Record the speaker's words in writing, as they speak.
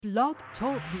Blog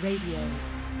Talk Radio.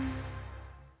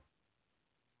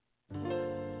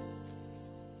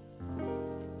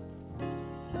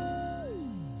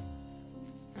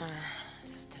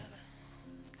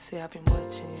 See, I've been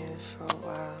watching you for a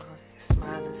while, your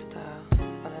smiling style,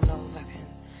 but I know I can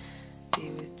be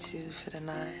with you for the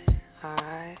night,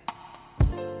 alright?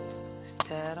 Is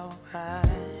that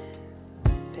alright,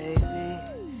 baby,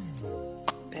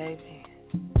 baby?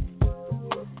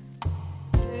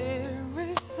 There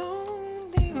is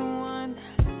only one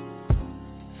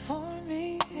for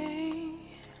me.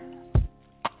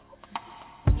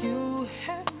 You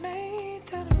have made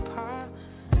that a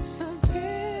possibility.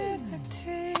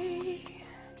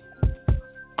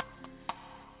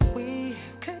 We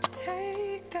could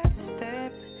take that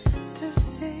step to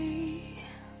see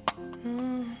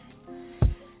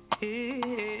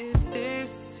if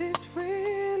this is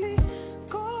really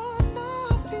gonna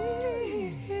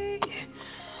be.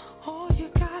 All you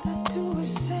gotta do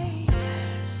is say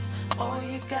yes. All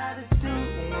you gotta do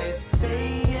is say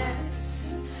yes.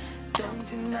 Don't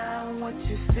deny what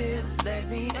you feel. Let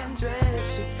me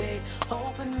undress you, babe.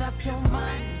 Open up your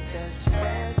mind and just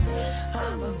rest.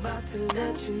 I'm about to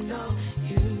let you know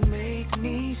you make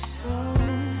me so.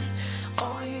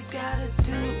 All you gotta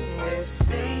do is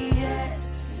say yes.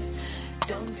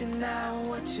 Don't deny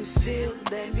what you feel.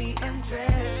 Let me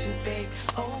undress you, babe.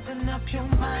 Open up your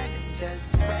mind and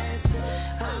just rest.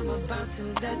 I'm about to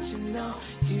let you know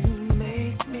you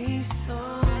make me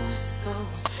so, so,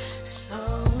 so,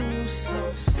 so,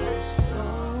 so, so,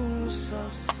 so,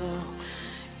 so.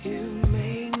 You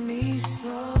make me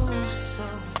so, so,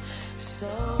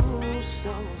 so,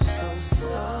 so, so,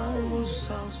 so,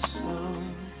 so, so.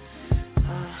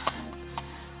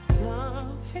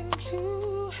 Loving you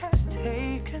has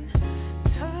taken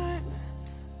time,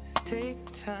 take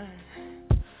time.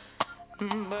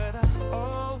 But I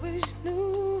always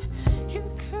knew you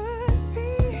could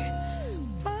be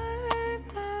mine.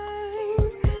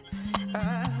 I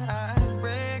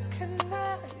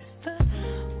recognize the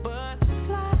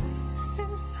butterflies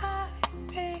inside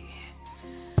me.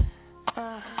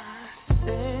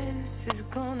 Sense is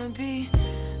gonna be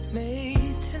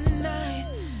made tonight,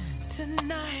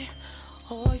 tonight.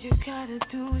 All you gotta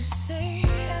do is say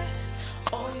yes.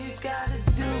 All you gotta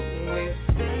do is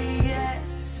say yes.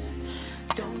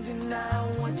 Don't deny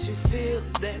what you feel.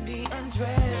 Let me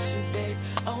undress you, babe.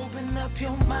 Open up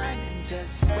your mind and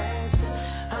just rest.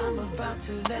 I'm about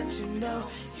to let you know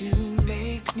you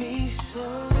make me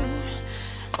so.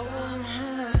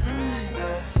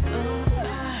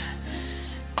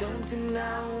 Don't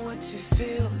deny what you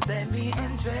feel. Let me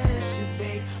undress you,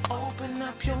 babe. Open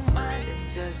up your mind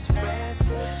and just rest.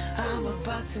 I'm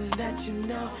about to let you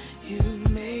know you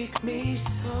make me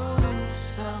so,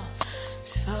 so,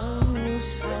 so,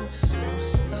 so,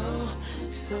 so,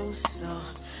 so, so.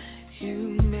 You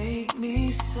make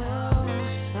me so,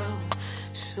 so,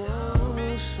 so,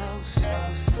 so, so,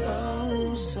 so,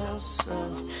 so, so.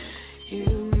 You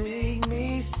make me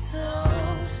so,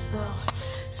 so,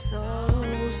 so,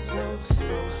 so,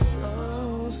 so,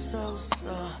 so,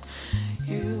 so.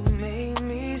 You make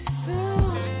me so,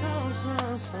 so,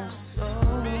 so, so,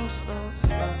 so,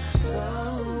 so, so,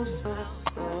 so,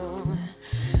 so.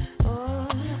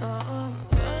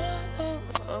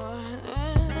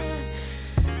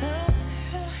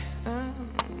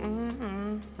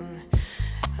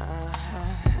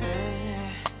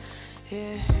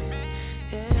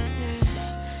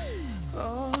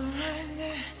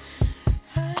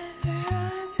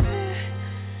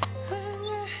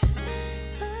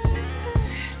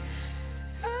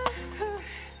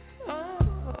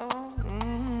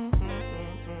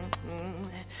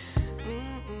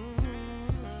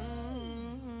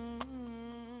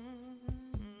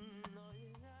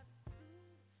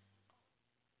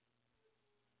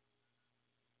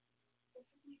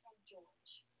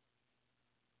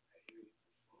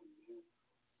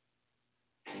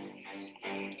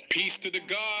 Peace to the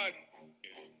God.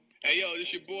 Hey, yo, this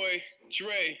your boy,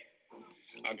 Dre.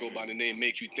 I go by the name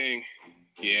Make You Think.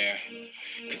 Yeah,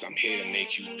 because I'm here to make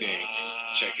you think.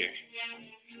 Check it.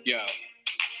 Yo,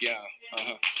 yo.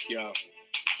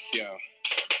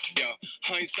 Yo,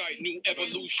 hindsight, new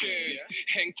evolution.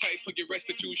 Hang tight for your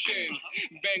restitution.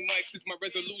 Bang mics is my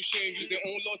resolution. Use their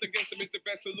own laws against them is the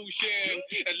best solution.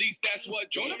 At least that's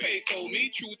what Jonah May told me.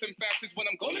 Truth and facts is what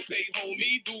I'm gonna say,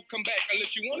 homie. Do come back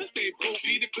unless you wanna stay broke.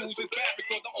 The cruise is bad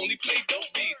because I only play dope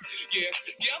beats.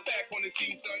 Yeah, I'm back on the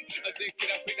scene, son.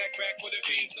 Addicted, I pay that crack for the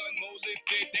beans, son. More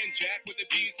lifted than Jack with the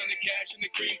beans, son. The cash and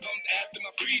the cream comes after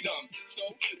my freedom.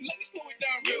 So let me slow it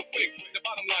down real quick. The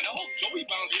bottom line, I hope Joey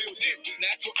bounce real this.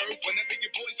 Natural earth whenever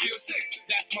your boys feel sick.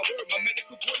 That's my word, my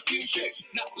medical boys feel shit.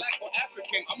 Not black or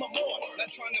African, I'm a Moor. Not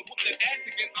trying to whoop their ass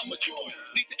again, I'm mature.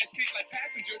 Need to escape like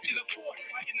passengers in a port.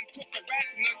 Fighting them crooks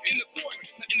harassing us in the court.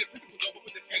 Not in the physical though, but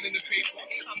with the pen and the paper.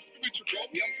 I'm spiritual, bro.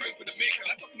 Yeah, I'm friends with the maker.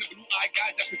 I'm talking to blue-eyed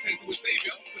guys that pretend to a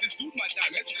savior. But this dude might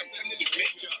die, man. I'm sending his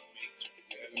major.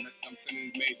 Yeah, I'm sending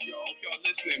his major, y'all. Hope y'all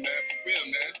listening, man. For real,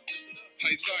 man.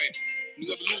 Hindsight. New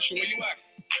Evolution, where you at?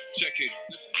 Check it.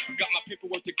 Got my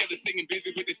paperwork together, staying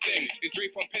busy with this thing. It's Dre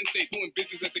from Penn State, doing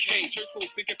business as a king. Church folks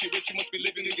think if you're rich, you must be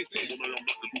living in your sin.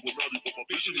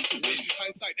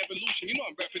 Hindsight, evolution, you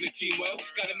know I'm repping the team well.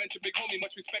 Gotta mention big homie,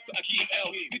 much respect to Akeem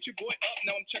L. Hit your boy up,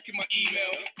 now I'm checking my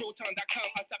email.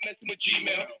 Proton.com, I stopped messing with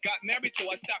Gmail. Got married,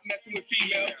 so I stopped messing with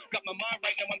female. Got my mind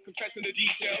right now, I'm confessing the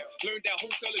detail. Learned that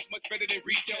wholesale is much better than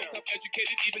retail.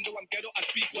 Self-educated, even though I'm ghetto, I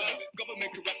speak well.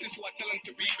 Government corrupted, so I tell them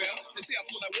to rebound. They say I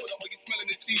flow like water, or you smelling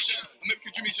this t-shirt.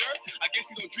 American Dream is yours? I guess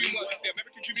you don't dream well. If the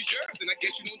American Dream is yours, then I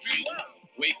guess you don't dream well.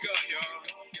 Wake up, y'all.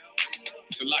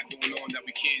 There's a lot going on that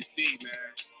we can't see,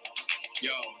 man.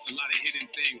 Yo, there's a lot of hidden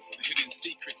things, hidden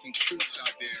secrets and truths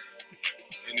out there.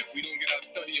 And if we don't get our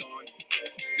study on,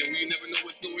 then we never know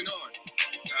what's going on.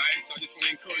 Alright, so I just want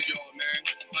to encourage y'all, man.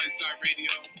 Hindsight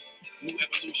Radio, New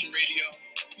Evolution Radio.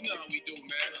 You know how we do,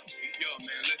 man. Yo,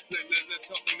 man, let's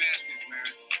help the masses,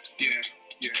 man. Yeah.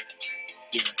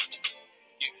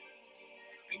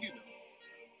 And you know.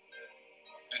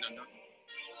 And another.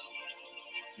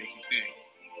 Make you think.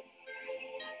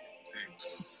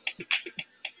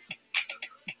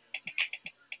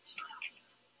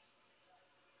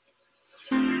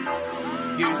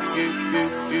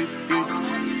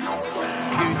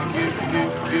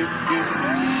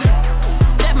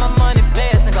 Let my money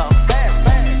fast and go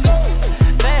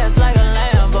fast like a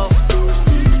Lambo.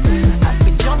 I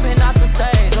be jumping out the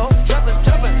stage,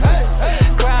 jumping, hey.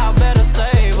 Crowd better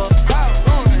save us.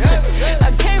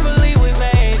 I can't believe we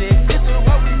made it. This is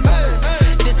what we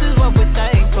made. This is what we're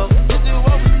thankful.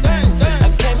 I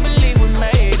can't believe we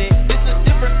made it. This is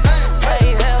different.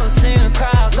 Hey, hell, seeing the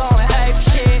crowd going ape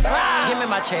shit. Give me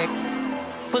my check.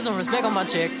 Put some respect on my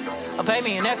check. Pay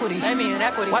me in equity.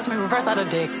 Watch me reverse out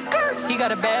of dick. He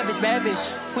got a bad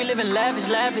bitch. We live in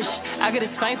lavish. I get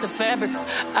expensive fabric.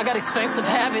 I got expensive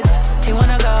habits. He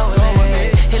wanna go with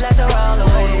me. He like to roll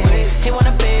away. He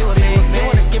wanna be with me. He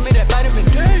wanna give me that vitamin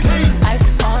D. Ice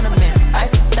ornament.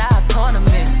 Ice style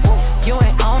tournament. You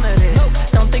ain't on to this.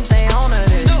 Don't think they own to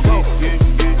this.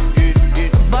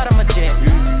 But I'm a jet.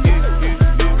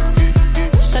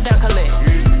 Shut down, collect.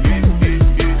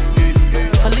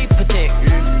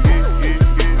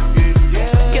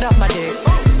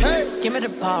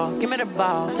 Give me the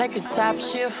ball, take a top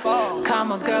shift. Call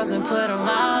my girls and put them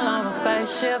all on a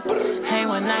spaceship. Hang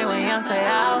one night with Beyonce,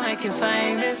 I'll make you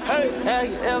famous. Have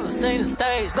you ever seen the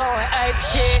stage going ape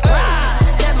shit?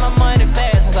 Get my money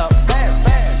fast and go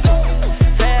fast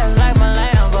like my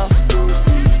Lambo.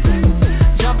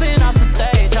 Jumping off the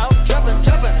stage,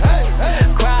 jumping, hey.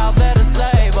 Crowd better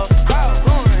save us.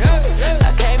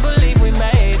 I can't believe we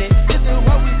made it. This is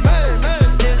what we made,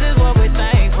 man. This is what we're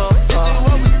thankful for.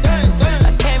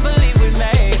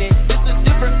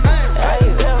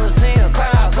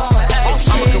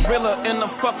 In the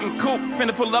fucking coop,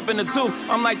 finna pull up in the zoo.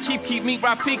 I'm like Chief Keef, meet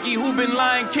Rafiki, who been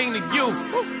Lion King to you.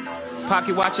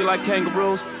 Pocket watch it like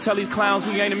kangaroos. Tell these clowns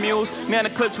we ain't amused. Man, the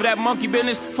clips for that monkey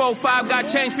business. 4-5 got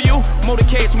change for you.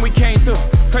 Motorcades when we came through.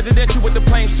 Presidential with the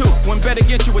planes too. Went bet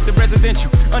against you with the residential.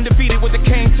 Undefeated with the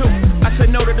cane too. I said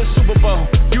no to the Super Bowl.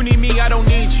 You need me, I don't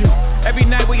need you. Every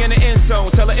night we in the end zone.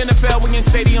 Tell the NFL we in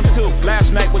stadiums too. Last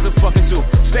night was a fucking zoo.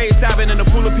 Stage diving in a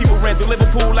pool of people ran through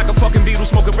Liverpool like a fucking beetle.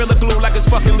 Smoking Gorilla Glue like it's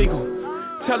fucking legal.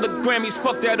 Tell the Grammys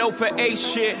fuck that 0 for 8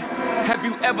 shit. Have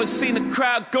you ever seen the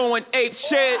crowd going ape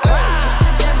shit?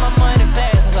 Get my money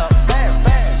fast and go fast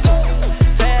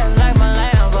like my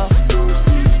Lambo.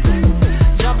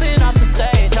 Jumping off the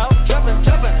stage,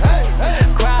 jumping, hey.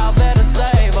 Crowd better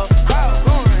save us.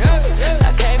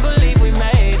 I can't believe we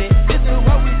made it. This is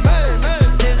what we made,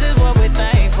 man. This is what we're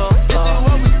thankful for.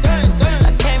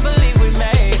 I can't believe we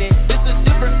made it. This is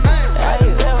different. Have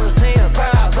you ever seen a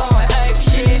crowd going ape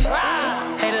shit?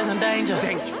 Haters in danger.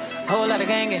 Whole lot of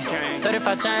gangin'.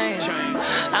 35 chains.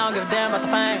 I don't give a damn about the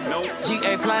fame.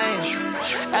 GA planes.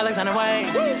 Alexander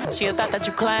Wayne. She a thought that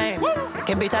you claim.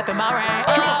 Can be typing my range.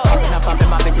 And I'm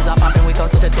popping my bitches, I'm popping. We go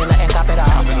to the dealer and cop it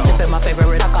all. Sipping my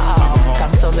favorite alcohol.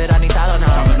 Got me so lit, I need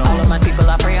Tylenol. All of my people,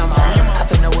 I free them all. I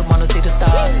finna would wanna see the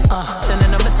stars.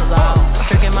 Sending the missiles out.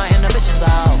 Tricking my inhibitions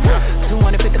out.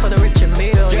 250 for the rich and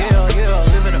meal. Yeah.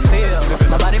 Live in the field.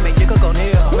 My body make jiggle go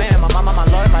near. Man, my mama, my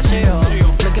lord, my shield.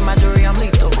 Look at my jewelry, I'm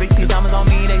lethal. These diamonds on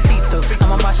me, they see through.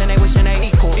 I'm a Martian, they wishing they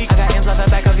equal. I got M's off the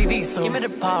back of VV, so give me the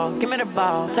ball,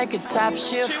 ball. Take a top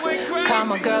shift. Call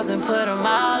my girls and put them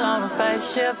all on a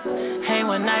spaceship. Hang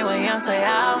one night when young say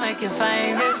I'll make you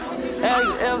famous. Have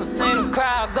you ever seen a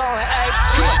crowd going ape?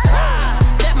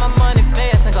 Let my money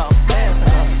fast and go fast.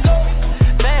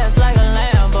 Fast like a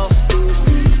Lambo.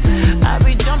 I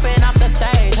be jumping off the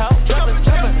stage, ho. Jumping.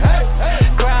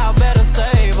 Crowd better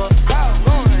save us.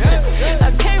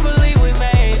 I can't believe we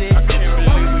made it.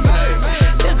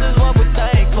 This is what we're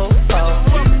thankful for.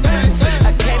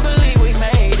 I can't believe we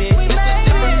made it.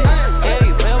 Yeah,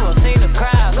 you ever seen the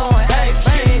crowd going ape?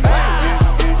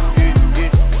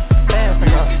 Fast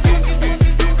and go.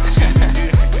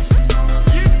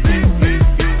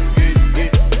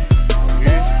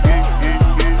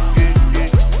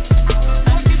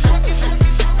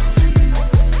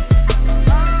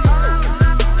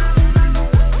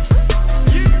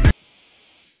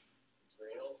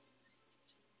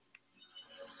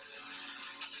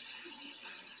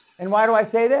 And why do I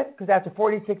say that? Because after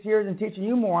 46 years and teaching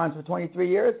you morons for 23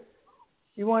 years,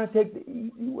 you want to take the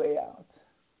easy way out.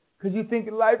 Because you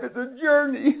think life is a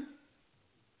journey.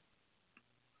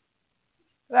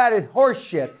 That is horse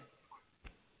shit.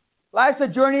 Life's a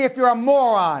journey if you're a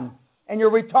moron and you're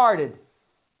retarded.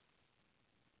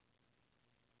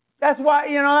 That's why,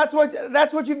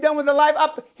 that's what you've done with the life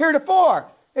up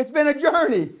heretofore. It's been a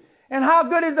journey. And how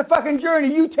good is the fucking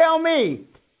journey? You tell me.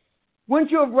 Wouldn't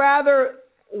you have rather,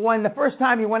 when the first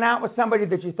time you went out with somebody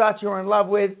that you thought you were in love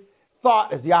with,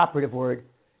 thought is the operative word,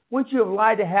 wouldn't you have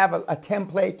lied to have a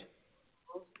template?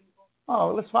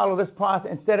 Oh, let's follow this process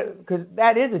instead of, because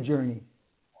that is a journey.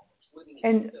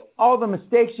 And all the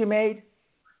mistakes you made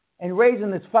and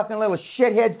raising this fucking little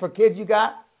shithead for kids you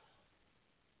got,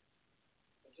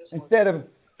 instead of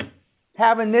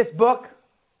having this book.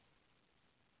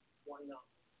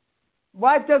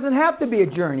 Life doesn't have to be a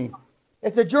journey.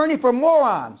 It's a journey for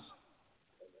morons.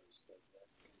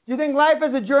 Do you think life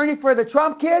is a journey for the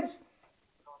Trump kids?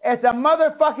 It's a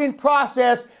motherfucking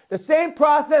process, the same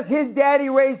process his daddy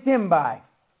raised him by.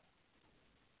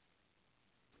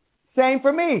 Same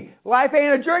for me. Life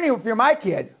ain't a journey if you're my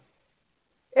kid.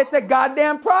 It's a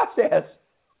goddamn process.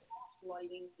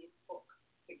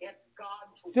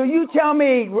 So you tell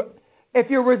me, if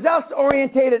you're results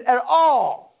orientated at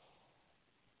all,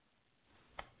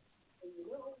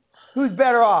 who's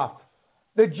better off?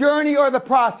 The journey or the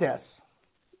process?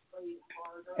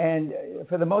 And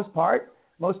for the most part,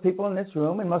 most people in this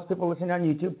room and most people listening on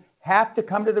YouTube have to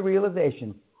come to the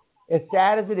realization, as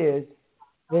sad as it is,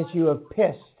 that you have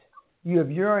pissed, you have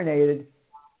urinated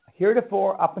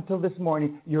heretofore up until this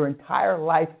morning your entire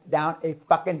life down a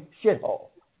fucking shithole.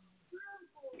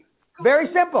 Very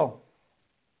simple.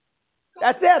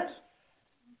 That's it.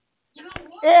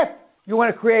 If you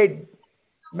want to create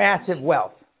massive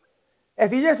wealth.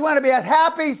 If you just want to be a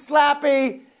happy,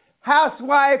 slappy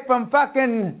housewife from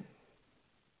fucking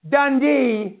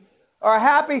Dundee, or a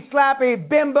happy, slappy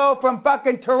bimbo from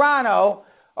fucking Toronto,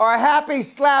 or a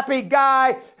happy, slappy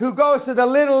guy who goes to the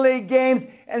Little League games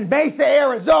in Mesa,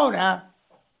 Arizona,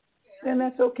 then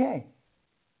that's okay.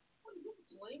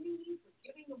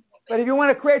 But if you want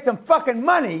to create some fucking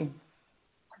money,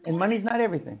 and money's not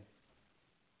everything.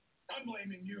 I'm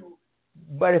blaming you.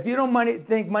 But if you don't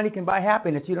think money can buy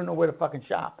happiness, you don't know where to fucking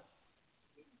shop.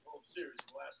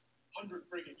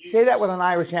 Say that with an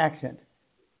Irish accent.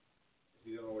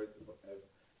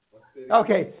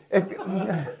 Okay.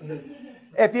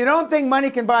 If you don't think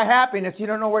money can buy happiness, you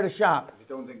don't know where to shop. If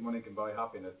you don't think money can buy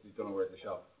happiness, you don't know where to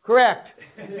shop. Correct.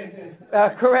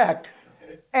 Correct.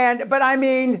 But I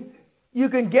mean, you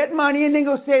can get money and then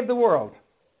go save the world.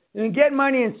 You can get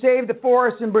money and save the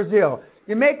forests in Brazil.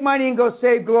 You make money and go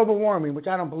save global warming, which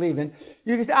I don't believe in.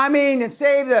 And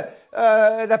save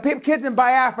the kids in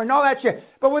Biafra and all that shit.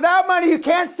 But without money, you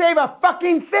can't save a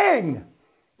fucking thing.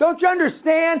 Don't you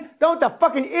understand? Don't the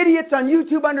fucking idiots on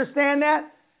YouTube understand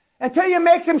that? Until you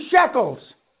make some shekels.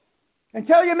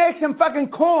 Until you make some fucking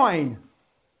coin.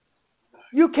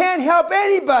 You can't help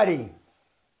anybody.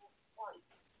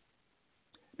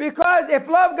 Because if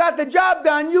love got the job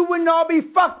done, you wouldn't all be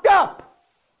fucked up.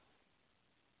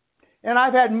 And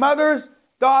I've had mothers,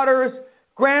 daughters,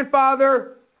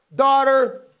 grandfather,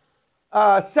 daughter,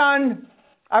 son.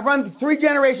 I've run 3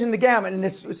 generations of the gamut in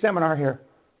this seminar here.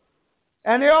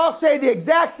 And they all say the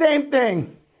exact same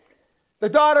thing. The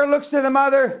daughter looks to the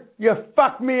mother, you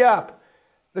fucked me up.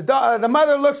 The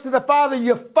mother looks to the father,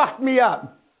 you fucked me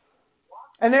up.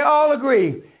 And they all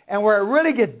agree. And where it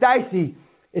really gets dicey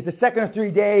is the second or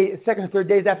third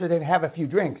days after they have a few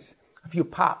drinks, a few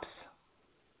pops.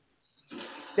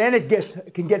 Then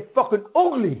it can get fucking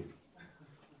ugly,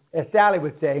 as Sally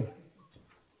would say.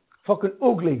 Fucking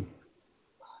ugly.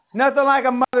 Nothing like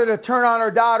a mother to turn on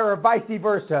her daughter or vice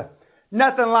versa.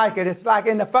 Nothing like it. It's like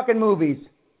in the fucking movies.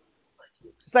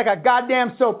 It's like a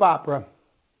goddamn soap opera.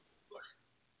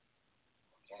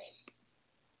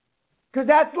 Because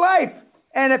that's life.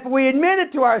 And if we admit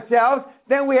it to ourselves,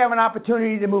 then we have an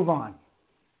opportunity to move on.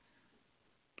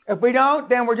 If we don't,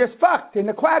 then we're just fucked in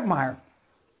the quagmire.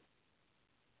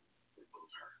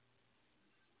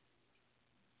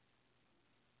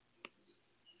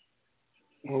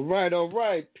 All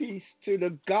right. Peace to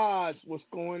the gods. What's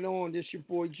going on? This your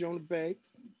boy Jonah Bay.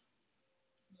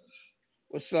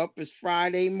 What's up? It's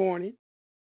Friday morning.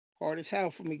 Hard as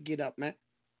hell for me to get up, man.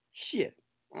 Shit.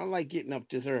 I don't like getting up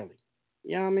this early.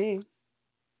 You know what I mean?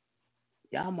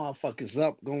 Y'all motherfuckers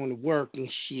up going to work and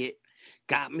shit.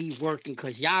 Got me working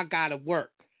because y'all got to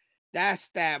work. That's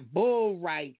that bull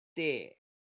right there.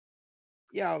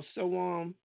 Yo,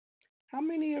 so, how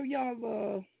many of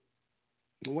y'all,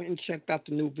 went and checked out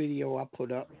the new video I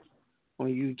put up on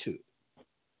YouTube?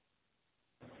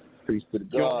 Peace to the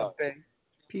God.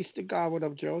 Peace to God. What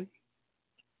up, Joey?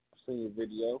 I seen your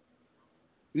video.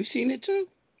 You seen it too?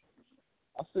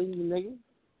 I seen you, nigga.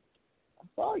 I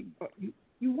saw you.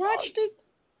 You watched it?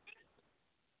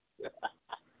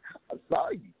 I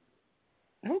saw you.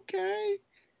 Okay.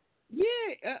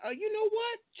 Yeah. You know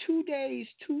what? 2 days,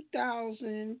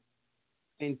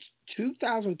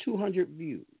 2,200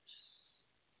 views.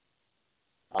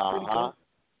 Uh-huh.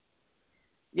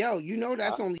 Yo, you know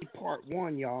that's only part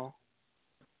one, y'all.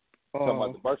 Talking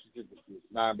about the birth certificate,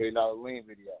 $9 billion lean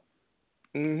video.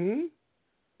 Mm-hmm.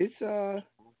 It's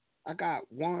I got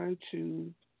 1,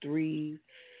 2, 3,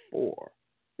 4.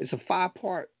 It's a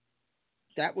 5-part.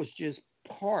 That was just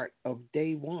part of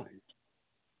day one.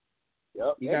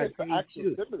 Yep. You and got it's an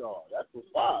actual seminar. That's what's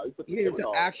wild. It's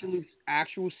an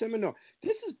actual seminar.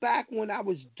 This is back when I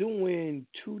was doing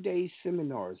 2-day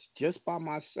seminars just by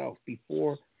myself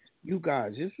before you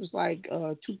guys. This was like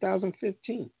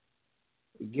 2015.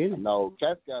 Beginning. No,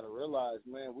 cats gotta realize,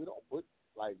 man, we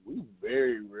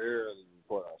very rarely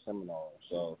record our seminars.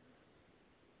 So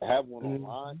to have one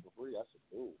online for free, that's a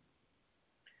cool.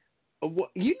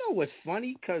 Well, you know what's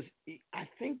funny? Because I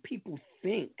think people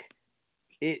think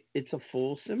it's a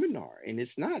full seminar, and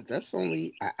it's not. That's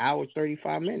only an hour,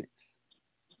 35 minutes.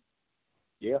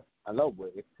 Yeah, I know,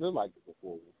 but it feels like it's a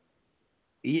full one.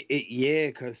 Yeah,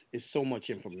 because it's so much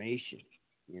information,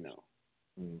 you know.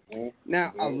 Mm-hmm.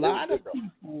 Now, a lot of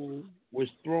people was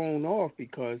thrown off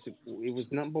because it was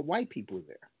nothing but white people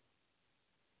there.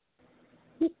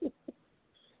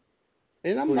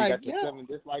 And I'm like, yo. 7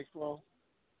 dislikes from?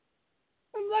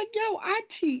 I'm like, yo,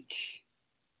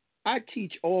 I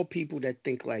teach all people that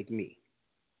think like me.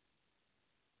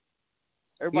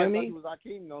 Everybody thought you was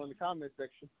Akeem, though, in the comment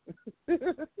section.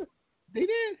 They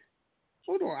did?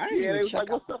 Hold on, I didn't even they was check like,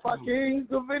 what's up, Akeem?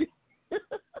 Good video.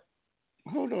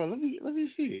 Hold on, let me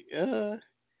see.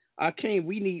 Akeem,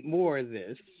 we need more of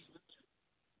this.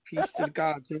 Peace to the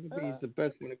God. Everybody is the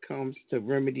best when it comes to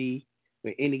remedy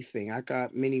with anything. I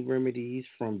got many remedies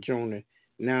from Jonah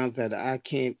now that I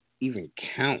can't even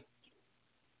count.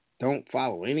 Don't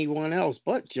follow anyone else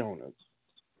but Jonah.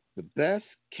 The best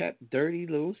kept dirty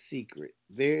little secret.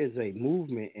 There is a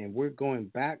movement, and we're going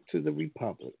back to the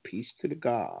Republic. Peace to the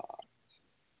God.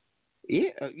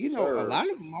 Yeah, you know, a lot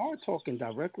of them are talking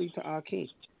directly to Akeem.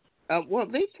 Well,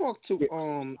 they talk to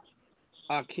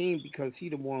Akeem because he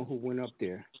the one who went up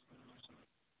there.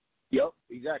 Yep,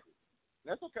 exactly.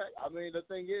 That's okay. I mean, the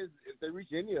thing is, if they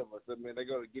reach any of us, I mean, they're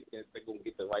gonna get the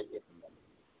right information.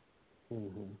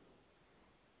 Mm-hmm.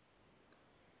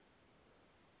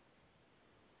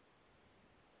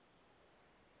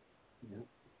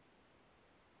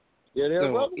 Yeah,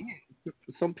 so,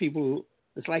 some people,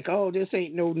 it's like, oh, this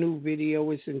ain't no new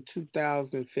video. It's in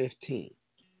 2015.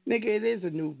 Nigga, it is a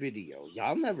new video.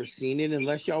 Y'all never seen it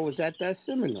unless y'all was at that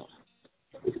seminar.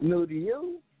 It's new to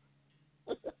you.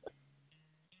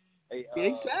 Hey,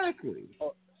 exactly.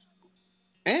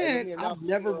 And I've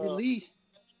never released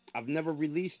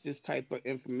this type of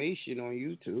information on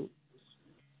YouTube.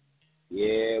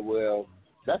 Yeah, well,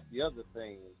 that's the other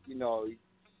thing. You know,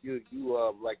 you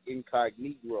like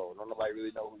incognito. Don't nobody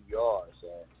really know who you are,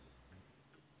 so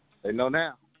they know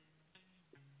now.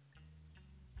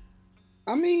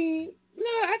 I mean, no,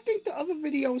 I think the other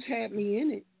videos had me in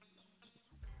it.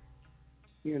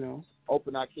 You know.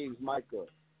 Open Akeem's mic up.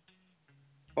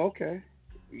 Okay.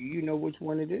 You know which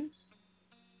one it is?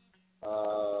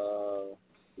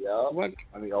 Yeah. What?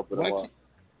 Let me open it up.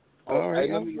 All right.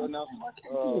 Hey, let me announce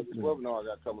this webinar I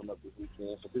got coming up this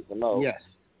weekend so people know. Yes.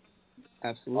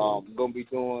 Absolutely. We're gonna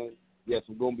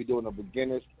be doing a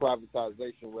beginner's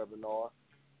privatization webinar.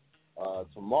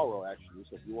 tomorrow, actually.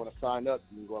 So if you want to sign up,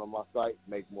 you can go to my site,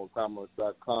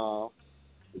 makemorecommerce.com.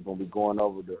 We're going to be going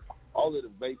over all of the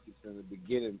basics and the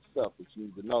beginning stuff that you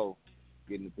need to know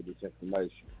getting into this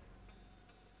information.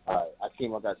 All right,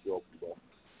 Akeem, I got you open, bro.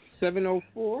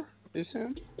 704 is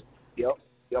him? Yep,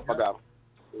 I got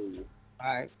him.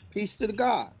 All right, peace to the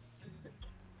God.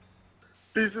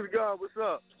 Peace to the God, what's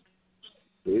up?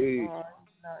 Hey. All right,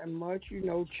 nothing much,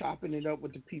 chopping it up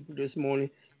with the people this morning.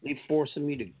 They forcing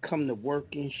me to come to work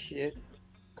and shit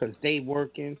because they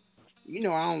working. I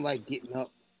don't like getting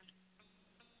up.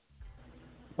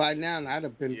 By now, I'd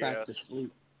have been back to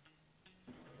sleep.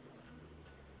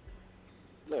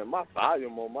 Man, my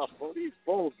volume on my phone, these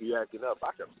phones be acting up.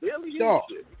 I can barely hear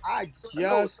shit. I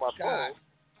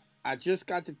just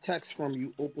got the text from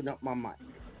you. Open up my mic.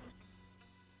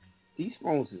 These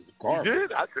phones is garbage. You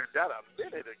did? I said that a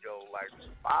minute ago, like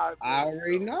 5 minutes I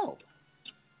already ago. know.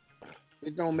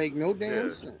 It don't make no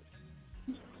damn sense.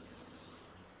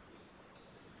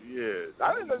 Yeah,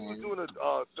 I didn't know you were doing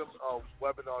some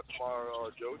webinar tomorrow,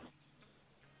 Jody.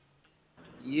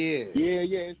 Yeah.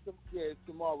 It's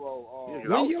tomorrow. I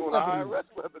was doing an IRS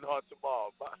webinar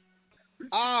tomorrow.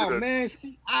 Oh, man,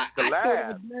 see, I thought it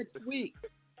was next week.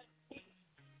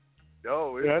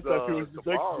 No, it's I thought it was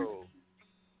tomorrow.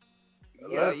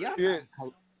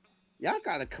 Y'all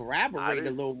gotta corroborate a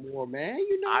little more, man.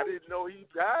 I didn't know he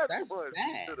died. That's one.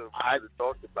 bad. I should have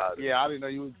talked about it. Yeah, I didn't know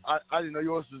you was. I didn't know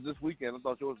yours was this weekend. I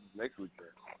thought yours was next weekend.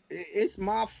 It's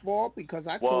my fault because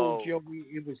I told Joey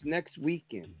it was next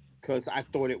weekend because I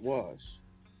thought it was.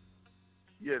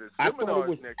 Yeah, the seminar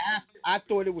is next weekend. I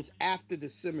thought it was after the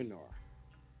seminar.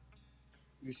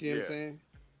 You see what I'm saying?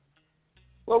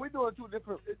 Well, we're doing two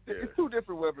different. It's two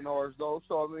different webinars though.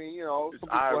 So I mean, it's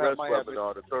IRS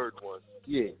webinar, the third one.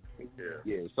 Yeah.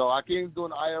 So Akeem's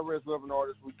doing the IRS webinar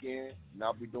this weekend, and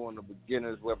I'll be doing the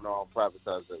beginners webinar on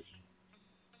privatization.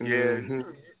 Yeah,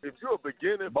 if you're a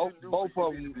beginner, both of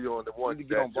them need to be on the one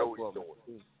that Joey's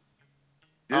doing.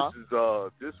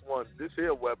 This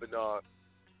here webinar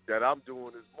that I'm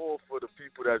doing is more for the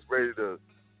people that's ready to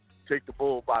take the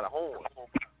bull by the horn.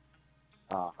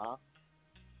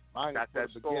 Mine got that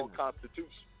strong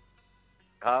constitution.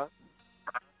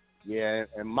 Yeah,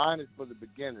 and mine is for the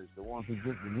beginners, the ones who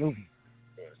just new,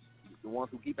 the ones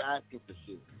who keep asking for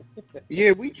shit.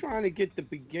 Yeah, we trying to get the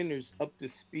beginners up to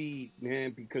speed,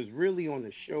 man, because really on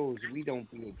the shows we don't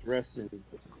be addressing the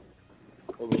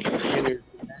beginners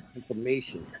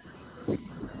information.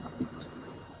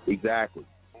 Exactly.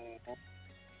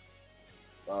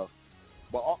 But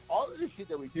all of this shit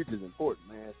that we teach is important,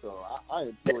 man. So I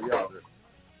implore y'all to,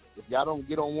 if y'all don't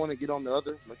get on one and get on the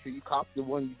other, make sure you cop the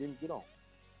one you didn't get on.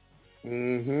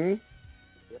 Yep.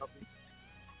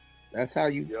 That's how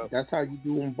you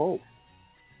do them both.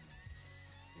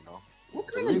 What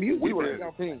kind of music we were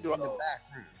y'all playing in the background?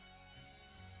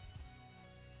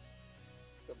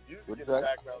 Some music in the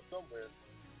background somewhere.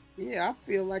 Yeah, I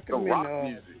feel like I'm rock in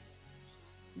music.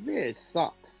 Yeah, it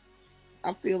sucks.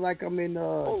 I feel like I'm in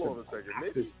Hold on a second.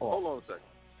 Hold on a second.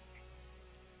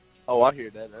 Oh, I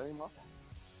hear that. That ain't my fault.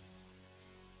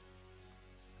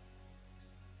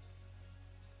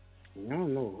 I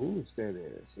don't know whose that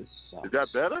is. It sucks. Is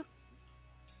that better?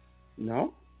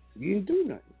 No, you didn't do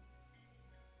nothing.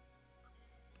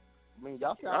 I mean,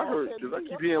 y'all I heard, because I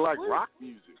keep hearing like rock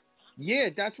music. Yeah,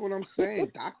 that's what I'm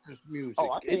saying. Doctor's music.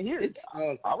 Oh, I can't hear it.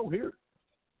 I don't hear it.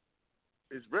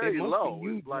 It's very low.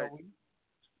 You, it's like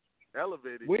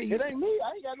elevated. Where you, it ain't me.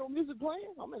 I ain't got no music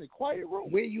playing. I'm in a quiet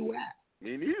room. Where you at?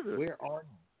 Me neither. Where are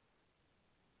you?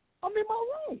 I'm in my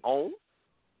room. Home?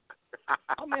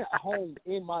 I'm at home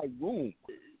in my room.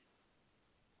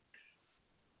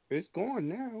 It's gone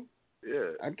now.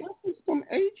 Yeah. I guess it's some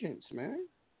agents, man.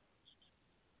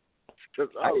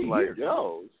 Because I was like,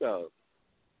 yo, so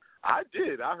I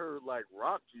did. I heard like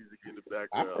rock music in the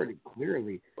background. I heard it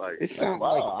clearly. Like, it sounds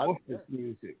like office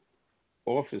music.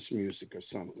 Office music or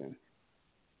something.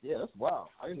 Yeah, that's wild.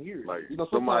 I didn't hear it. Like,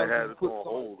 somebody had it on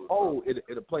hold. Oh,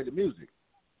 it'll play the music.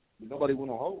 Nobody went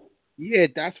on hold. Yeah,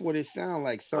 that's what it sounded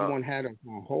like. Someone had it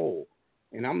on hold.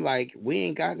 And I'm like, we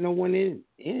ain't got no one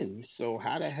in. So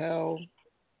how the hell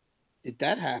did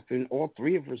that happen? All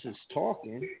three of us is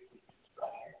talking.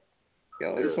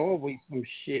 Yo, it's always some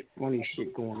shit, funny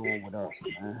shit going on with us,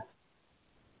 man.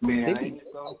 Man, they like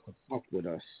to fuck with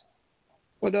us.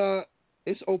 But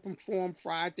it's Open Forum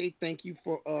Friday. Thank you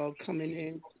for coming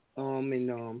in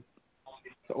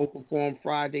to Open Forum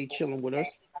Friday, chilling with us.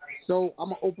 So I'm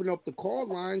gonna open up the call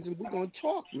lines and we're gonna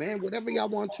talk, man. Whatever y'all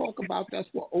want to talk about, that's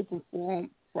what Open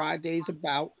Forum Friday is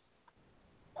about.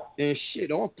 And shit,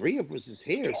 all three of us is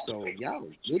here, so y'all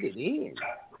get it in.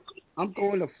 I'm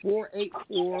going to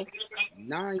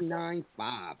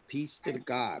 995. Peace to the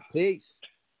God. Peace.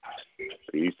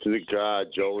 Peace to the God,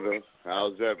 Jonah.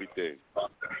 How's everything?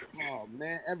 Oh,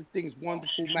 man, everything's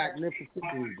wonderful, magnificent,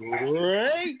 and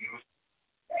great.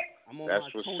 I'm on That's my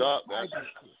what's Tony up. Bible That's,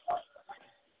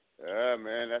 shit. yeah,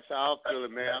 man. That's how I'm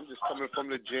feeling, man. I'm just coming from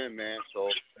the gym, man. So,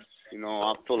 you know,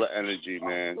 I'm full of energy,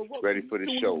 man. So what Ready was for you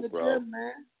the doing show, in the bro. gym,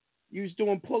 man? You was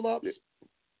doing pull-ups,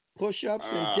 push-ups,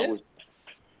 and dips?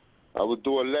 I was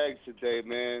doing legs today,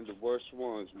 man. The worst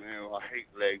ones, man. I hate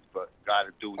legs, but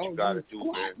gotta do what you gotta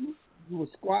do, man. You were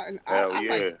squatting? Hell I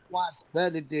yeah. like squats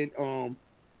better than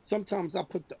sometimes I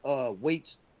put the weights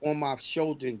on my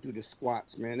shoulder and do the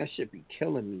squats, man. That shit be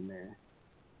killing me, man.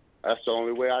 That's the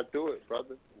only way I do it,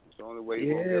 brother. It's the only way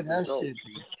you're gonna get that results. shit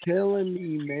be killing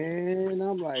me, man.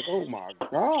 I'm like, oh my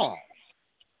God.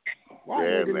 Why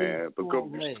Yeah, nigga man. need But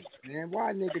strong legs, man?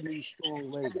 Why nigga need strong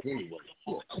legs anyway?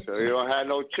 Shit. So you don't have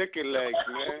no chicken legs,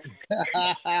 man.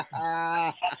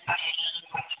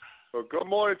 Well, good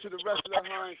morning to the rest of the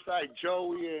hindsight,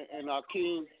 Joey and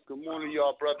Akeem. Good morning,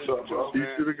 y'all, brothers. What's up, bro?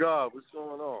 Peace to the God. What's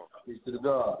going on? Peace to the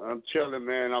God. I'm chilling,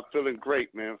 man. I'm feeling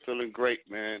great, man.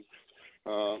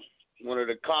 Wanted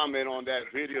to comment on that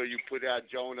video you put out,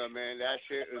 Jonah, man. That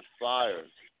shit is fire.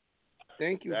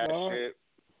 Thank you, that God.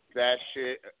 That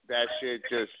shit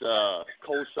just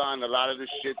co-signed a lot of the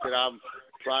shit that I'm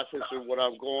processing, what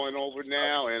I'm going over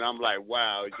now, and I'm like,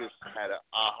 wow, it just had an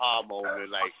aha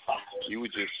moment. Like you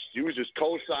was just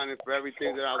co-signing for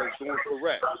everything that I was doing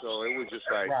correct. So it was just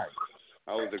like,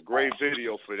 that was a great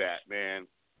video for that, man.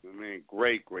 I mean,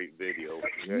 great video.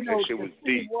 That shit was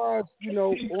deep.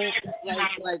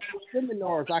 Like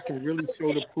seminars, I can really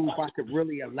show the proof. I could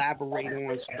really elaborate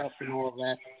on stuff and all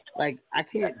that. Like, I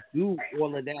can't do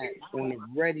all of that on the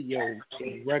radio in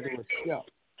a regular show.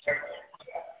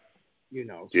 You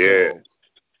know. So yeah.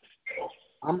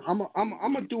 I'm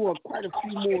gonna do quite a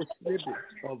few more snippets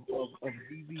of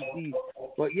DVDs,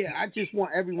 but yeah, I just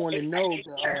want everyone to know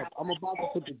that I'm about to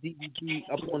put the DVD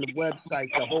up on the website,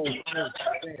 the whole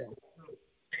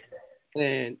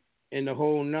thing, and the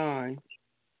whole nine,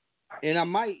 and I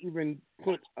might even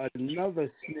put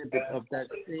another snippet of that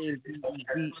same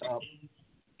DVD up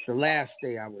the last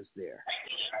day I was there.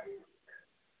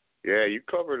 Yeah, you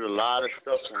covered a lot of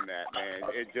stuff on that, man.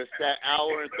 It just that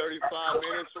hour and 35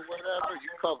 minutes or whatever,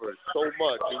 you covered so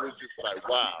much. It was just like,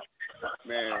 wow.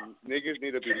 Man, niggas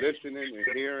need to be listening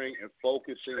and hearing and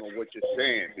focusing on what you're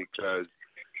saying because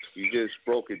you just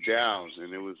broke it down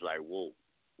and it was like, whoa,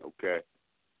 okay.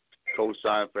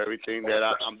 Co-sign for everything that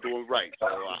I'm doing right. So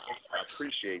I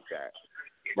appreciate that.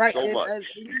 Right, so and, much.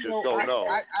 You just don't know.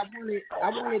 I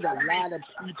wanted a lot of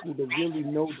people to really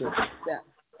know the steps.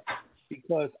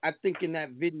 Because I think in that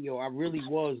video, I really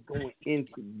was going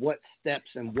into what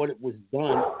steps and what it was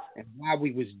done and why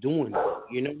we was doing it.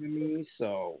 You know what I mean?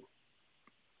 So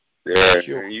yeah,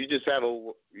 sure. You just have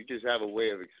a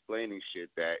way of explaining shit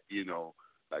that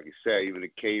like you said, even a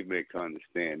caveman can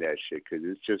understand that shit. Because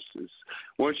it's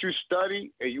once you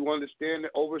study and you understand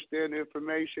the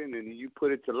information and you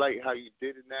put it to light how you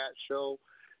did in that show,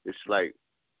 it's like,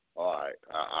 all right,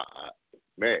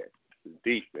 man, it's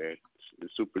deep, man.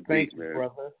 It's super deep, Thank you, man.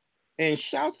 brother. And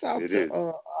shouts out to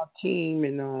our team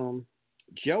and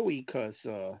Joey, because,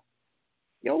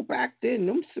 back then,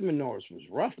 them seminars was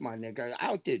rough, my nigga.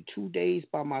 I did 2 days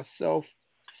by myself,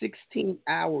 16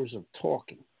 hours of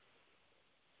talking.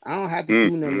 I don't have to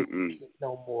do nothing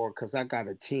no more because I got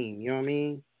a team, you know what I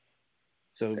mean?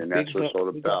 So and that's what it's all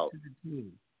about.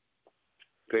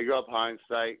 Big up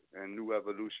Hindsight and New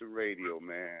Evolution Radio,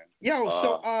 man. Yo,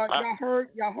 y'all heard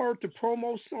the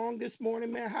promo song this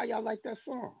morning, man? How y'all like that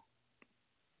song?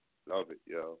 Love it,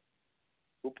 yo.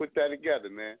 Who put that together,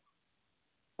 man?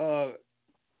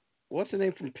 What's the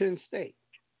name from Penn State?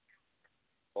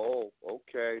 Oh,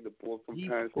 okay, the boy from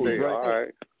Penn Cool, State. right? All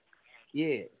right.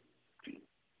 Yeah.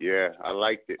 Yeah, I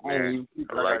liked it, man.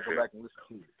 I liked it. Back and listen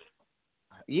to it.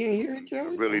 You didn't hear it, Joey?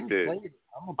 I really did. I'm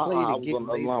gonna play it again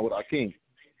later. Along with Akeem.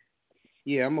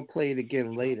 Yeah, I'm gonna play it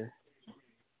again later.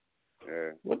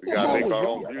 Yeah. What we the gotta hell make was our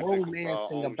own y'all music,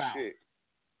 romancing own about? shit.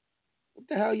 What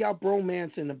the hell y'all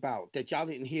bromancing about that y'all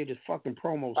didn't hear this fucking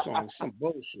promo song? Some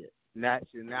bullshit. Man,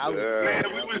 Nationality.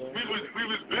 we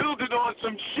was building on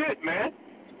some shit, man.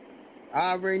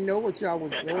 I already know what y'all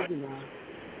was building on.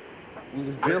 We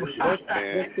was building. What's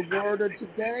the word of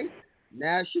today?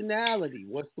 Nationality.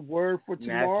 What's the word for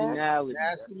tomorrow? Nationality.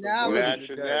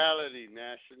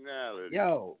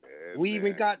 Yo, yeah, we man.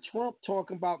 even got Trump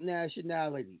talking about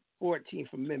nationality.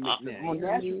 14th Amendment now.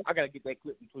 I gotta get that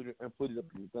clip and put it up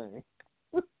in the thing.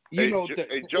 The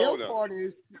ill part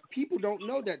is people don't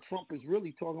know that Trump is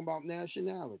really talking about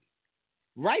nationality.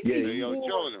 Right Yeah, before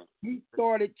Jonah. he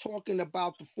started talking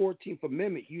about the 14th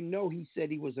Amendment, he said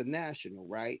he was a national,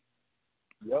 right?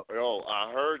 Yep. Yo,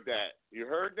 I heard that. You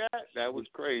heard that? That was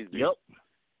crazy. Yep.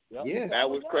 Yeah. That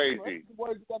was crazy. That's the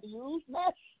word you got to use,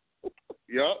 Nash.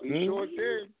 Yep, he sure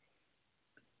did.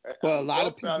 But a lot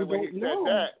of About people it when he don't said know.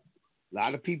 that. A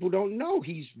lot of people don't know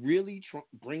he's really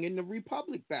bringing the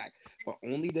republic back. But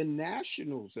only the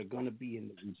nationals are going to be in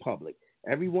the republic.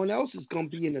 Everyone else is going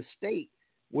to be in a state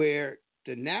where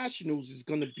the nationals is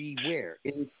going to be where?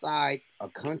 Inside a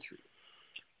country.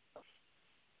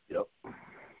 Yep.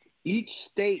 Each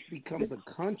state becomes a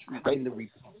country in the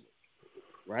republic,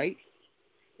 right?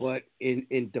 But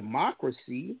in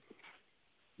democracy,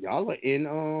 y'all are in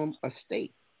a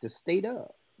state, the state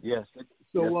of. Yes.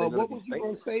 So yes, what was you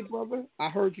going to say, brother? I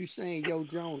heard you saying, yo,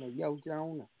 Jonah. Yo,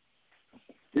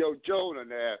 Jonah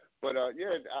now. But, yeah,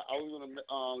 I was going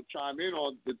to chime in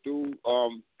on the dude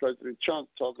President Trump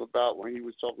talking about when he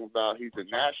was talking about he's a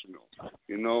national.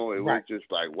 You know, it was just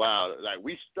like, wow. Like,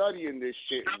 we studying this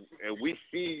shit, and we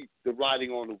see the writing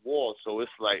on the wall. So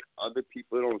it's like other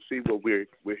people don't see what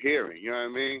we're hearing. You know what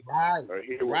I mean? Right. Or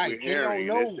hear what we're hearing,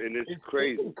 and it's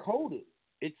crazy. It's encoded.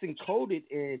 It's encoded,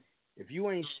 and if you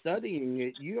ain't studying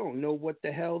it, you don't know what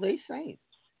the hell they saying.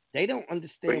 They don't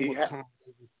understand what Congress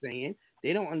is saying.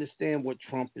 They don't understand what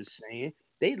Trump is saying.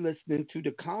 They listening to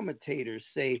the commentators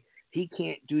say he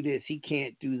can't do this, he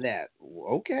can't do that.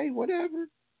 Okay, whatever.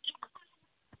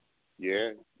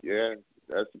 Yeah.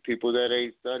 That's the people that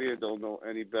ain't studying don't know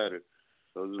any better.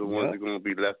 Those are the ones that are going to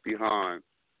be left behind.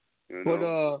 You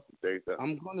know? But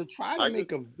I'm going to try to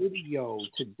make a video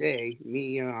today.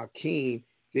 Me and Akeem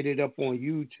get it up on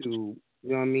YouTube. You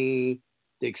know what I mean?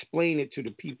 To explain it to the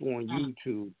people on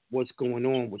YouTube what's going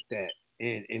on with that.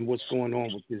 And what's going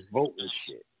on with this voting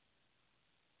shit.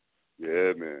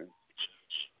 Yeah, man.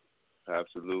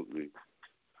 Absolutely.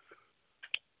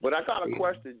 But I got a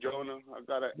question, Jonah. I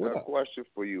got a question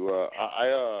for you.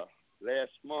 I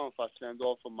last month I sent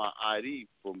off for my ID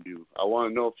from you. I want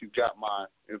to know if you got my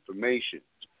information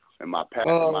and my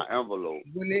my envelope.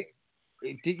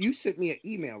 Did you send me an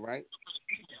email, right?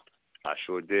 I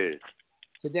sure did.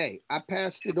 Today. I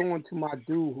passed it on to my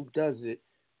dude who does it.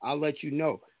 I'll let you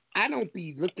know. I don't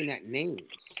be looking at names.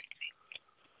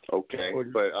 Okay,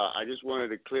 but I just wanted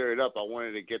to clear it up. I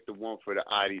wanted to get the one for the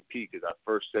IDP because I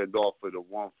first sent off for the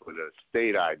one for the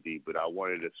state ID, but I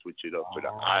wanted to switch it up for the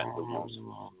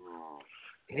one.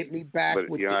 Hit me back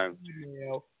with the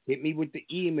email. Hit me with the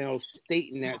email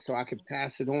stating that so I can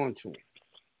pass it on to him.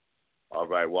 All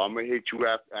right. Well, I'm gonna hit you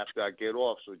after I get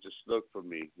off, so just look for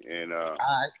me and all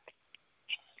right.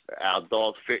 Our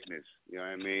Dog Fitness, you know what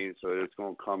I mean? So it's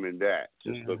going to come in that.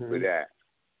 Just look for that.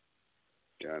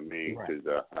 You know what I mean?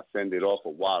 Because I sent it off a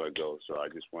while ago, so I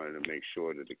just wanted to make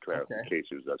sure that the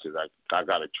clarifications, because I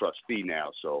got a trustee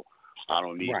now, so I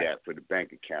don't need that for the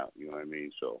bank account, you know what I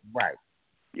mean? So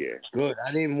yeah. Good.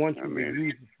 I didn't want you to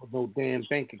use it for no damn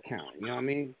bank account, you know what I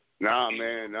mean? Nah,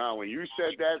 man, when you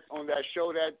said that on that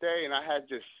show that day and I had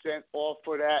just sent off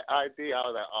for that ID, I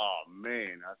was like, oh,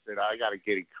 man. I said, I got to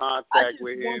get in contact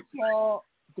with him. I just want y'all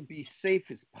to be safe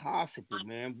as possible,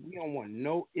 man. We don't want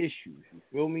no issues. You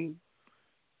feel me?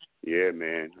 Yeah,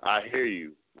 man. I hear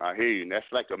you. And that's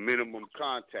like a minimum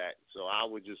contact. So I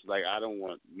was just like, I don't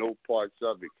want no parts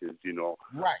of it because, you know,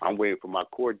 I'm waiting for my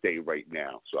court date right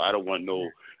now. So I don't want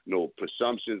no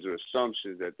presumptions or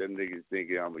assumptions that them niggas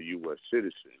thinking I'm a U.S.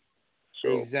 citizen.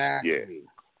 So, exactly.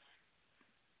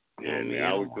 Yeah, man,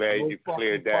 I was glad you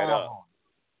cleared that up.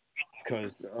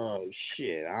 Because,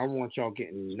 shit, I don't want y'all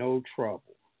getting no trouble.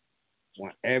 I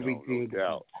want everything to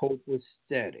be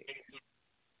copacetic.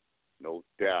 No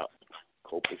doubt.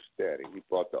 Copacetic. He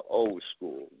brought the old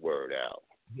school word out.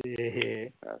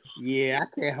 Yeah,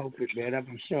 I can't help it, man. I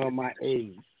be showing my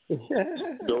age.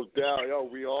 No doubt. Yo,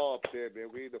 we all up there, man.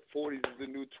 We in the 40s is the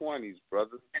new 20s,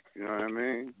 brother. You know what I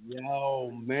mean?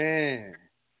 Yo, man.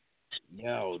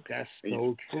 Yo, that's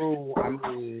so true. I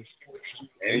mean,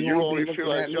 and you only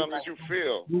feel as young as you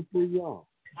feel. Super young.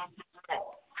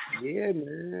 Yeah,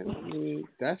 man. I mean,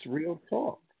 that's real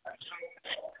talk.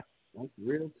 That's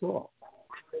real talk.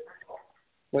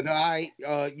 But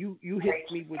you hit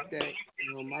me with that.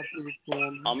 My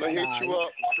form. I'm gonna hit you up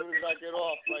as soon as I get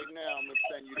off right now. I'm gonna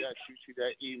send you shoot you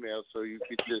that email so you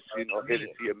could just hit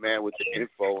it to your man with the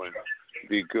info and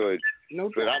be good.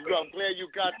 But I'm glad you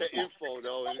got the info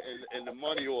though and the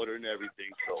money order and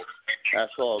everything. So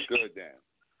that's all good then.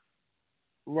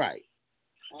 Right.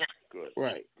 Good.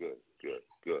 Right.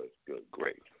 Good.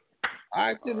 Great. All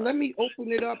right, then let me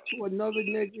open it up to another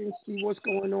nigga and see what's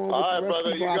going on. All right, with the brother.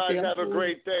 rest You of guys out have a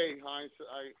great day, Heinz.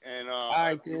 And all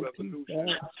right, then.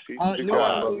 Revolution.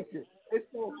 No, listen,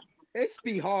 it's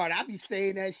be hard. I be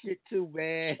saying that shit too,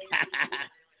 man.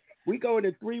 We go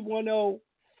to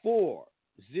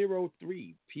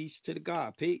 310-403. Peace to the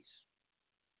God. Peace.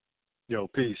 Yo,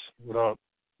 peace. What up?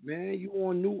 Man, you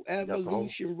on New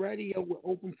Evolution Radio with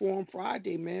Open Forum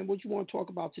Friday, man. What you want to talk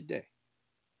about today?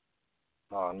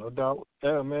 No doubt.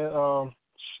 Yeah, man. A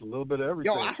little bit of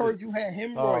everything. Yo, I heard you had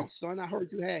hemorrhoids, son. I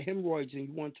heard you had hemorrhoids, and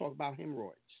you want to talk about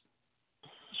hemorrhoids.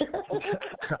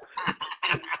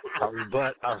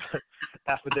 I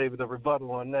affidavit of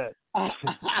rebuttal on that. You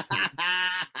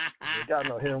got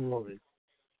no hemorrhoids.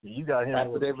 You got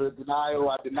hemorrhoids. Affidavit of denial.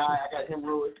 I deny I got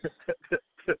hemorrhoids.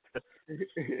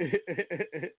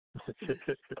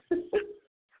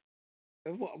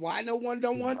 Why no one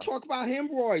don't want to talk about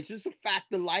hemorrhoids? It's a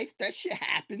fact of life. That shit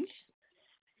happens.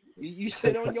 You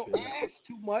sit on your ass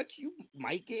too much, you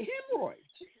might get hemorrhoids.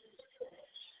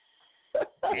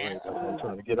 I'm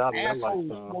trying to get out of that Asshole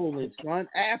lifestyle. swollen, son.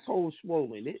 Asshole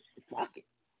swollen. Fuck it.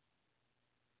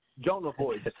 Jonah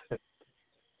voice.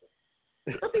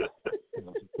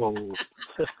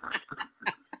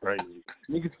 Crazy.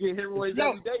 Niggas get hemorrhoids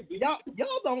every day, bitch.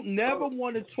 Y'all don't never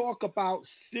want to talk about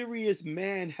serious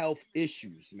man health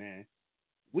issues, man.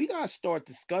 We gotta start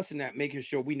discussing that, making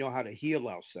sure we know how to heal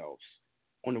ourselves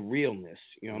on the realness.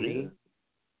 You know what I mean?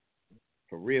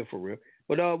 For real, for real.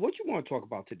 But what you want to talk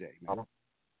about today, man?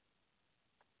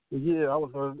 Yeah, I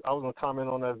was gonna comment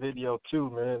on that video too,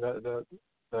 man. That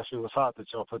shit was hot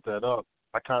that y'all put that up.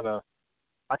 I kind of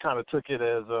took it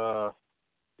as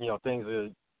things are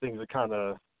kind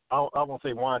of, I won't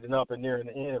say winding up and nearing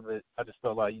the end of it. I just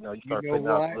felt like you start putting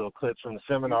out little clips from the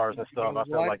seminars and stuff. I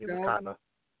felt like it was kind of.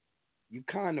 You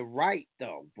kind of right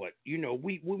though, but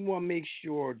we want to make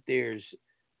sure there's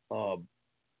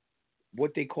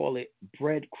what they call it,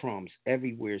 breadcrumbs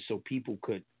everywhere, so people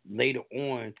could later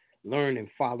on learn and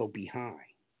follow behind.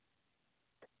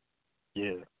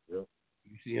 Yeah. You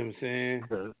see what I'm saying?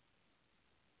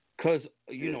 Because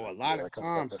a lot of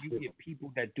times you get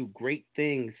people that do great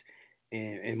things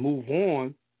and move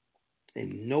on,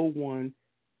 and no one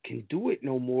can do it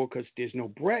no more because there's no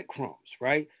breadcrumbs,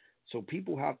 right? So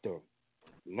people have to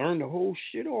learn the whole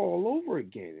shit all over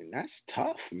again, and that's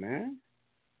tough, man.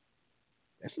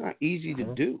 That's not easy to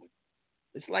do.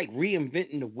 It's like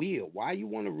reinventing the wheel. Why you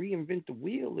want to reinvent the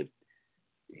wheel? If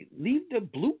leave the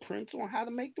blueprints on how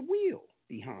to make the wheel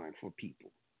behind for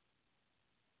people.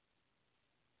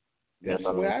 That's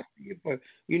the way I see it. But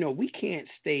we can't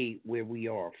stay where we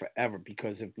are forever,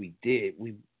 because if we did,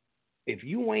 if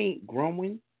you ain't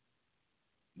growing,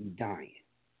 you dying.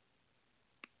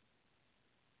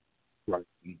 Right.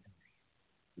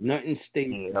 Nothing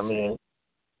stays. Yeah, I mean,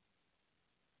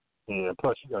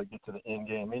 plus you gotta get to the end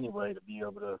game anyway to be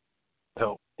able to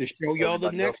help. To show y'all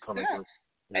the next step.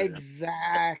 Yeah.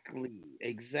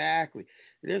 Exactly.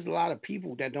 There's a lot of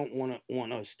people that don't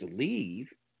want us to leave,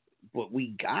 but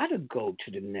we gotta go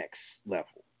to the next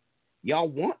level. Y'all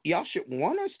should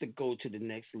want us to go to the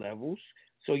next levels,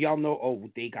 so y'all know,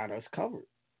 they got us covered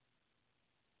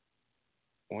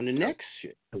on the next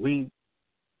shit. We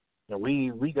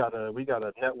gotta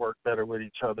network better with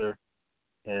each other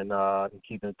and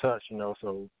keep in touch,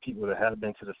 so people that have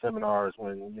been to the seminars,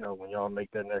 when y'all make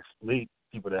that next leap,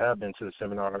 people that have been to the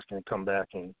seminars can come back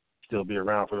and still be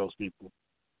around for those people.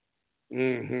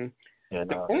 Mm-hmm. And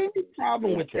the only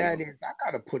problem with that is I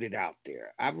got to put it out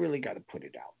there. I really got to put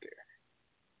it out there.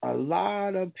 A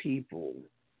lot of people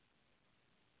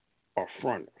are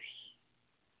fronters.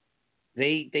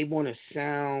 They want to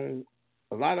sound,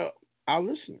 a lot of our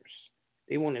listeners,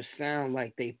 they want to sound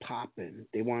like they popping.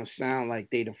 They want to sound like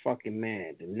they the fucking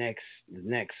man, the next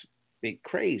big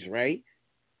craze, right?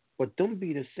 But them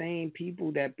be the same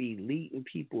people that be leading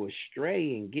people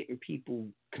astray and getting people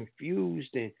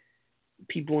confused, and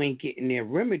people ain't getting their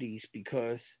remedies,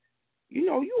 because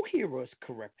you hear us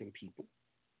correcting people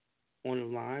on the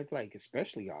lines, like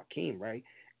especially Akeem, right?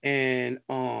 And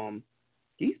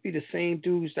these be the same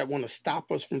dudes that want to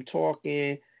stop us from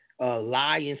talking,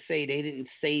 lie and say they didn't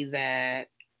say that,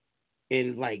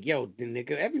 and like, yo, the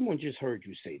nigga, everyone just heard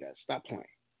you say that. Stop playing,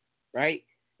 right?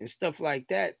 And stuff like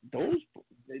that.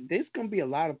 There's gonna be a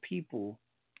lot of people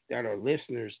that are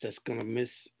listeners that's gonna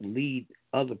mislead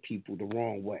other people the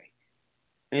wrong way.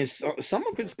 And so, some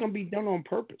of it's going to be done on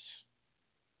purpose.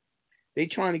 They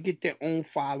trying to get their own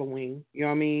following. You know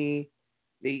what I mean?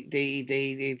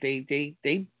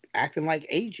 They acting like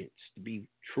agents, to be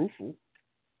truthful.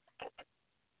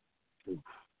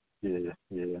 Yeah.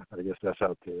 I guess that's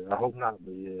out there. I hope not,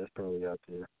 but yeah, it's probably out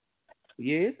there.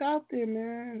 Yeah, it's out there,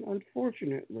 man.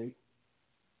 Unfortunately,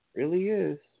 really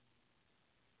is.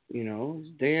 It's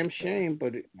a damn shame,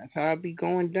 but that's how it be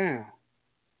going down.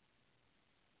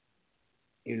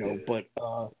 you know.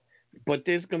 But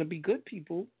there's gonna be good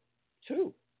people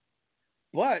too.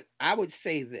 But I would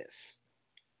say this: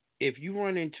 if you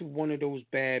run into one of those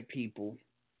bad people,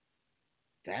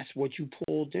 that's what you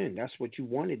pulled in. That's what you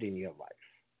wanted in your life.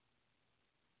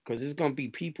 Because there's gonna be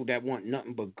people that want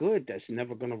nothing but good. That's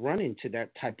never gonna run into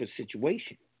that type of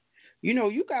situation. You know,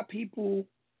 you got people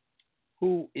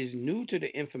who is new to the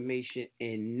information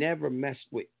and never messed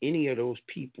with any of those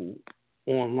people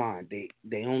online.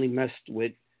 They only messed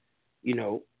with, you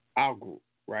know, our group,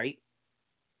 right?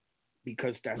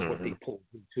 Because that's what they pulled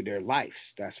into their lives.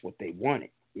 That's what they wanted.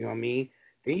 You know what I mean?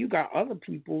 Then you got other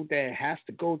people that has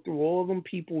to go through all them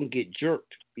people and get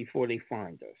jerked before they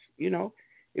find us. You know,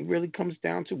 it really comes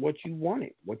down to what you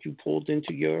wanted, what you pulled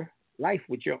into your life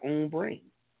with your own brain.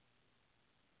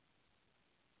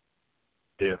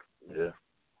 Yeah.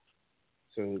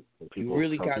 So you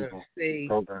really got to say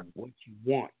what you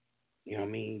want. You know what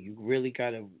I mean? You really got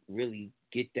to really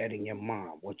get that in your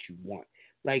mind, what you want.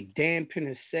 Like Dan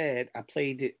Pinner said, I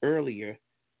played it earlier.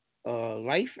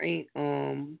 Life ain't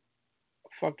a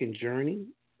fucking journey.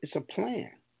 It's a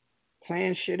plan.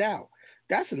 Plan shit out.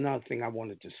 That's another thing I want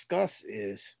to discuss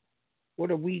is what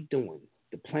are we doing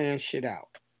to plan shit out?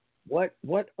 What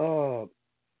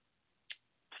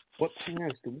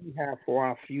plans do we have for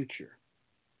our future?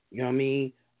 You know what I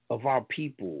mean? Of our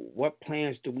people. What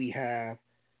plans do we have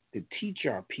to teach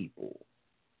our people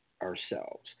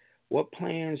ourselves? What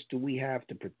plans do we have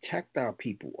to protect our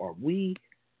people? Are we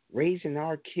raising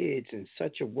our kids in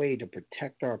such a way to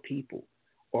protect our people?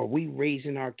 Or are we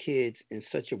raising our kids in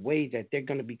such a way that they're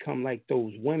going to become like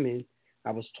those women?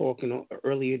 I was talking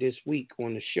earlier this week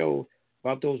on the show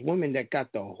about those women that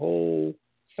got the whole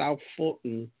South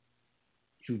Fulton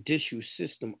judicial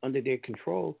system under their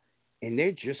control, and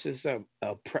they're just as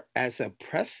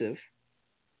oppressive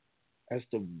as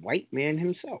the white man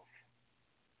himself.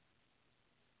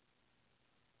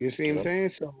 You see what I'm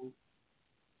saying? So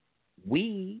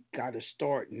we got to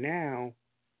start now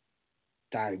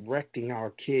directing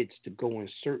our kids to go in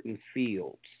certain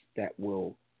fields that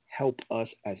will help us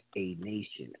as a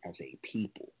nation, as a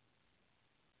people.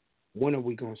 When are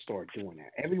we going to start doing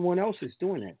that? Everyone else is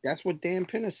doing that. That's what Dan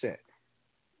Pinner said.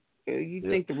 You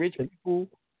think the rich people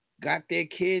got their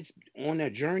kids on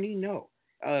a journey? No.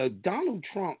 Donald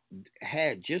Trump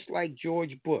had, just like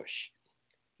George Bush,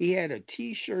 he had a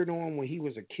T-shirt on when he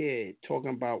was a kid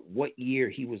talking about what year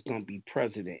he was going to be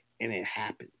president, and it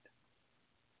happened.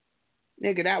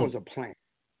 Nigga, that was a plan.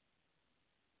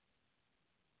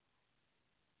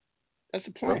 That's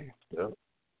a plan. Yeah.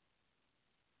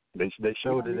 They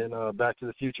showed it in Back to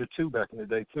the Future 2 back in the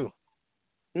day too.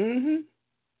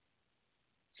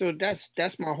 So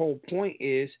that's my whole point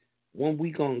is when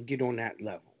we gonna get on that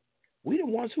level. We the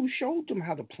ones who showed them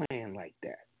how to plan like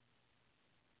that.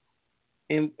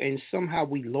 And somehow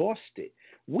we lost it.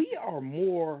 We are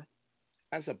more,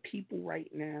 as a people right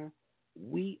now,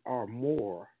 we are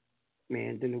more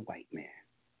man than the white man.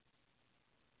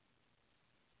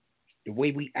 The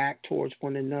way we act towards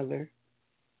one another,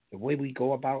 the way we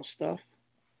go about stuff,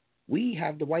 we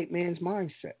have the white man's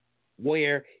mindset,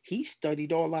 where he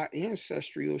studied all our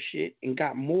ancestral shit and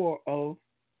got more of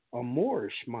a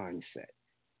Moorish mindset.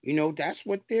 You know, that's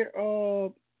what their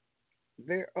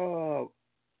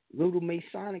little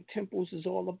Masonic temples is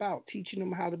all about, teaching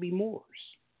them how to be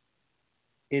Moors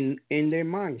in their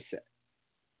mindset.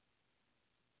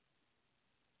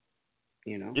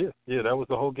 You know? Yeah, that was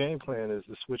the whole game plan, is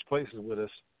to switch places with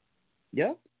us.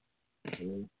 Yep.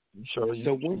 You they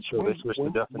switch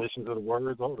the definitions of the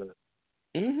words, all that.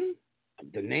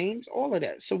 The names, all of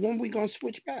that. So when we gonna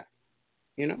switch back?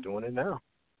 You know? Doing it now.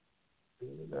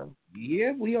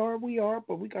 Yeah, we are,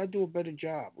 but we gotta do a better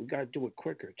job. We gotta do it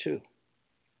quicker too.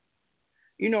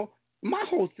 You know, my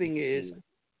whole thing is,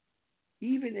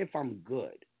 even if I'm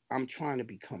good, I'm trying to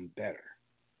become better.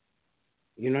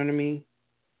 You know what I mean?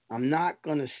 I'm not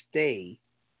going to stay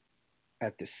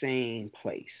at the same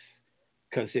place.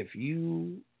 Because if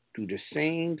you do the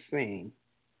same thing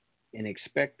and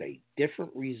expect a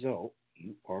different result,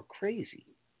 you are crazy.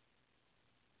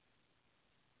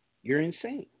 You're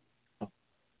insane.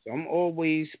 So I'm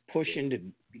always pushing to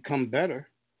become better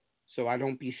so I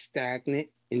don't be stagnant,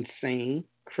 insane,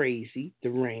 crazy,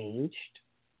 deranged.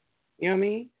 You know what I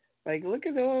mean? Like, look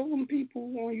at all them people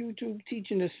on YouTube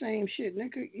teaching the same shit.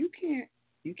 Nigga, you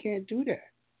can't do that.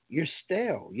 You're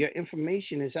stale. Your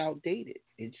information is outdated.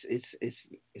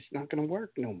 It's not gonna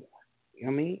work no more. You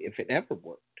know what I mean? If it ever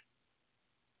worked.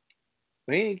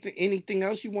 But anything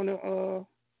else you wanna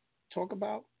talk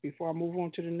about before I move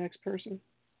on to the next person?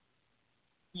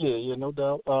 Yeah, no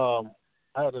doubt.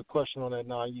 I had a question on that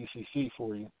non-UCC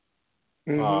for you.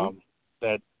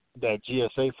 That that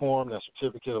GSA form, that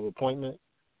certificate of appointment.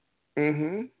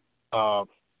 Mm-hmm.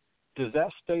 Does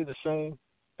that stay the same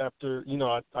after?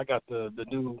 I got the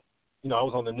new. I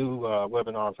was on the new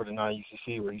webinar for the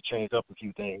non-UCC where you changed up a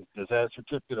few things. Does that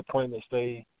certificate appointment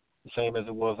stay the same as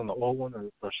it was on the old one,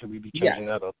 or should we be changing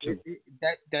that up too?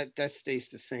 That stays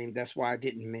the same. That's why I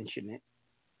didn't mention it.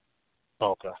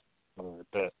 Okay. All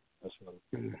right, that's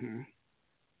mm-hmm.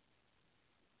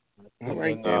 And all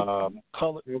right, then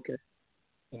color. Okay.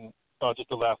 And, just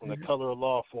the last one, the color of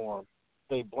law form,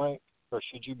 stay blank, or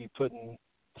should you be putting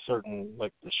certain,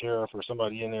 like the sheriff or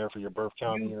somebody in there for your birth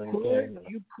county or anything?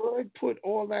 You could put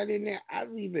all that in there. I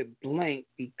leave it blank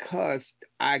because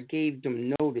I gave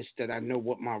them notice that I know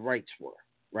what my rights were,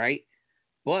 right?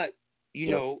 But you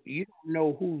know, you don't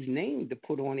know whose name to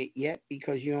put on it yet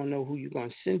because you don't know who you're gonna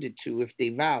send it to if they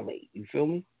violate. You feel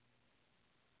me?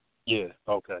 Yeah.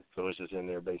 Okay. So it's just in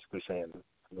there basically saying, I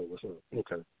know what's up.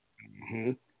 Okay.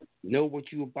 Mm-hmm. Know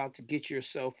what you're about to get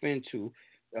yourself into.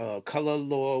 Color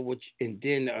law, and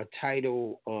then a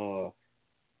title,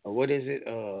 what is it?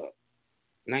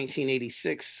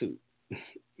 1986 suit.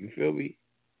 You feel me?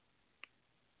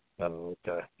 Oh,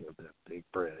 okay. Yeah, that big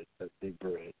bread. That big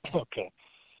bread. Okay.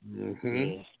 Mm-hmm.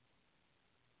 Yeah.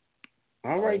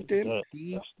 All right then.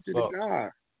 Peace to the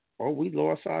God. Oh, we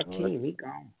lost our team. He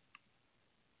gone.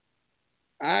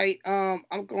 All right.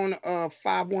 I'm going to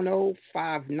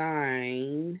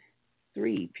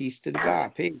 510-593. Peace to the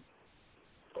God. Peace.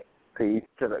 Peace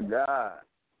to the God.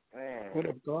 Man. What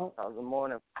up, God? How's the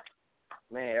morning?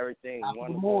 Man, everything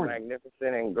wonderful, morning.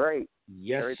 Magnificent, and great.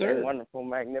 Yes, everything sir. Wonderful,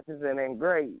 magnificent, and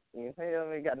great. You feel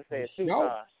me? Got to say it 2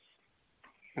 times.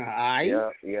 All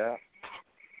right. Yeah.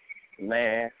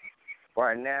 Man,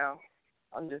 right now,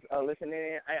 I'm just listening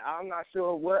in. I'm not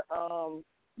sure what,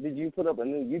 did you put up a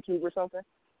new YouTube or something?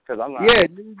 Cause I'm not. Yeah,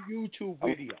 new YouTube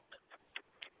video.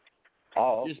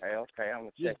 Oh, okay. I'm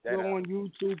going to check that out. Just go on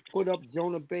YouTube, put up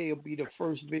Jonah Bay. It'll be the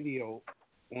first video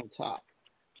on top.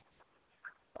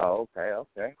 Oh,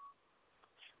 okay.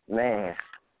 Man.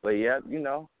 But, yeah,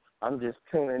 I'm just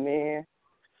tuning in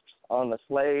on the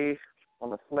slave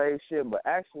ship. But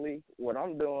actually, what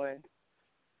I'm doing,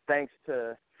 thanks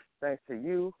to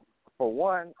you, for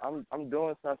one, I'm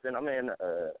doing something. I'm in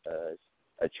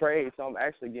a trade, so I'm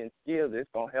actually getting skills. It's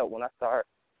going to help when I start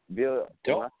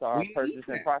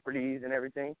purchasing properties and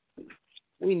everything.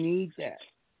 We need that.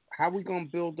 How we gonna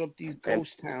build up these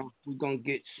ghost towns we're gonna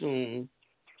get soon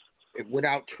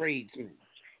without tradesmen?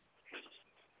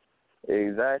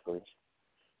 Exactly.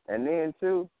 And then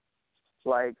too,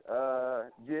 like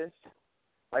just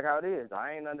like how it is.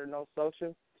 I ain't under no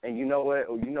social, and you know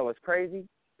what's crazy?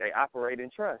 They operate in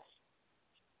trust.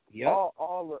 Yeah.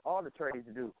 All the trades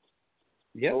do.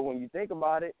 Yeah. But when you think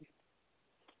about it,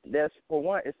 that's, for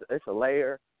one, it's a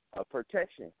layer of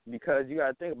protection, because you got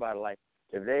to think about it. Like,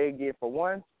 if they get, for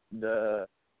one, the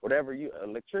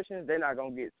electricians, they're not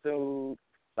gonna get sued.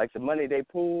 Like, the money they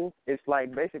pool, it's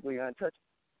like basically untouchable.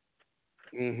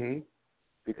 Mhm.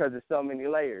 Because there's so many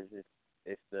layers.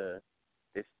 It's the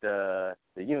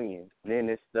union, then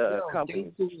it's the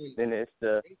company, then it's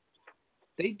the.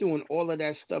 They doing all of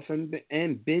that stuff and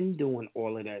been doing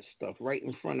all of that stuff right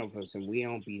in front of us, and we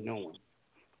don't be knowing.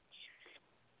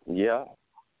 Yeah,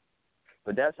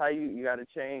 but that's how you got to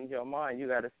change your mind. You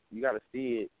got to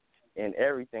see it in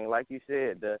everything. Like you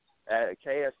said, at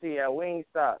KFC, at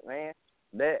Wingstop, man,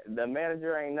 that the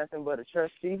manager ain't nothing but a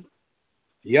trustee.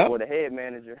 Yep. Or the head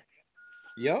manager.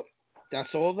 Yep,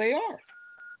 that's all they are.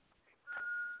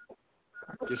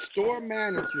 The store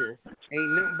manager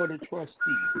ain't nothing but a trustee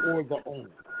or the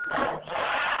owner.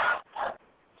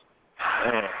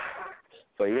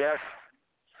 But yeah,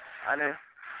 I ain't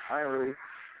really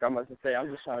got much to say.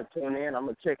 I'm just trying to tune in. I'm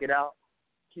gonna check it out.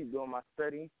 Keep doing my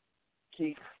study.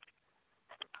 Keep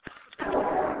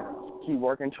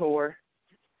working toward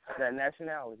that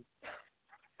nationality.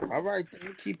 All right,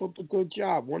 then. Keep up the good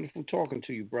job. Wonderful talking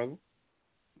to you, brother.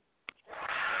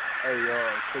 Hey,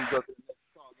 so you go to the next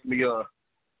call. Let me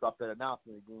drop that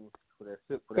announcement again for that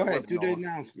Go ahead, webinar. do the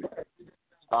announcement.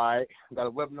 All right, got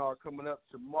a webinar coming up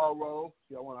tomorrow. If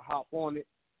y'all want to hop on it,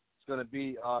 it's going to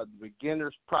be the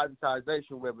beginner's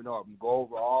privatization webinar. I'm going to go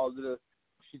over all of the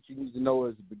shit you need to know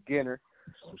as a beginner,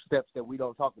 some steps that we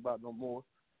don't talk about no more.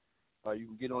 You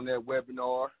can get on that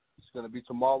webinar. It's going to be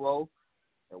tomorrow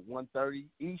at 1:30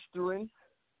 Eastern.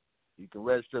 You can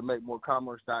register at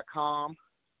makemorecommerce.com.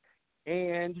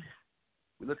 And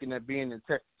we're looking at being in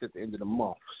Texas at the end of the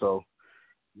month. So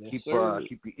keep your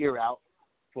ear out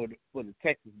for the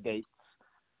Texas dates.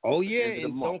 Oh, yeah,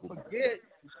 and don't forget,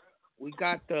 we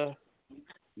got the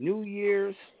New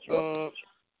Year's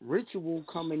ritual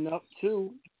coming up,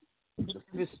 too. the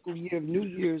fiscal year of New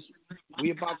Year's.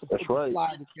 We about to put the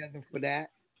fly together for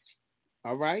that.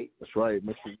 All right? That's right.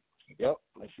 Make sure y'all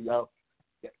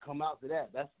come out to that.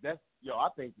 That's I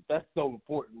think that's so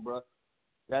important, bro.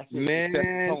 That's just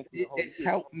it's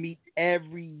helped me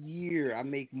every year. I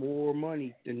make more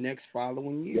money the next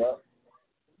following year.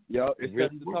 It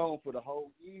sets the tone for the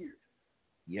whole year.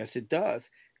 Yes, it does.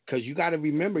 Because you got to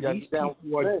remember, these people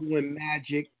are doing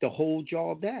magic to hold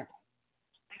y'all down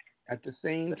at the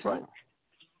same time.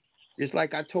 It's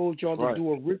like I told y'all to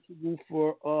do a ritual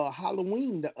for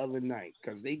Halloween the other night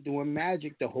because they doing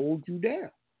magic to hold you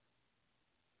down.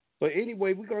 But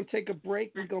anyway, we're going to take a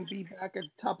break. We're going to be back at the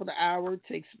top of the hour,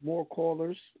 take some more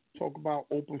callers, talk about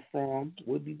Open Forum.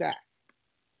 We'll be back.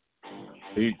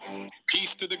 Peace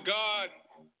to the God.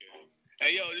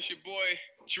 Hey, yo, this your boy,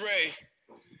 Dre.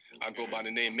 I go by the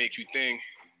name Make You Think.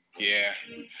 Yeah,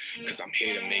 because I'm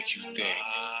here to make you think.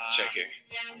 Check it.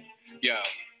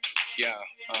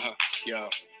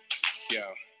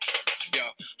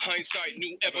 Hindsight,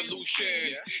 new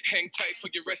evolution. Hang tight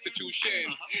for your restitution.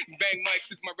 Bang mics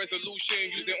is my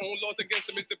resolution. Use their own laws against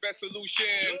them is the best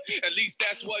solution. At least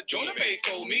that's what Jonah Bay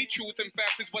told me. Truth and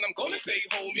facts is what I'm gonna say,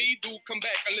 homie. Do come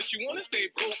back unless you wanna stay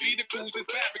broke. The cruise is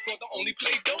bad because I only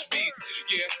play dope beats.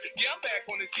 Yeah, I'm back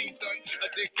on the scene, son.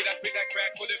 Addicted, I pay that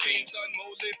crack for the beans, son.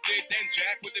 More lifted than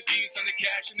Jack with the beans, son. The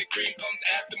cash and the cream comes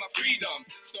after my freedom.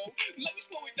 So let me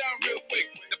slow it down real quick.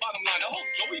 The bottom line, I hope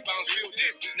Joey bounds real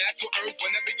dick. Natural earth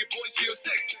whenever your boys feel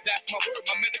sick. That's my word,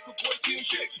 my medical boys feel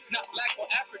shit. Not black or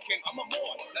African, I'm a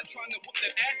Moor. Not trying to whoop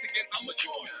that ass again, I'm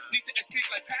mature. Need to escape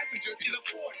like passengers in a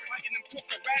port. Fighting them crook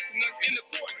harassing us in the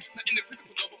court. Not in the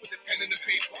physical though, but with the pen and the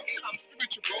paper. I'm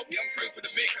spiritual, bro. I'm praying for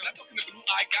the maker. Not talking to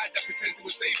blue-eyed guys that pretend to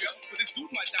a savior. But this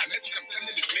dude might die. Message I'm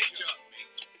sending is major.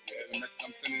 Yeah, the message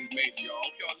I'm sending is major, y'all.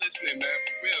 Hope y'all listening, man.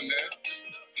 For real, man.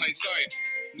 Hindsight.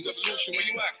 New evolution, where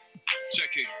you at?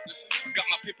 Check it. Got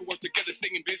my paperwork together,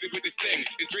 staying busy with this thing.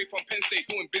 It's Dre from Penn State,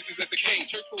 doing business as a king.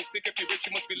 Church folks think if you're rich,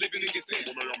 you must be living in your sin.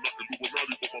 Hindsight,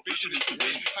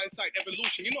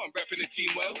 evolution, you know I'm rapping the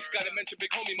team well. Gotta mention big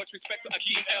homie, much respect to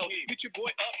Akeem L. Hit your boy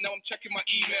up, now I'm checking my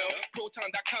email.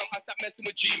 Proton.com, I stopped messing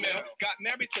with Gmail. Got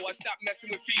married, so I stopped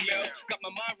messing with females. Got my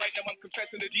mind right now, I'm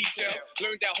confessing the details.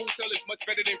 Learned that wholesale is much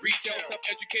better than retail.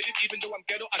 Self-educated, even though I'm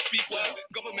ghetto, I speak well.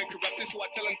 Government corrupted, so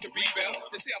I tell them to rebel.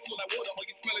 They say I flow like water, all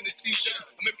you smelling is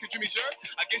t-shirt. American dream is yours?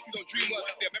 I guess you don't dream well.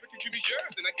 If the American dream is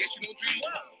yours, then I guess you don't dream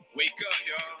well. Wake up,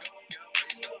 y'all.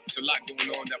 There's a lot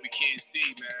going on that we can't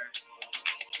see, man.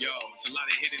 Yo, it's a lot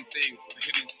of hidden things,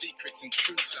 hidden secrets and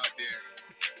truths out there.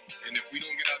 And if we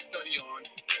don't get our study on,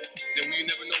 then we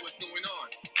never know what's going on.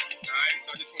 Alright, so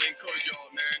I just want to encourage y'all,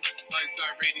 man.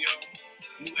 Hindsight Radio,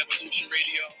 New Evolution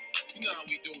Radio. You know how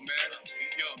we do, man.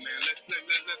 Yo, man, let's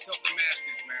help the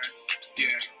masses, man.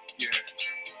 Yeah.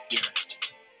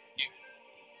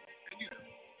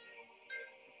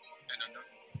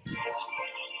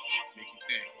 Make you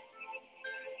think.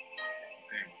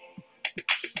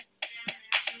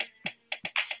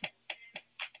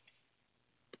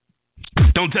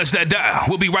 Don't touch that dial.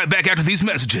 We'll be right back after these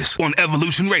messages on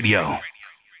Evolution Radio.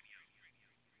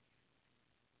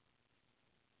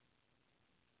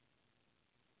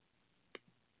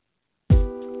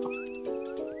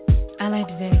 I'd like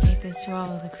to dedicate this to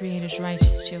all of the Creator's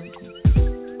righteous children.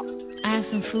 I have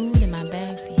some food in my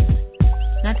bag for you.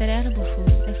 Not that edible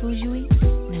food, that food you eat?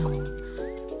 No.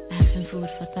 I have some food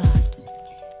for thought.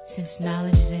 Since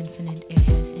knowledge is infinite, it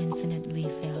has infinitely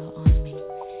fell on me.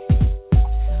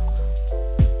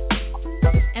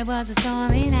 It was a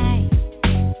stormy night.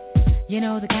 You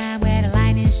know the kind where the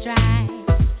lightning strikes.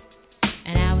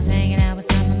 And I was hanging out with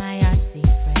some of my artsy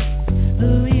friends.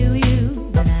 Ooh,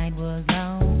 you. The night was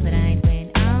long, the night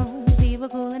went on. We were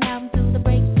cooling out until the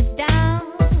break of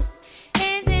dawn.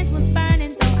 Incense was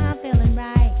burning, so I'm feeling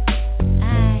right.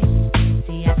 I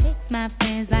picked my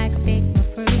friends like I picked my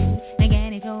fruit.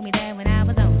 Again, he told me that when I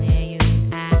was only a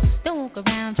youth. I don't walk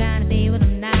around trying to be what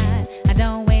I'm not. I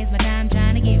don't waste my time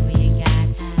trying to get where you got.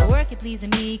 I work at pleasing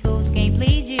me, cause I can't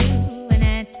please you. And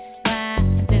that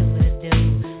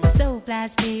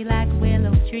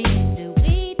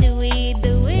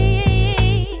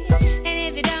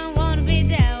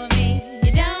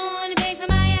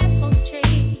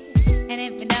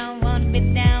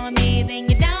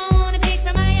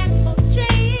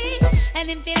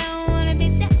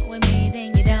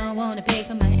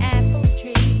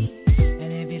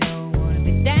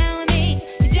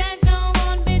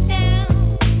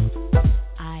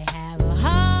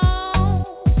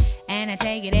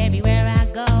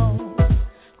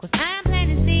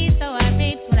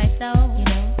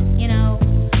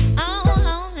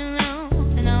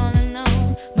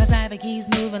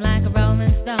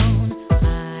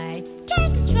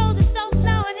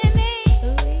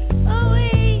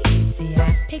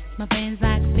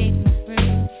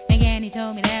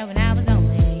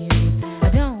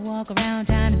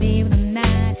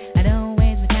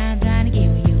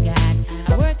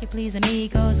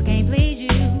I can't please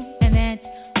you. And that's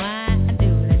why I do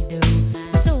what I do.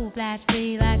 My soul flies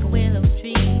free like a willow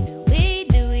tree.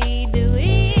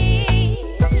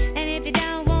 And if you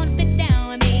don't wanna fit down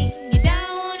with me, you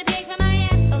don't wanna take from my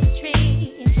apple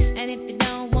tree. And if you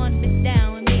don't wanna fit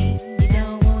down with me, you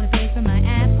don't wanna take from my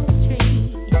apple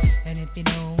tree. And if you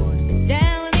don't wanna fit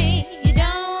down with me, you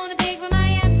don't wanna take from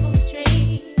my apple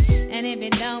tree. And if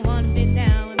you don't wanna fit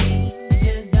down with me, you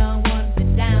just don't wanna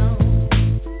fit down.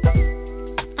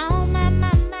 Oh my,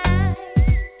 my, my.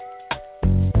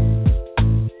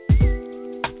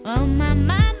 Oh my,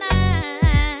 my, my.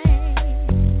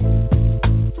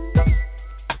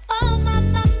 Oh my,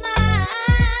 my, my.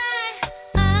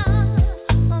 Oh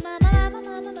my, my, my,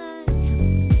 my, my.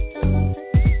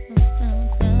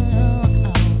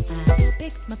 I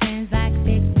picked my friends like I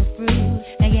picked my fruit.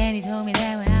 Again, he told me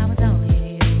that when I was only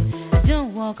you. I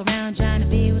don't walk around trying to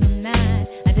be what I'm not.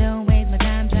 I don't waste my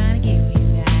time trying to give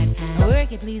you that. I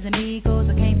work at pleasing me 'cause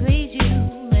I can't please you.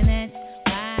 And that's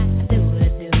why I do what I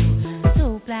do. My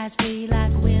soul flies free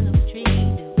like a willow tree.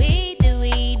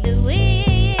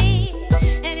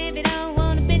 And if you don't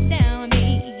wanna fit down with me,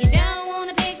 you don't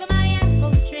wanna take from my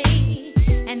apple tree.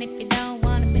 And if you don't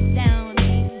wanna fit down with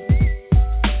me,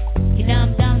 you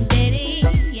dumb ditty.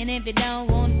 And if you don't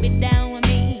wanna fit down with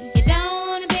me, you don't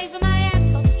wanna take from my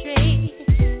apple tree.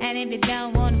 And if you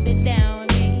don't wanna fit down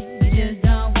with me, you just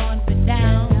don't wanna fit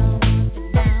down.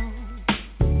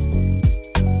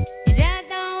 You just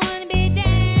don't wanna be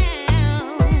down.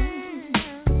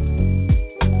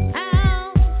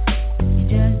 Oh, you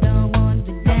just don't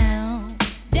wanna be down.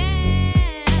 You just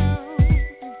don't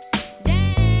wanna be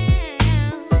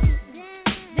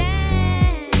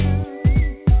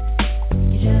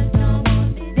you just don't wanna be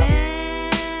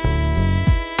down.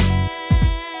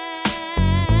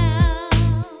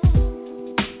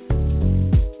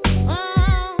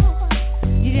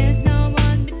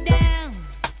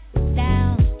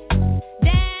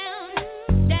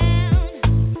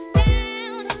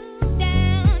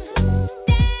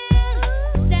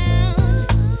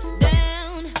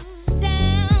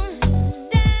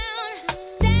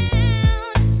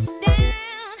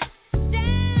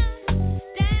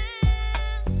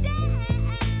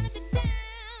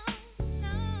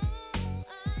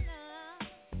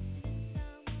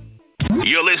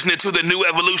 You're listening to the New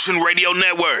Evolution Radio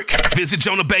Network. Visit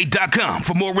JonahBay.com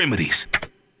for more remedies.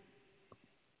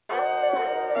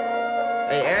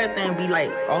 Hey, everything be like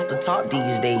off the top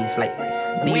these days. Like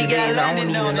these days, I don't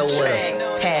even know what a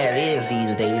pad is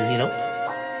these days, you know?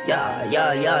 Yeah.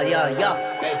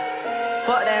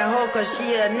 Fuck that hoe, 'cause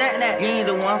she a nut. You ain't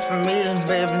the one for me,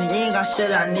 baby. You ain't got shit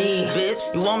I need, bitch.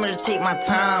 You want me to take my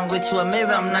time with you, or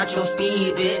maybe I'm not your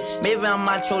speed, bitch. Maybe I'm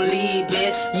not your lead,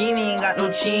 bitch. You ain't got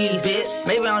no cheese, bitch.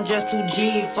 Maybe I'm just too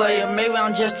G for you. Maybe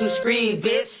I'm just too screed,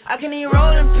 bitch. I can even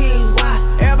roll in peace, why?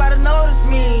 Everybody notice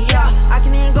me, yeah. I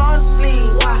can even go to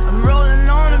sleep, why? I'm rolling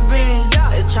on the beam, yeah.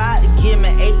 They tried to give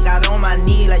me 8, got on my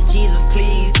knee like Jesus,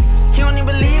 please. He don't even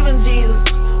believe in Jesus.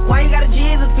 Why you got a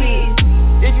Jesus, please?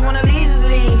 If you wanna leave, just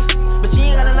leave. But you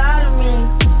ain't gotta lie to me.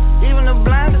 Even the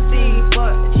blind can see.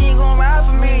 But she ain't gon' ride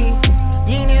for me.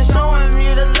 You ain't even showing me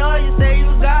the love you say you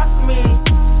got for me.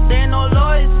 There ain't no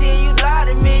loyalty, you lied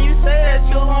to me. You say that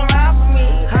you gon' ride for me.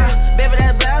 Baby,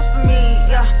 that's blasphemy.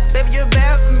 Yeah, baby, you're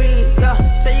bad for me. Yeah,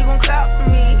 say you gon' clap for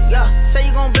me. Yeah, say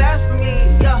you gon'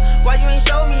 blasphemy. Yeah, why you ain't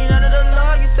show me none of the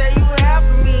love you say you have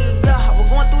for me? Yeah, we're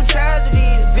going through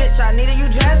tragedies. Bitch, I needed you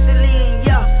drastically.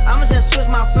 Yeah, I'ma just switch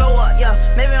my flow up. Yeah,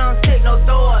 maybe I'm sick, no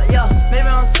throw up. Yeah, maybe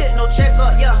I'm sick, no check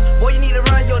up. Yeah, boy, you need to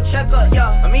run your checkup.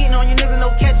 Yeah, I'm eating on you niggas, no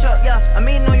catch up. Yeah, I'm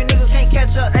eating on you niggas, can't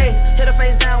catch up. Ayy, hit her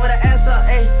face down with an ass up.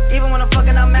 Ayy, even when I'm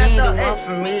fucking, I'm messed up. You ain't the one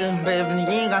for me, baby.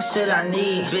 You ain't got shit I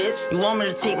need, bitch. You want me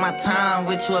to take my time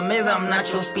with you, or maybe I'm not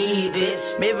your speed,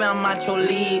 bitch. Maybe I'm not your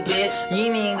lead, bitch.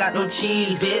 You ain't got no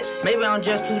cheese, bitch. Maybe I'm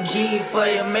just too G for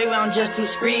you. Maybe I'm just too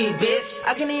screed, bitch.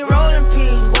 I can even roll in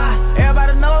peace, why?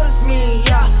 Everybody notice me,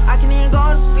 yeah. I can even go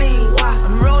to sleep, why?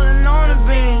 I'm rolling on the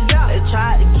beam, yeah. They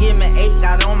tried to give me 8,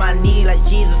 got on my knee like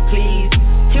Jesus, please.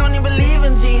 He don't even believe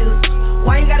in Jesus.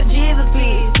 Why you got a Jesus,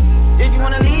 please? If you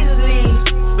wanna leave, just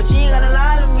leave. But you ain't gotta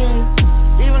lie to me.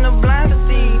 Even the blind can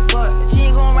see, but she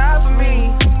ain't gon' ride for me.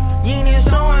 You ain't even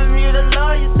showing me the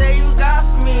love you say you got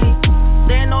for me.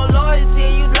 There ain't no loyalty,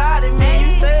 you lied to me.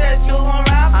 You say that you gon'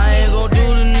 ride for me. I ain't gon' do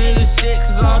the nigga shit,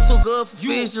 'cause I'm too good for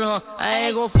feature, huh?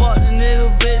 I ain't gon' fuck the nigga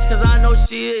bitch, 'cause I know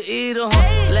she a eater,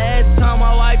 huh? Last time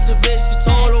I wiped the bitch, she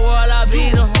told the world I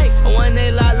beat her, huh? And when they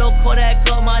locked low Kodak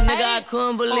up, my nigga, I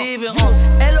couldn't believe it, huh?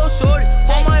 Hello, shorty,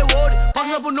 for my word,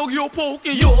 fucking up a Nokia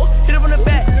poking yo. Hit it from the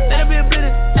back, let it be a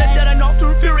business, that I knocked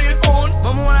her period on.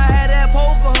 Remember when I had that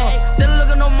poker, huh? Still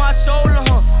looking on my shoulder,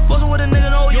 huh? Fucking with a nigga,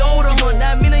 no yo.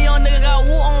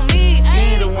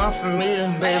 from me,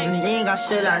 baby. You ain't got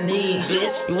shit I need,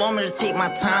 bitch. You want me to take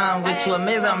my time with you, or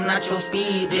maybe I'm not your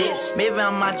speed, bitch. Maybe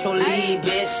I'm not your lead,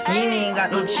 bitch. You ain't got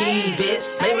no cheese, bitch.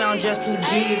 Maybe I'm just too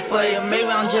G for you, maybe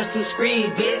I'm just too screed,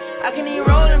 bitch. I can even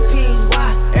roll in peace,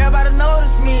 why? Everybody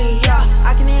notice me, yeah.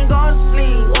 I can even go to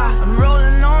sleep, why? I'm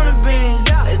rolling on the beam,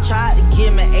 yeah. They tried to give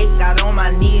me 8, got on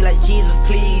my knee like Jesus,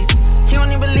 please. He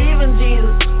don't even believe in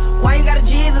Jesus. Why you got a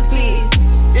Jesus, please?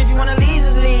 If you wanna leave,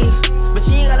 just leave. But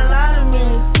you ain't gotta lie to me.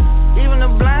 Even the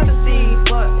blind to see,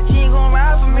 but she ain't gon'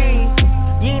 ride for me.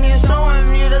 You ain't even showing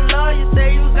me the love you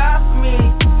say you got for me.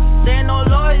 There ain't no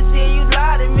loyalty, you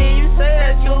lie to me. You say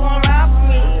that you gon' ride for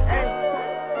me. Ay.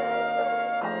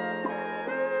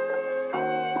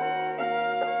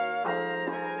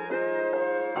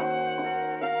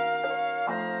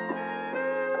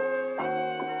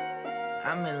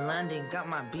 I'm in London, got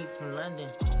my beat from London.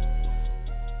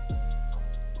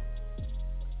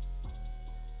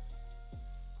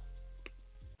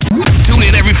 Tune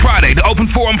in every Friday to Open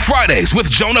Forum Fridays with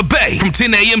Jonah Bey from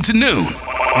 10 a.m. to noon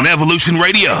on Evolution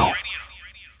Radio.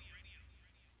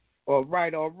 All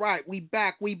right. We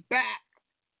back.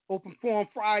 Open Forum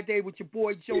Friday with your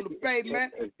boy Jonah Bey,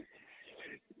 man.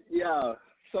 Yeah,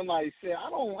 somebody said, I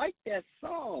don't like that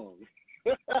song.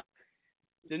 The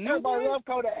new Everybody one? love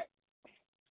Kodak.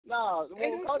 Nah, the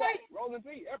one with Kodak, Rolling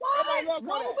Peace. Everybody love Kodak.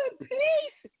 Rolling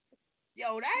Peace?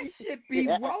 Yo, that shit be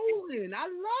rolling. I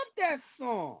love that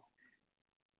song.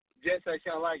 Just say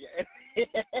you like it. Hey,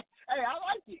 I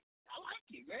like it.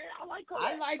 Man. I like Kodak.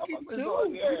 I like it too,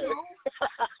 you know.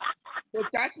 But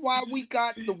that's why we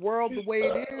got the world the way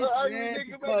it is, man.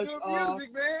 Because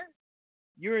music, man.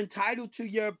 You're entitled to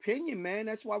your opinion, man.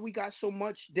 That's why we got so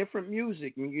much different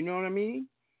music. You know what I mean?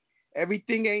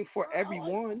 Everything ain't for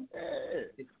everyone.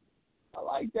 I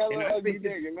like that little ugly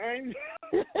nigga, man.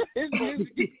 His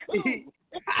music is cool.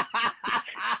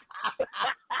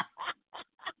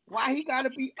 Why he gotta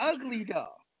be ugly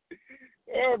though?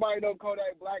 Everybody know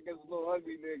Kodak Black is a little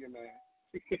ugly nigga, man.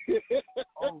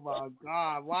 Oh my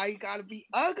God! Why he gotta be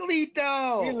ugly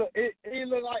though? He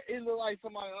look like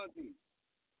somebody's auntie.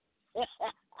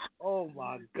 Oh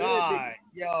my God!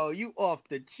 Yo, you off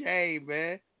the chain,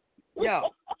 man.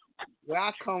 Yo, where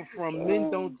I come from, men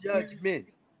don't judge men.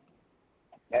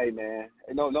 Hey man,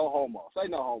 no homo. Say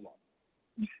no homo.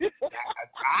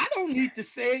 I don't need to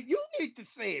say it. You need to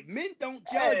say it. Men don't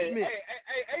judge men.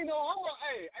 Hey, no homo.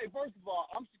 Hey, first of all,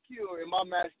 I'm secure in my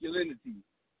masculinity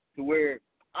to where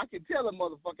I can tell a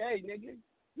motherfucker, hey nigga,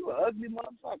 you an ugly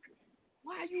motherfucker.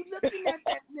 Why are you looking at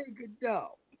that nigga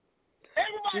though?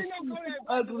 Everybody knows Kodak.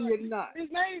 Ugly or not. His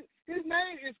name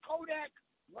is Kodak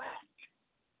Black.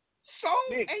 So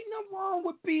ain't nothing wrong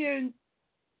with being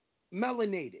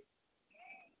melanated.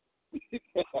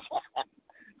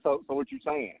 So what you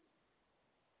saying?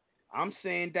 I'm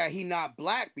saying that he not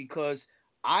black because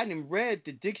I done read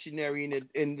the dictionary and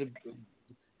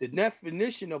the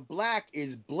definition of black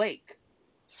is Blake.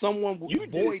 Someone with you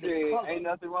void just said of color. Ain't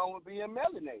nothing wrong with being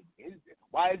melanated.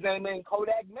 Why is that man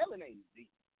Kodak melanated?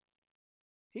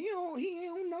 He don't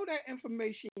know that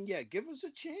information yet. Give us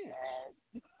a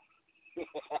chance.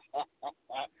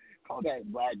 Kodak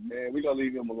Black, man. We gonna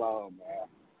leave him alone, man.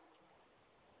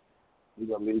 We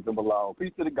gonna leave him alone.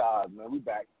 Peace to the gods, man. We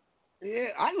back.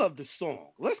 Yeah, I love the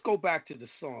song. Let's go back to the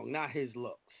song, not his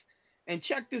looks. And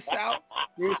check this out.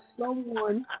 There's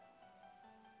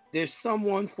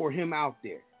someone for him out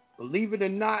there. Believe it or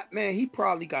not, man, he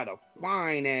probably got a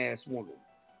fine ass woman.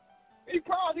 He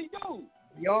probably do.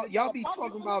 Y'all be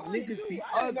talking about niggas be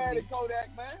I ain't ugly. mad at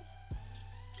Kodak, man.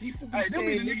 People be Hey, them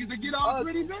be saying the niggas that get all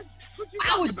pretty, man.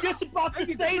 I was just about to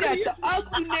say that. The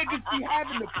ugly niggas be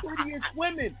having the prettiest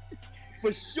women.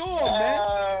 For sure,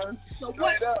 man. So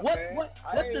what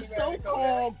the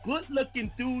so-called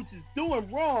good-looking dudes is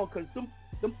doing wrong? Because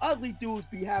them ugly dudes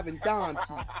be having dime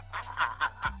pieces.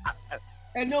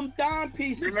 And them dime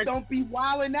pieces don't be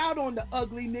wilding out on the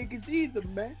ugly niggas either,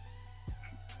 man.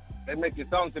 They making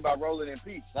songs about rolling in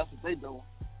peace. That's what they doing.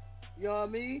 You know what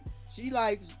I mean? She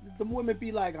like, the women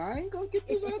be like, I ain't gonna get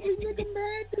this ugly nigga,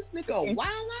 man. This nigga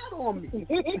wild out on me.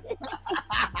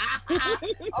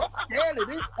 I'm scared of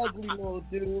this ugly little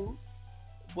dude.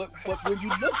 But when you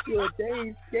look good, they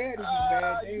ain't scared of you,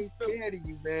 man. They ain't scared of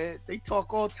you, man. They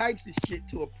talk all types of shit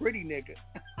to a pretty nigga.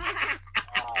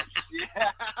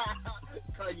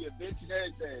 Call you a bitch and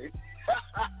everything.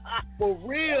 For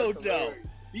real, though.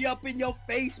 Be up in your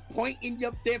face, pointing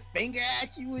their finger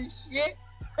at you and shit.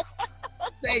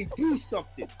 Say, do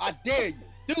something. I dare you.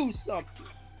 Do something.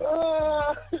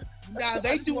 Now,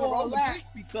 they do all that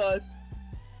because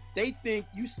they think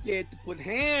you scared to put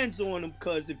hands on them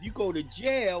because if you go to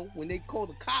jail, when they call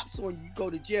the cops on you, you go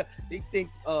to jail. They think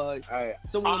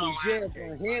someone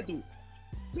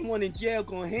in jail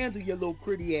gonna handle your little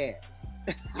pretty ass.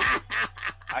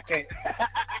 I can't.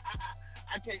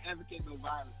 I can't advocate no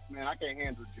violence, man. I can't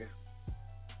handle jail.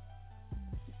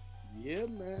 Yeah,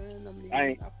 man. I mean,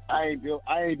 I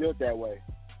ain't built that way.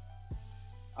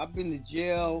 I've been to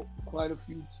jail quite a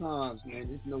few times, man.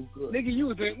 It's no good. Nigga, you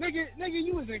was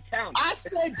in county. I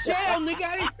said jail, nigga.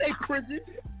 I didn't say prison.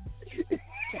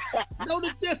 Know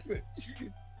the difference.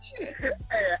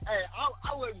 Hey,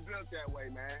 I wasn't built that way,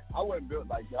 man. I wasn't built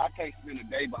like that. I can't spend a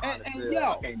day behind a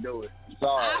cell. I can't do it.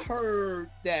 Sorry. I heard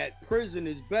that prison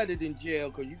is better than jail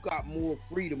because you got more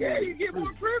freedom. Yeah, you get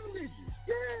more privileges.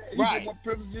 Yeah, you get more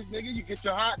privileges, nigga. You get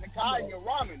your hot in the car and your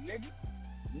ramen, nigga.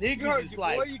 Niggas is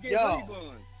like,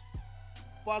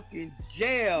 fucking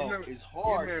jail is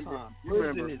hard time.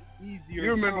 Prison is easier.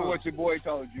 You remember what your boy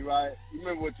told you, right? He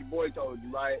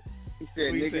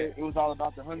said, nigga, it was all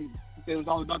about the honey. He said it was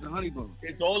all about the honey bun.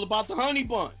 It's all about the honey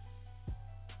bun.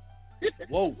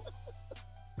 Whoa.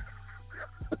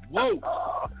 Whoa.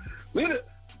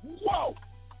 Whoa.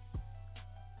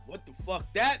 What the fuck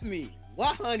that mean?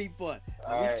 What honey bun?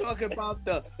 Are we talking about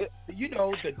the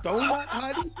donut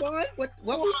honey bun? What we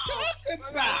talking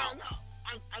about? No.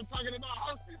 I'm talking about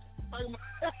hostess.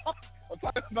 I'm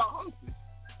talking about hostess.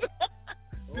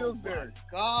 Pillsbury.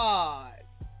 God.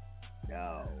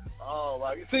 No. Oh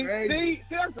my God. See,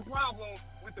 that's the problem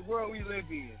with the world we live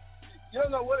in. You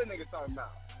don't know what a nigga talking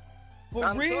about.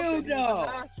 For real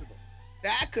though.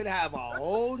 That could have a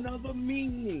whole nother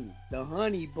meaning. The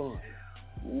honey bun.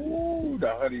 Ooh,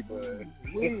 the honey bun.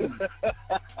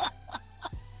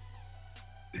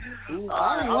 I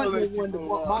don't want no one to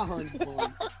want my honey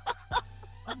bun.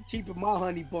 I'm keeping my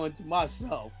honey bun to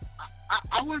myself.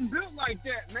 I wasn't built like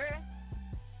that, man.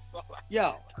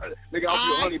 Yo, nigga, I'll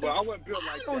do a honey bun. I wasn't built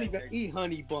like that. I don't even eat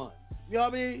honey buns. You know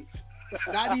what I mean?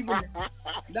 Not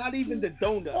even the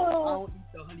donut. I don't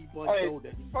eat the honey bun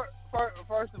donut.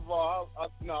 First of all,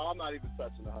 I'm not even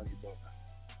touching the honey bun.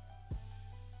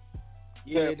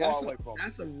 Yeah,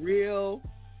 that's a real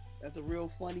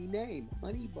funny name,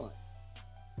 honey bun.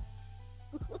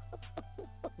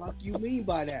 What you mean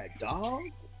by that,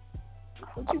 dog?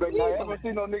 I bet I ever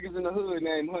seen no niggas in the hood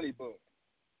named Honey Bun.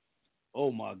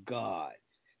 Oh my God,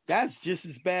 that's just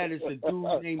as bad as the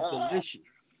dude named Delicious.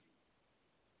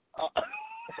 I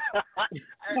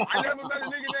never met a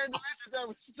nigga named Delicious that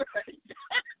was straight.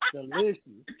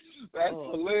 Delicious. That's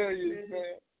hilarious,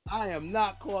 man. I am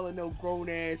not calling no grown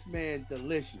ass man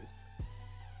Delicious.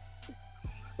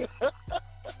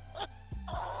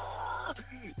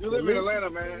 You live in Atlanta,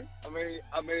 man. I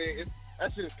mean,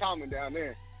 that shit is common down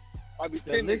there. I'd be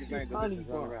 10 niggas named Delicious running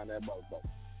around that motherfucker.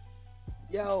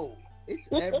 Yo, it's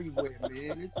everywhere,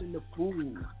 man. It's in the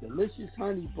food. Delicious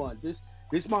honey bun. This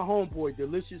my homeboy,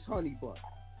 Delicious honey bun.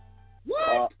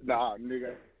 What? Nah,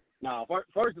 nigga. Nah.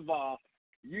 First of all,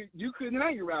 you couldn't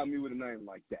hang around me with a name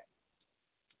like that.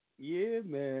 Yeah,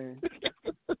 man.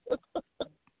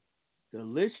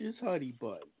 Delicious honey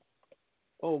bun.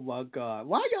 Oh my God!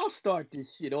 Why y'all start this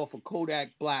shit off of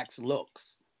Kodak Black's looks?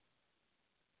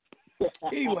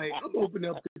 Anyway, I'm opening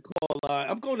up the call line.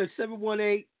 I'm going to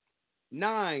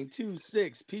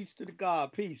 718-926. Peace to the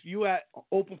God. Peace. You at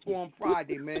Open Forum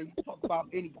Friday, man. You talk about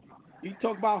anything. You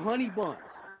talk about honey buns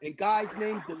and guys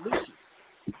named Delicious.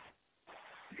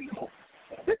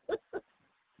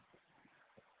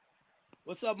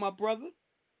 What's up, my brother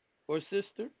or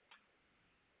sister?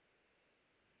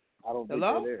 I don't think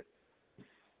Hello? they're there.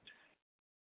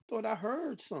 Thought I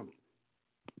heard something.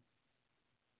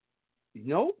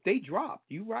 Nope, they dropped.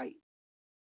 You right.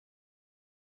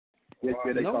 Yes,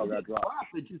 they got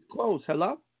dropped. It just closed.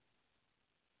 Hello?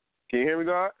 Can you hear me,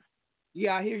 God?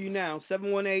 Yeah, I hear you now.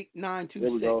 718-926.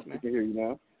 There we go. Man. I can hear you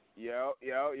now. Yo,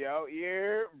 yeah.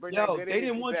 They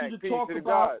didn't want you to talk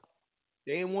about.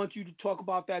 They didn't want you to talk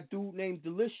about that dude named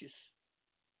Delicious.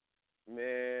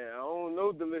 Man, I don't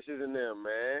know Delicious in them,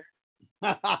 man.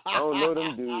 I don't know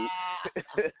them dudes.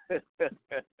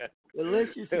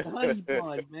 Delicious and honey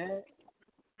bun, man.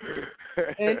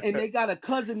 And they got a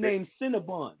cousin named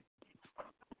Cinnabon.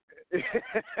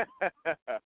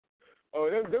 Oh,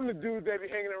 them the dudes that be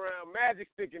hanging around Magic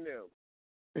Stick in them.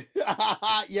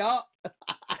 Yup.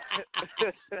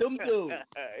 Them dudes.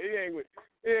 He ain't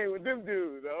with them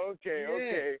dudes. Okay, yeah.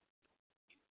 Okay.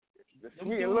 The them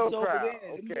sweet and low crowd.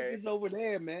 Them Okay. niggas over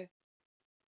there, man.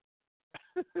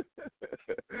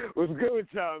 What's good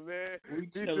with y'all, man? We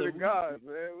Peace to the gods,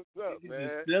 man. What's up,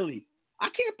 man? Silly. I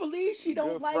can't believe she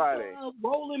don't Good like Friday.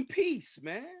 Rolling Peace,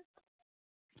 man.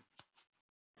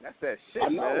 That's that shit, I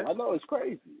know, man. I know. It's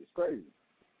crazy. It's crazy.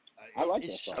 I like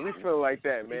that song. I be feeling like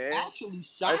that, man. Actually I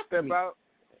shocked step me. out,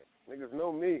 niggas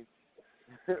know me.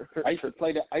 I used to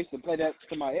play that. I used to play that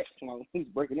to my ex when I was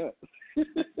breaking up. I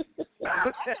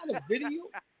got a video.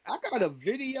 I got a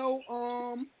video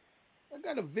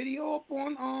up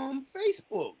on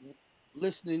Facebook.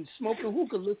 Listening, smoking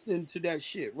hookah, listening to that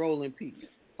shit. Rolling peace,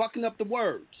 fucking up the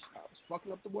words. I was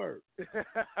fucking up the words.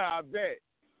 I bet.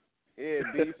 Yeah,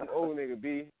 B, some old nigga,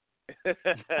 B. So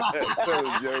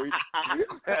Joey.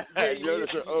 Yo,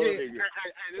 that's an old nigga.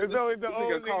 It's always the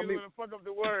old niggas want to fuck up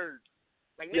the words.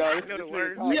 Like, Yo, I know the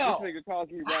words. This nigga calls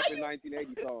me rapping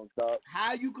 1980 songs, dog.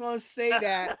 How you gonna say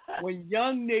that when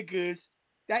young niggas,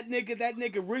 that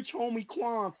nigga Rich Homie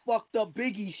Quan fucked up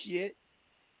Biggie shit?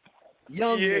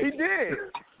 Young nigga. He did.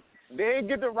 They didn't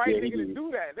get the right nigga to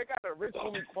do that. They got a Rich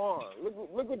Homie Quan.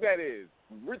 Look what that is.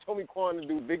 Rich Homie Quan to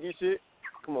do Biggie shit.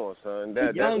 Come on, son.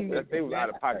 They was out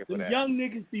of pocket for that. Young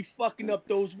niggas be fucking up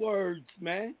those words,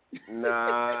 man.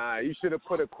 Nah, you should have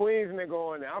put a Queens nigga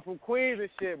on there. I'm from Queens and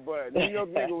shit, but New York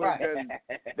nigga would have done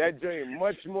that joint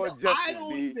much more justice. I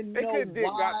don't even they know why they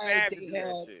that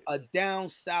had shit. a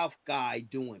down south guy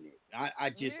doing it.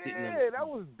 I just didn't know. Yeah, that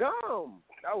was dumb.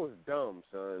 That was dumb,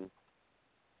 son.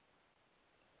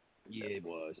 Yeah, it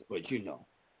was. But,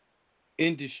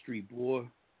 industry, boy.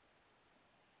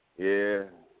 Yeah,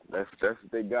 that's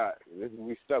what they got. This is what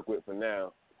we stuck with for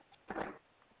now.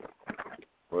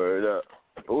 Word up.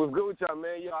 It was good with y'all,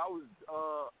 man. Yo,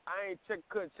 I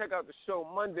couldn't check out the show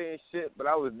Monday and shit, but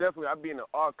I'd be in the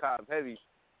archive heavy.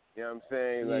 You know what I'm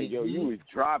saying? Like, yo, you was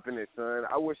dropping it, son.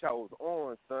 I wish I was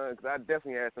on, son, because I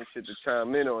definitely had some shit to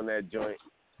chime in on that joint.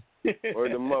 Or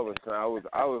the mother, son. I was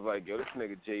like, yo, this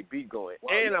nigga JB going.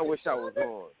 Well, and I wish I was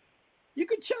on. You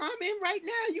can chime in right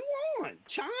now. You on.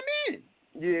 Chime in.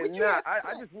 Yeah,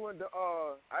 I just wanted to,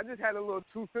 I just had a little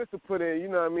 2 cents to put in, you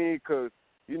know what I mean? Because,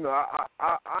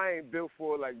 I ain't built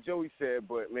for it like Joey said,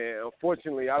 but, man,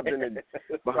 unfortunately, I've been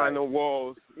behind the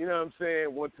walls, you know what I'm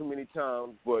saying, one too many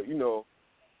times. But,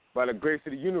 by the grace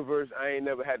of the universe, I ain't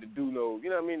never had to do no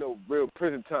real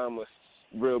prison time or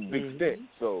real big stint.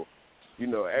 So,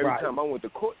 every time I went to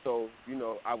court, though,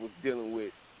 I was dealing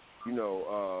with,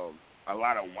 a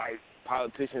lot of white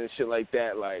politicians and shit like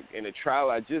that. Like, in the trial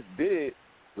I just did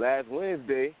last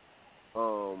Wednesday,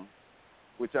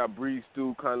 which I breezed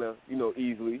through kind of,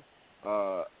 easily. It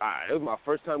was my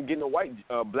first time getting a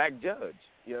black judge.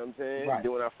 You know what I'm saying? Right.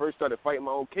 Then when I first started fighting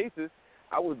my own cases,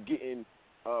 I was getting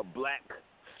black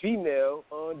female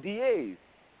DAs.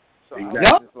 So I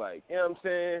was just like, you know what I'm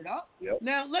saying? Yep.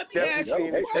 Now, let me ask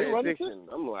you a question.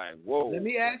 I'm like, whoa. Let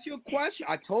me ask you a question.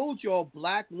 I told y'all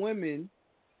black women,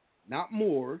 not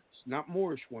Moorish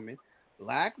women,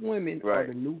 black women are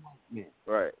the new white men.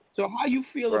 Right. So how you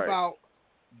feel about,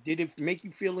 did it make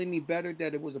you feel any better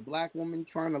that it was a black woman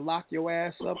trying to lock your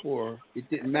ass up, or it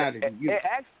didn't matter to you?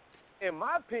 In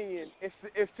my opinion, it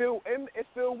feel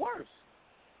worse.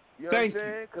 You know Thank what I'm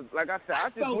you. saying? Because, like I said, I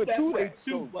just felt went that through way that.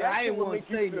 too, So but that I shit ain't will want make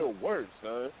to say you feel worse,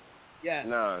 son. Yeah.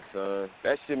 Nah, son.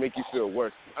 That shit make you feel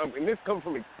worse. And this comes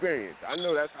from experience. I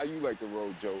know that's how you like to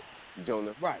roll,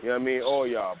 Jonah. Right. You know what I mean? All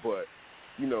y'all. But,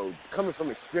 coming from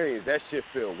experience, that shit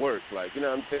feel worse. Like, you know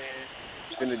what I'm saying?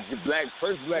 And the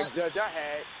first black judge I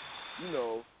had,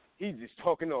 he just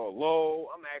talking all low.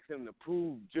 I'm asking him to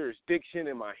prove jurisdiction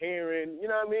in my hearing. You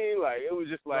know what I mean? Like, it was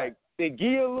just like, they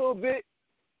give you a little bit,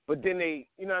 but then they,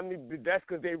 you know what I mean? That's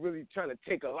because they really trying to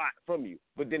take a lot from you.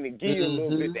 But then they give you a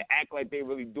little bit to act like they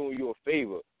really doing you a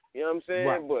favor. You know what I'm saying?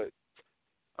 Right. But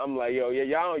I'm like, yo,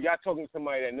 y'all talking to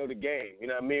somebody that know the game. You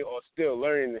know what I mean? Or still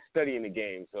learning and studying the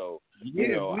game. So,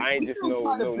 I ain't just no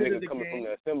nigga coming from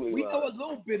the assembly We line. know a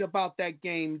little bit about that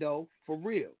game, though, for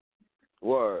real.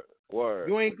 Word.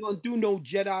 You ain't gonna do no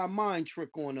Jedi mind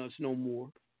trick on us no more.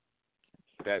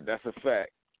 That's a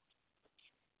fact.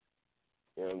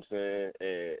 You know what I'm saying?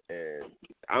 And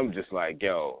I'm just like,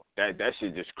 yo, that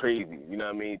shit just crazy. You know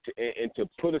what I mean? To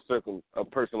put a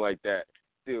person like that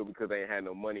still because they ain't had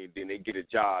no money, then they get a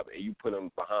job and you put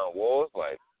them behind walls,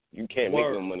 like, you can't make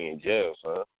no money in jail,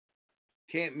 son.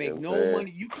 Can't make no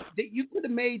money. You could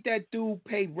have made that dude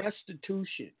pay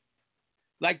restitution.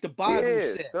 Like the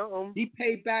Bible said. Something. He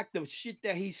paid back the shit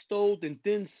that he stole and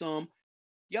then some.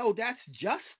 Yo, that's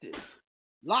justice.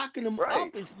 Locking him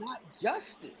up is not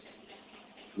justice.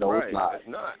 No, it's not. It's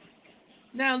not.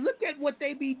 Now, look at what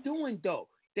they be doing, though.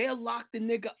 They'll lock the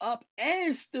nigga up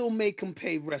and still make him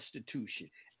pay restitution.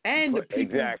 And the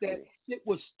people that shit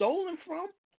was stolen from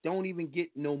don't even get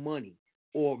no money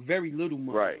or very little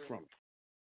money from it.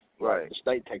 Right. The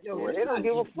state takes the rest. They don't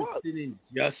give a fuck. In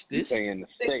justice. Paying the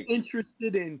state. They're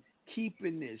interested in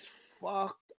keeping this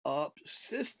fucked up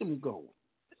system going.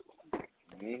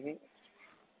 Mm-hmm.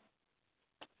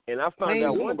 And I found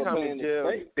out one time in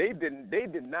jail, they they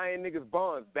denying niggas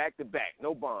bonds back to back.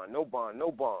 No bond.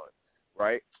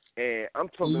 Right? And I'm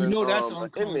talking that's an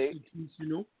inmate.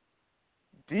 unconstitutional.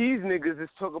 These niggas is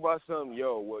talking about something,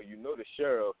 the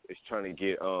sheriff is trying to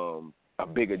get a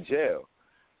bigger jail.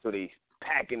 So they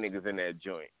packing niggas in that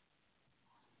joint.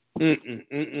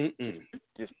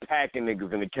 Just packing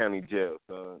niggas in the county jail,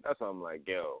 son. That's why I'm like,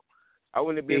 I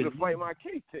wouldn't be able to fight my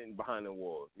case sitting behind the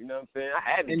walls. You know what I'm saying? I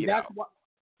had to get out. Why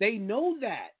they know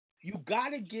that. You got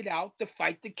to get out to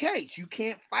fight the case. You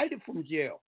can't fight it from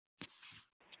jail.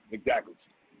 Exactly.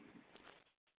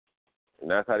 And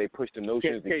that's how they push the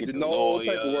notions to get the lawyers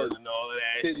and all of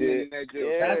that shit.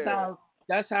 Yeah.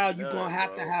 That's how you're going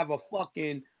to have a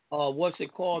fucking, what's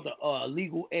it called,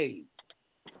 legal aid.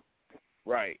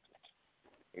 Right.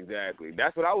 Exactly.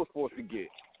 That's what I was forced to get.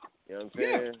 You know what I'm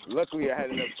saying? Yeah. Luckily, I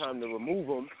had enough time to remove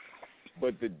him,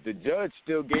 but the judge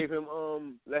still gave him,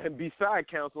 let him be side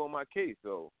counsel on my case.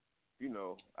 So,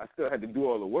 I still had to do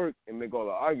all the work and make all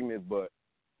the arguments, but,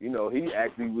 he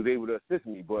actually was able to assist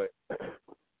me. But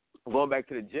going back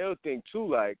to the jail thing, too,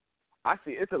 like, I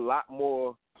see it's a lot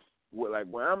more, like,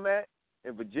 where I'm at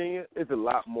in Virginia, it's a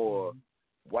lot more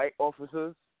white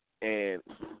officers and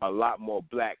a lot more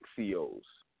black COs.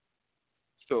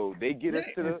 So they get us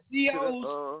to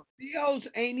the COs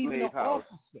ain't even an house.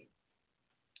 officer.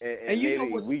 And you know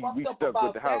what's we fucked up stuck about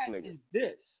with the house that nigga. is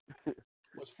this.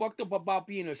 What's fucked up about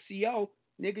being a CO,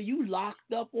 nigga, you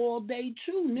locked up all day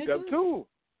too, nigga. Up too.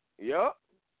 Yup.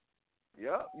 You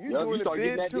start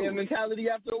getting that too. damn mentality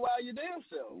after a while, your damn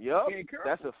self. Yup.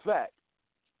 That's a fact.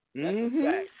 That's a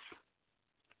fact.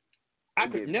 I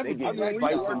could never get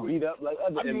fight and beat up like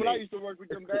other inmates. When I used to work with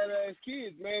them badass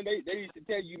kids, man, they used to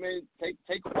tell you, man,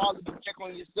 take a positive check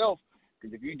on yourself,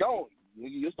 because if you don't,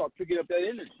 you'll start picking up that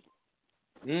energy.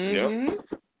 Yep.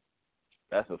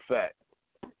 That's a fact.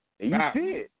 And you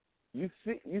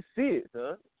see it. You see it,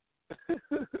 son.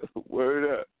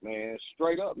 Word up, man.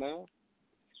 Straight up, man.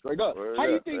 Straight up. Word How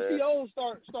do you up, think man. COs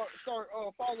start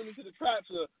falling into the traps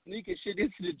of sneaking shit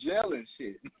into the jail and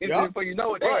shit? And Yep. then before you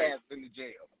know it, they Right. ass in the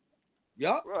jail.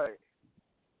 Yup. Right.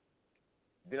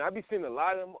 Then I be seeing a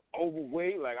lot of them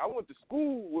overweight. Like, I went to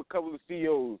school with a couple of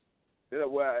COs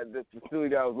the facility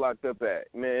that I was locked up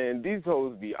at. Man, these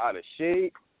hoes be out of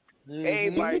shape.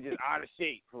 Everybody just out of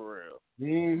shape, for real.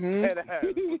 Dead ass,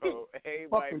 bro.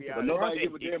 Everybody be out But of nobody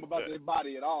shape. give a damn about their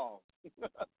body at all.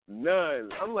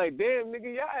 None. I'm like, damn,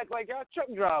 nigga, y'all act like y'all truck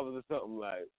drivers or something.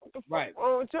 Like, what the fuck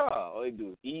wrong with y'all? All they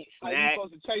do is eat, How you snack.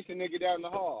 supposed to chase a nigga down the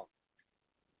hall?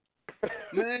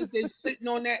 Man, they sitting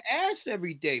on their ass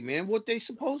every day, man. What they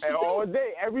supposed to do? All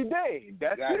day, every day.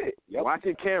 That's Exactly. it. Yep.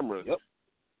 Watching cameras. Yep.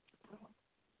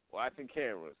 Watching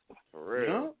cameras. For real.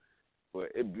 Yeah.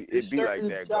 But it be like certain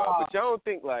that, girl. jobs- But y'all don't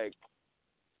think like,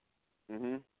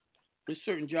 There's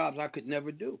certain jobs I could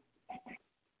never do.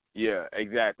 Yeah,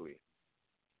 exactly.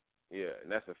 Yeah,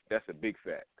 and that's a big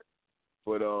fact.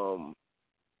 But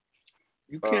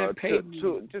You can't pay me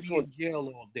to just be in jail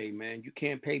all day, man. You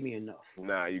can't pay me enough.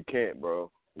 Nah, you can't,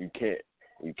 bro. You can't.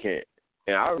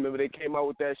 And I remember they came out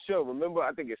with that show. Remember,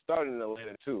 I think it started in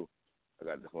Atlanta too. I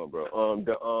got this one, bro.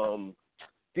 The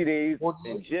 3 days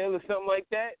in jail or something like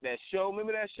that. That show,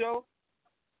 remember that show?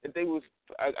 That they was,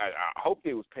 I hope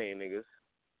they was paying niggas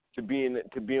to be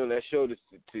on that show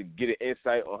to get an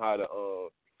insight on how the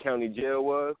county jail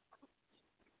was,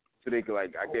 so they could,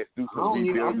 like, I guess, do some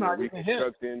rebuilding and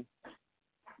reconstructing.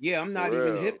 Yeah, I'm not For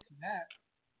even real. hip to that.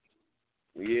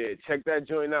 Yeah, check that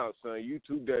joint out, son.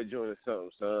 YouTube that joint or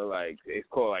something, son. Like, it's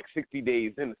called like 60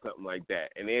 Days In or something like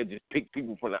that. And they'll just pick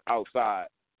people from the outside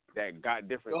that got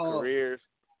different careers.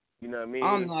 You know what I mean?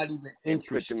 I'm not even and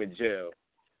interested. put them in jail.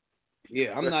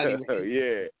 Yeah, I'm not even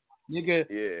interested. Nigga,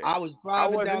 Yeah. I was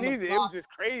driving I down wasn't the either. block. It was just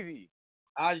crazy.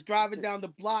 I was driving down the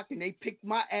block and they picked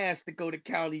my ass to go to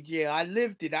county jail. I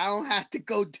lived it. I don't have to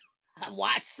go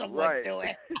watch someone do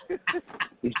it.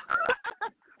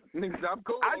 Niggas, I'm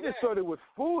cool. I just thought it was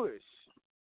foolish.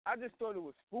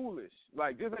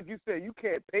 Like, just like you said, you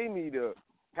can't pay me to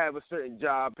have a certain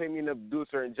job, pay me enough to do a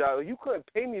certain job. You couldn't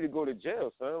pay me to go to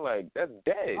jail, son. Like, that's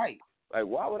dead. Right. Like,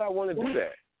 why would I want to do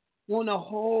that? On a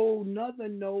whole nother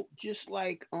note, just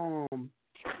like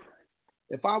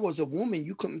if I was a woman,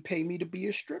 you couldn't pay me to be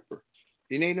a stripper.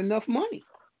 It ain't enough money.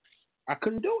 I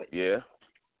couldn't do it. Yeah.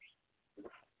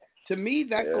 To me,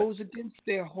 that goes against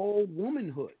their whole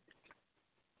womanhood.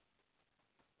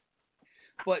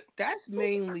 But that's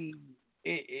mainly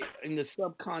in the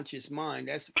subconscious mind.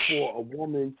 That's for a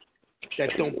woman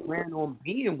that don't plan on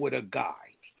being with a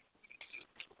guy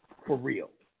for real.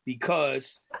 Because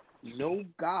no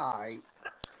guy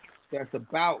that's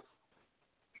about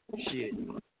shit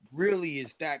really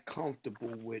is that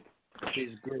comfortable with his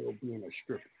girl being a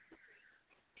stripper.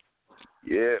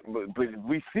 Yeah, but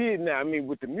we see it now. I mean,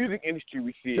 with the music industry,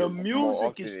 we see The it more music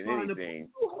often is than trying anything.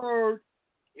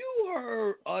 You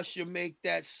heard Usher make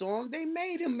that song. They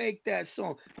made him make that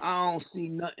song. I don't see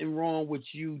nothing wrong with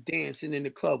you dancing in the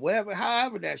club.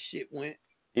 However that shit went.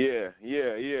 Yeah.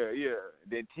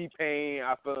 That T-Pain,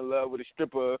 I fell in love with a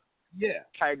stripper. Yeah.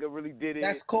 Tiger really did it.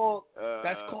 That's called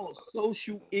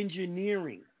social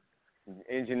engineering.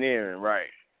 Engineering, right.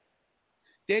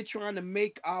 They're trying to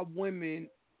make our women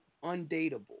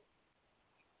undateable.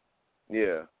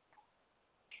 Yeah.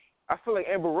 I feel like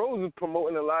Amber Rose is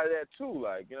promoting a lot of that too.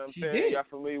 Like, you know what I'm saying? Did. Y'all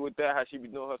familiar with that? How she be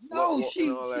doing her slut walking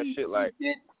and all that shit? Like, she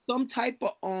did some type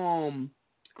of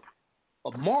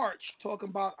a march talking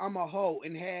about I'm a hoe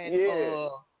and had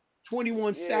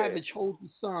 21 Savage hold the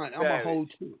sign. I'm a hoe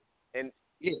too. And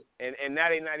now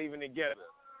they not even together.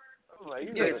 I'm like,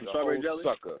 you a Strawberry Jelly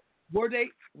sucker. Were they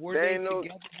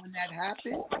together when that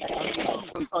happened?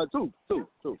 Two.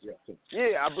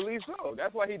 Yeah, I believe so.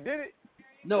 That's why he did it.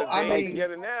 No, I they mean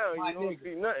together now. You don't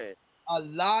see nothing. A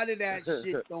lot of that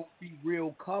shit don't be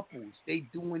real couples. They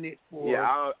doing it for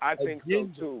I think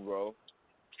agenda. so too, bro.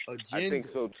 Agenda. I think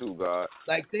so too, God.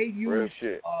 Like they Real use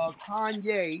shit.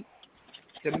 Kanye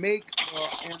to make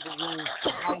Amber Rose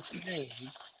the house name.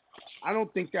 I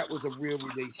don't think that was a real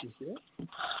relationship.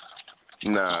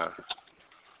 Nah.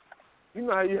 You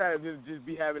know how you had to just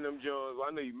be having them Jones. Well,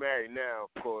 I know you're married now,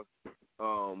 of course.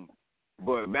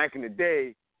 But back in the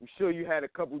day, I'm sure you had a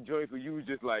couple joints where you was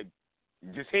just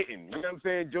hitting. You know what I'm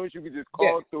saying? Joints you could just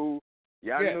call through.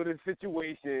 Y'all know the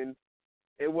situation.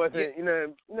 It wasn't, you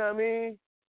know what I mean?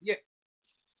 Yeah.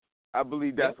 I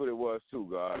believe that's what it was too,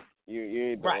 God. You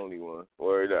ain't the only one.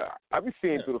 Word up. I be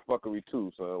seeing through the fuckery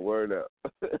too, son. Word up.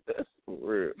 For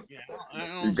real. Yeah, I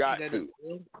don't you got see that to.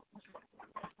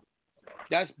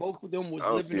 That's both of them was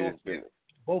living off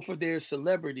both of their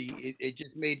celebrity. It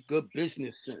just made good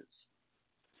business sense.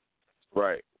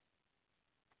 Right.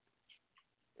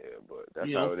 Yeah, but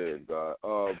that's how it is, God.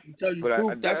 To tell you the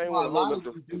truth, that's why a lot of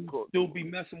them still be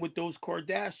messing with those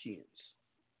Kardashians.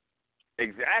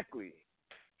 Exactly.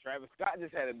 Travis Scott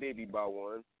just had a baby by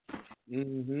one.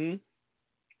 Mm-hmm.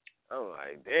 I'm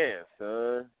like, damn,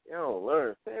 son. You don't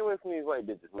learn. Stay away from these white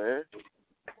bitches, man.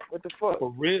 What the fuck?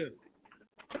 For real.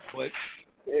 But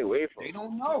stay away from they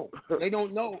don't know. They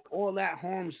don't know all that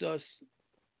harms us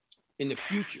in the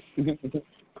future.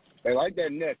 They like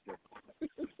that nectar.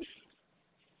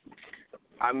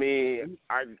 I mean,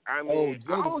 I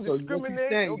don't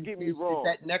discriminate. Don't get me wrong.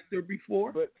 That nectar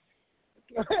before,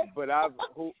 but I've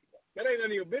that ain't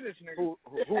none of your business, nigga.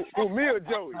 Who me or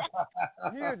Joey?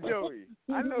 Me or Joey?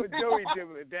 I know Joey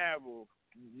dibble and dabble.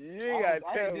 You ain't gotta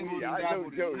tell me. I know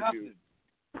Joey do.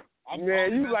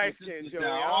 Man, you light skinned Joey. I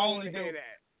don't want to hear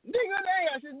that. Nigga, they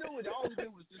got shit to do with it. All we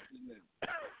do was sisters, nigga.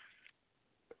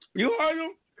 You heard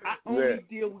him? I only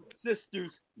deal with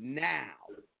sisters now.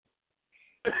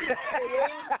 There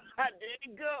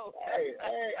you go. Hey,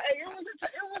 it was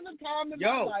a time in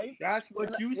my life. That's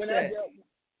what you said.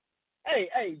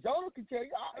 Hey, Jonah can tell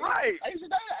you. I used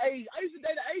to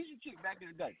date an Asian chick back in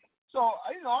the day. So,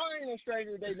 you know, I ain't no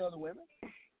stranger to dating other women.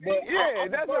 But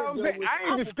that's what I'm saying.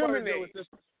 I ain't discriminating.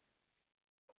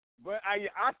 But I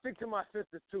stick to my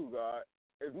sisters too, God.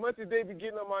 As much as they be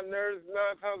getting on my nerves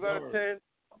 9 times out of 10.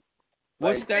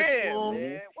 What's that song?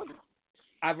 Man.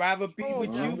 I'd rather be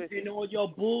with you than all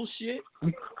your bullshit.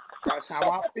 That's how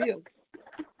I feel.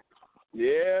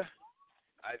 Yeah.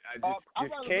 I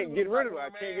just can't get rid of it. I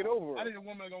can't get over it. I need a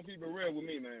woman that's gonna keep it real with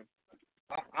me, man.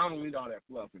 I don't need all that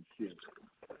fluff and shit.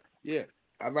 Yeah.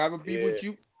 I'd rather be with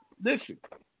you. Listen,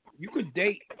 you could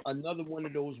date another one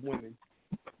of those women.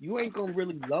 You ain't gonna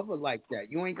really love her like that.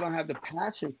 You ain't gonna have the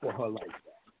passion for her like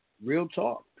that. Real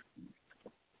talk.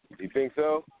 You think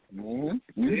so? Mm-hmm.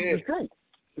 Yeah. It's true.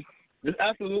 It's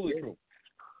absolutely true.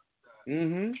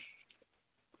 Mm-hmm.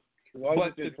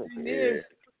 But the thing is,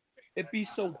 it be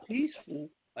so peaceful,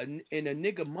 and a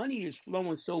nigga money is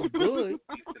flowing so good,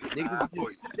 niggas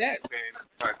just set.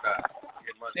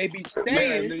 They be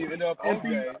staying,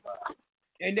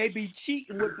 and they be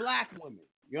cheating with black women.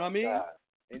 You know what I mean?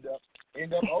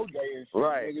 End up OJ and shit.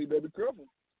 Right. Niggas better be careful.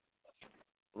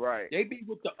 Right. They be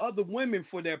with the other women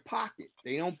for their pocket.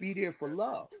 They don't be there for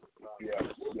love. Yeah,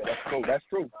 that's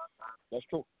true. That's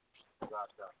true.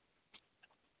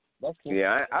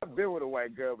 Yeah, I've been with a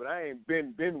white girl, but I ain't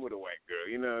been with a white girl.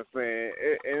 You know what I'm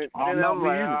saying? And I'm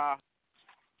like,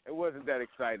 it wasn't that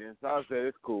exciting. So I said,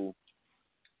 it's cool.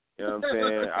 You know what I'm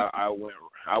saying?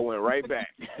 I went right back.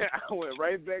 I went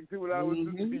right back to what I was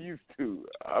used to.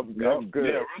 I'm good. Yeah,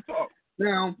 real talk.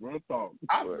 Now, real talk.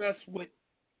 I mess with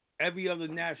every other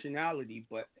nationality,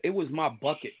 but it was my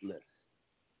bucket list.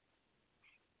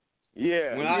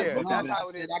 Yeah, When that's I how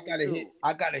it said is.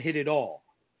 I gotta hit it all,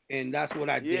 and that's what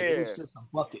I did. It was just a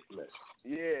bucket list.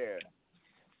 Yeah.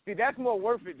 See, that's more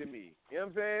worth it to me. You know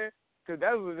what I'm saying? Because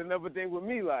that was another thing with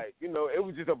me. Like, you know, it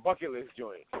was just a bucket list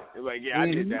joint. It was like, yeah, I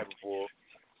did that before.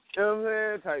 You know what I'm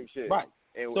saying? Type shit. Right.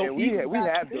 And, So and we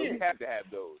have then- those. We have to have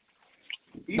those.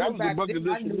 Even back bucket then,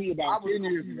 list I for knew me about I was 10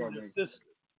 years gonna ago, be man. a sister.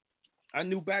 I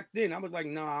knew back then. I was like,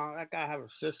 nah, I gotta have a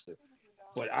sister.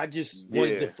 But I just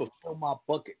wanted to fulfill my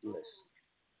bucket list.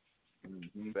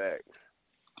 Fact.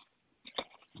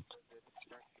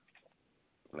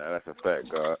 Nah, that's a fact,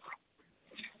 God.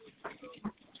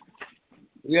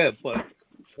 Yeah, but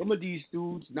some of these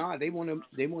dudes, they wanna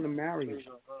marry you.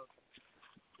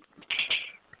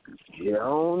 Yeah, I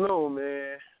don't know,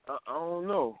 man. I don't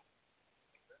know.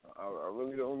 I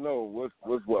really don't know what's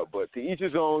what. But to each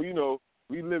his own. You know,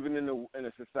 we living in a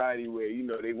society where, you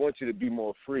know, they want you to be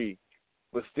more free,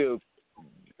 but still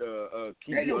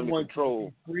keep They you don't under want control. you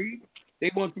to be free.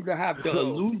 They want you to have the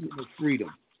illusion of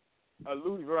freedom.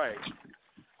 Right.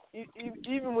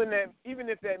 Even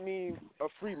if that means a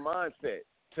free mindset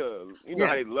to, you know,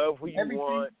 how they love who you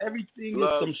want. Everything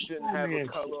Love is some shouldn't have a showman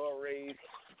color shit. or race.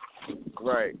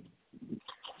 Right.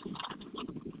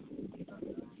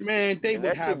 Man, they And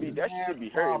would that have should be mad hurting me,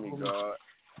 problems. God.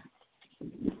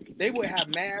 They would have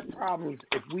mad problems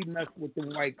if we messed with the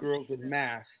white girls in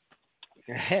mass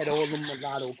and had all them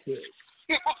mulatto kids.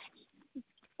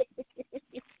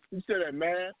 You said that,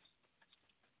 man.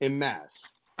 In mass.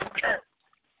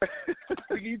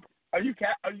 Are you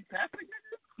Catholic?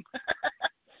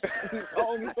 I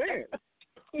don't understand.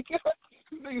 This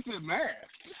nigga said man.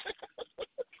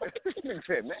 This nigga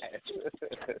said man.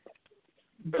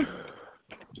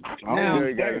 Now,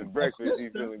 he got his breakfast.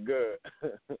 He's feeling good.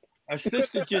 A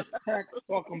sister just texted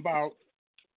talking about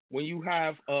when you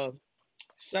have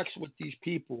sex with these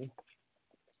people,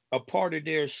 a part of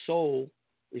their soul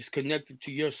is connected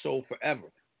to your soul forever.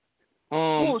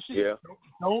 Yeah.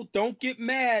 Don't get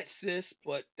mad, sis,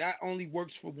 but that only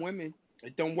works for women.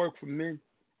 It don't work for men.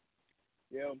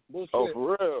 Yeah, bullshit. Oh,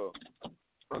 for real.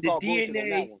 The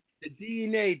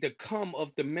DNA, the cum of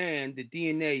the man, the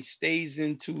DNA stays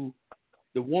into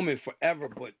the woman forever,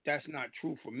 but that's not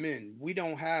true for men. We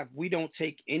don't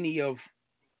take any of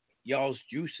y'all's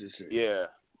juices in.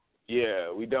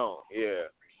 Yeah, we don't. Yeah.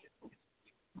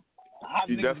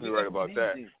 You're definitely right about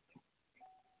that.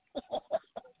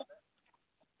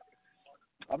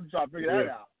 I'm just trying to figure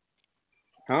that out.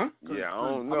 Huh? Yeah, I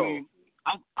don't know. I mean,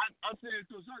 I'm saying it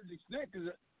to a certain extent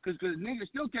because niggas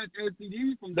still catch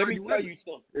STDs from Let me dirty tell women. you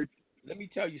something. Let me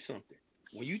tell you something.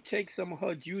 When you take some of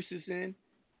her juices in,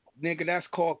 nigga, that's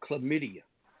called chlamydia.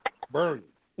 Burn.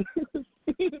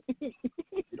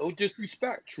 No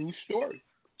disrespect. True story.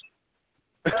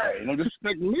 Hey, no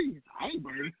disrespect to me. I ain't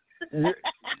burning.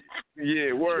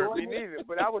 Yeah, word. Me neither.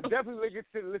 But I was definitely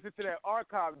listen to that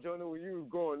archive, Jonah, when you was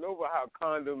going over how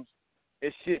condoms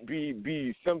and shit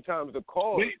be sometimes the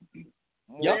cause.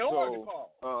 More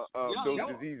so those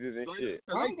diseases and shit.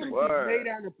 Condoms is made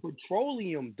out of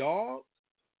petroleum, dog.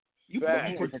 You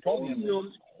Facts. put petroleum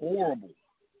is horrible.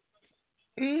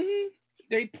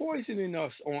 They poisoning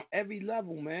us on every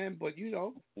level, man. But you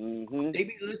know, they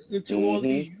be listening to Mm-hmm. all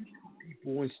these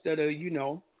people instead of, you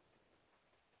know,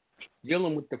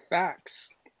 dealing with the facts.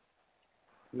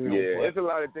 You know, Yeah, there's a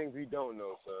lot of things we don't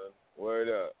know, son. Word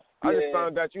up. I just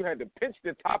found out you had to pinch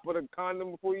the top of the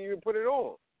condom before you even put it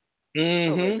on.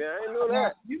 Mm-hmm. I didn't know that.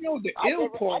 Now, you know the ill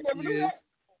part is,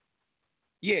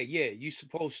 yeah, you're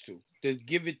supposed to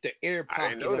give it the air I pocket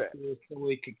didn't know up that. there so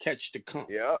it could catch the cum.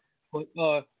 Yep. But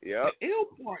the ill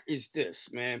part is this,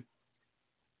 man.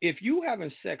 If you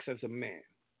having sex as a man,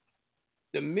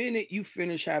 the minute you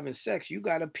finish having sex, you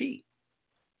gotta pee.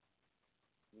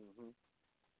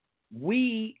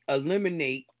 We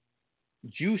eliminate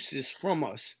juices from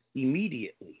us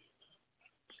immediately.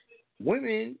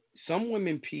 Women, some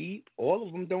women pee. All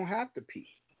of them don't have to pee.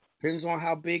 Depends on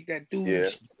how big that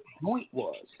dude's joint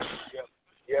was.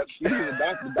 Yep. The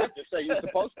doctor say you're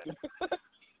supposed to.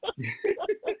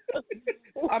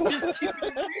 I'm just keeping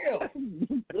it real.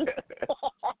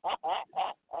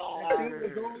 That dude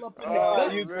was all up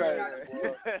in the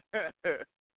gut.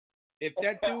 If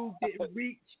that dude didn't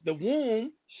reach the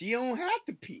womb, she don't have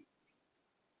to pee.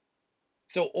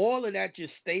 So all of that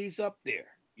just stays up there.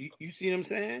 You see what I'm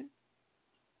saying?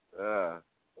 So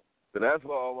that's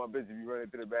why all my bitches be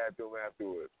running to the bathroom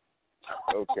afterwards.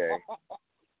 Okay.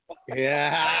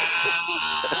 Yeah.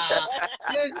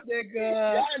 This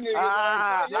nigga. This nigga.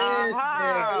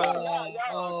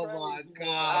 Oh my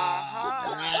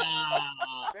God.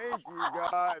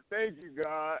 Thank you,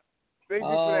 God. Thank you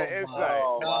for that insight.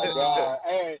 Oh my God!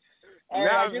 Hey,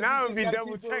 now I'm gonna be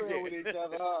double checking.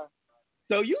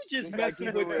 So you just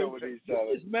messing with each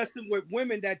other. just messing with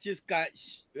women that just got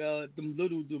them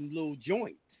little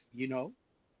joints, you know.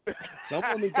 Some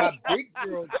women got big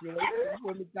girl joints. Some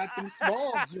women got them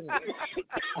small joints.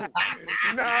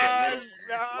 Nah.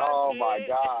 Oh my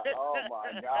God!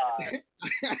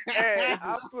 Hey,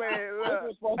 I'm playing. Look.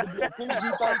 This is supposed to be a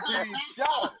PG-13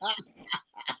 show.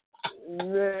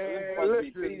 Man,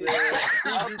 listen, man.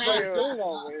 I'm playing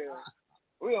over here.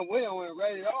 We done went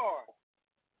rated R.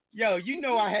 Yo, you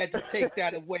know I had to take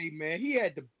that away, man. He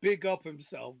had to big up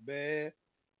himself, man.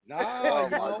 Nah,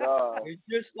 God. It's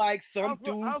just like some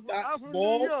dudes got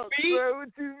small feet,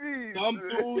 some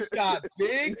dudes got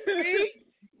big feet,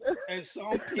 and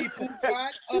some people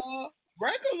got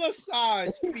regular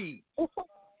size feet.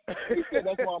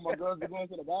 That's why my girls are going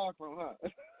to the bathroom, huh?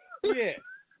 Yeah,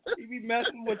 he be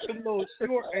messing with them little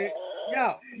short.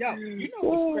 Yo, you know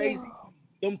what's crazy?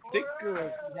 Them thick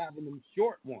girls be having them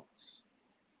short ones.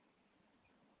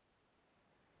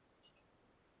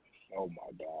 Oh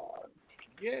my God.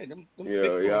 Yeah, them thick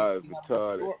y'all girls.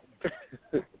 retarded.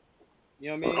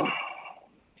 You know what I mean?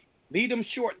 Leave them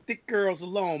short, thick girls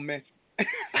alone, man.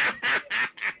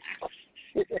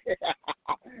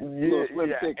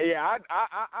 Yeah. I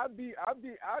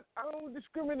don't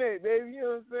discriminate, baby. You know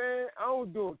what I'm saying? I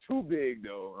don't do them too big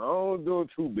though.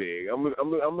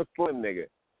 I'm a slim nigga.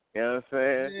 You know what I'm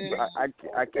saying? Yeah.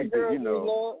 I can't, you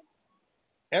know.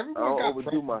 Everyone I don't got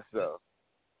overdo myself.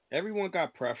 Everyone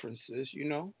got preferences, you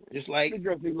know. Just like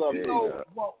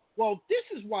well, this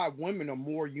is why women are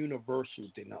more universal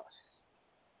than us.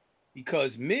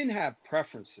 Because men have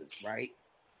preferences, right?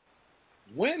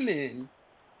 Women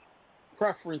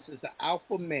preference is the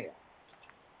alpha male.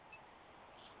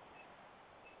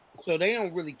 So they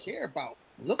don't really care about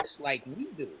looks like we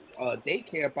do. They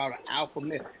care about an alpha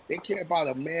male. They care about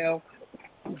a male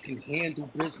who can handle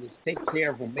business, take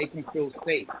care of them, make them feel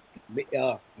safe,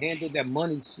 handle that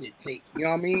money shit, you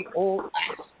know what I mean? All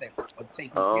aspects of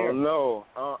taking care of them. No.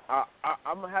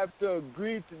 I'm going to have to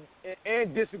agree to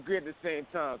and disagree at the same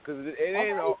time because it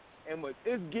ain't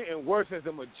it's getting worse as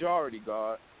a majority,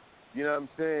 God. You know what I'm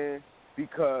saying?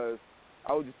 Because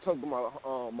I was just talking to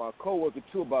my coworker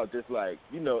too about this. Like,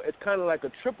 you know, it's kind of like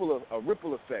a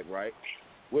ripple effect, right?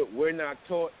 We're not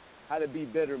taught how to be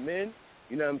better men.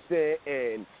 You know what I'm saying?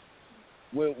 And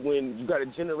when you got a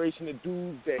generation of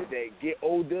dudes that get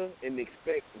older and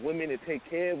expect women to take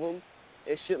care of them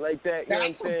and shit like that, you know what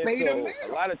I'm saying? Beta So male.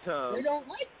 a lot of times they don't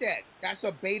like that. That's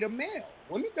a beta male.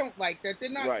 Women don't like that. They're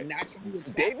not naturally.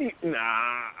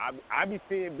 I be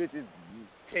seeing bitches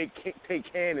take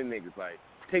care of niggas, like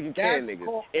taking care of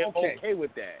niggas, and okay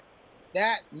with that.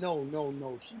 No,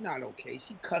 she's not okay.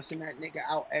 She cussing that nigga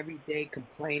out every day,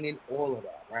 complaining, all of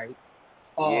that, right?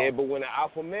 Yeah, but when an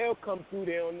alpha male comes through,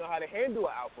 they don't know how to handle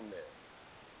an alpha male.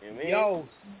 You know what I mean? Yo,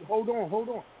 hold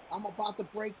on. I'm about to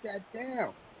break that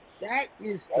down. That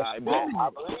is the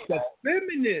feminist. The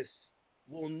feminist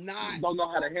will not don't know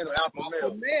how to handle alpha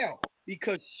male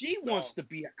because she wants to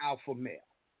be an alpha male.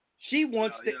 She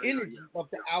wants the energy of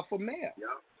the alpha male.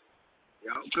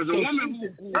 Yeah, because a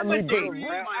woman a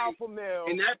real alpha male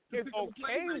is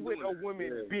okay with a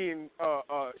woman being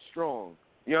strong.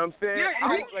 You know what I'm saying? Yeah,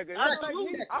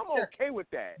 I'm okay with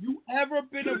that. You ever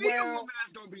been around?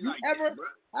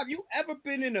 Have you ever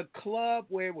been in a club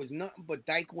where it was nothing but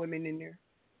dyke women in there?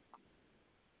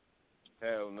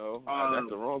 Hell no. That's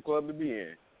the wrong club to be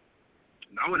in.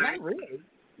 No, not really.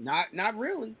 Not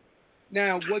really.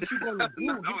 Now, what you're gonna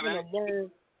do?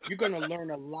 You're gonna learn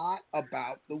a lot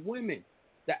about the women.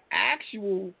 The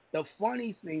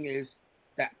funny thing is,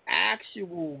 the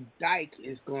actual dyke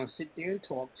is gonna sit there and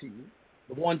talk to you.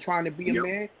 The one trying to be a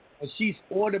man, and she's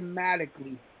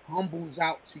automatically humbles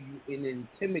out to you and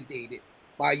intimidated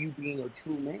by you being a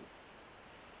true man.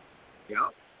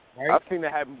 Yeah. Right? I've seen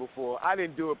that happen before. I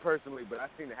didn't do it personally, but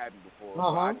I've seen it happen before.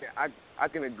 Uh-huh. So I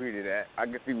can agree to that. I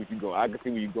can see where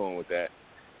you're going with that.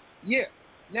 Yeah.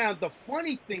 Now the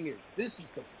funny thing is, this is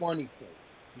the funny thing.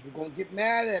 You're gonna get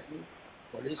mad at me,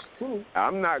 but it's true.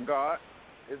 I'm not God.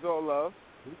 It's all love.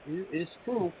 It's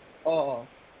true.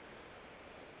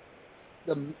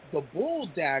 The bull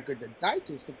dagger, the dyke,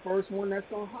 is the first one that's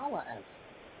gonna holler at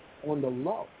you on the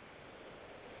low.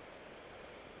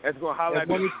 That's gonna holler at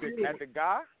the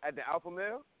guy, at the alpha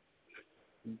male.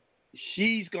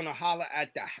 She's gonna holler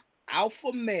at the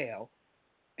alpha male,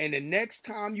 and the next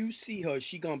time you see her,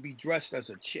 she's gonna be dressed as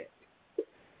a chick.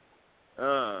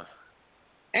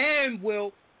 And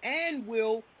will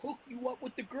hook you up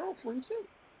with the girlfriend too.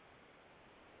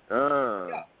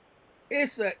 Yeah.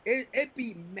 it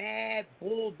be mad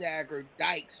bull dagger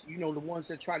dykes, you know, the ones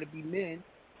that try to be men,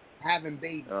 having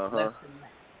babies less than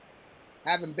that.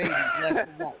 Having babies less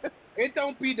than that. It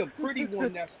don't be the pretty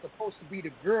one that's supposed to be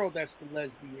the girl that's the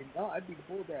lesbian. No, it'd be the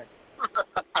bull dagger.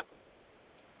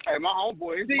 Hey, my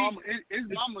homeboy, his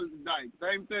mama's dyke.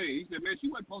 Same thing. He said, man, she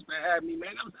wasn't supposed to have me,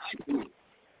 man. That was accident.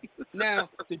 Now,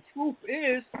 the truth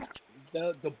is,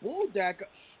 the bull dagger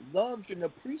loves and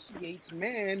appreciates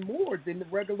man more than the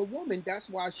regular woman. That's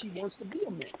why she wants to be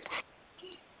a man.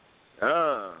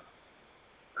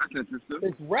 That's interesting.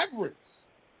 It's reverence.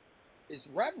 It's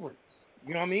reverence.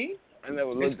 You know what I mean? I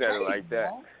never looked at it like that.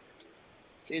 Bro.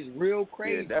 It's real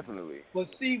crazy. Yeah, definitely. But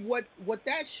see, what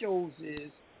that shows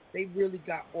is they really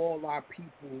got all our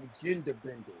people gender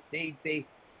bender. They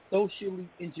socially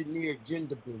engineered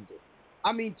gender bender.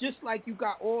 I mean, just like you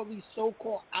got all these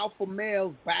so-called alpha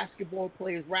males, basketball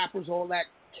players, rappers, all that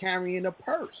carrying a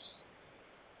purse.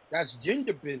 That's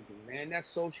gender bending, man. That's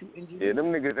social engineering. Yeah,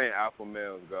 them niggas ain't alpha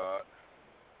males, God.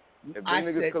 If them I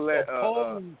niggas said collect,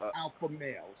 suppose alpha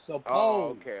males. Suppose.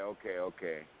 Oh,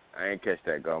 okay. I ain't catch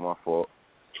that, God. My fault.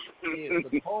 Yeah,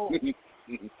 suppose.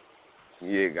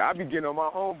 Yeah, I be getting on my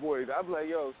homeboys. I be like,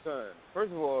 yo, son,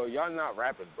 first of all, y'all not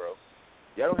rappers, bro.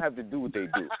 Y'all don't have to do what they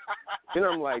do. Then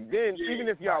I'm like, even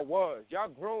if y'all was, y'all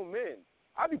grown men.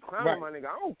 I be clowning my nigga.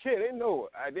 I don't care. They know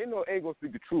A gonna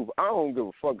speak the truth. I don't give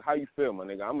a fuck how you feel, my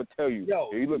nigga. I'm gonna tell you. Yo,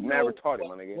 you look mad retarded,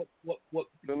 my nigga. What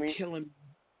killing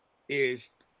me is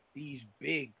these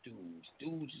big dudes.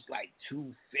 Dudes is like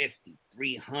 250,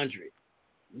 300.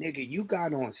 Nigga, you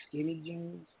got on skinny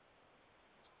jeans?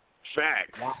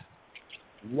 Fact.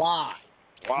 Why?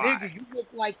 Nigga, you look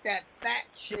like that fat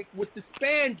chick with the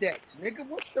spandex. Nigga,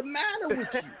 what's the matter with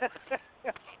you?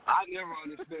 I never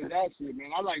understood that shit,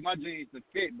 man. I like my jeans to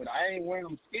fit, but I ain't wearing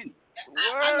them skinny.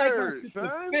 I like my shit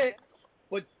to fit,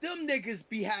 but them niggas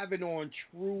be having on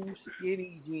true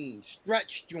skinny jeans,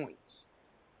 stretch joints.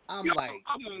 I'm gonna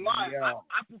lie. yo.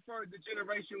 I prefer the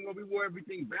generation where we wore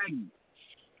everything baggy.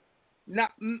 Now,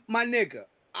 my nigga,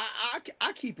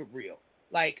 I keep it real.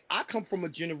 Like, I come from a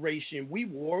generation, we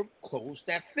wore clothes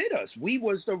that fit us. We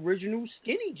was the original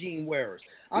skinny jean wearers.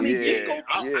 I mean, you go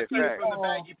back from the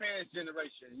baggy pants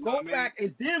generation. You know what I mean? back,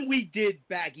 and then we did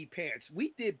baggy pants.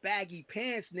 We did baggy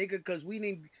pants, nigga, because we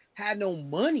didn't have no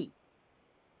money.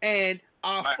 And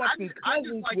our fucking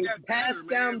cousins would pass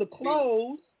down the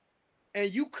clothes,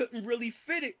 and you couldn't really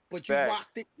fit it, but you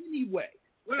rocked it anyway.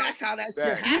 Well, that's how that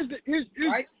shit happened. Here's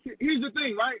the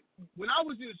thing, right? When I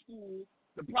was in school,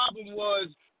 the problem was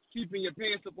keeping your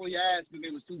pants up on your ass because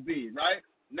they was too big, right?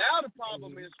 Now the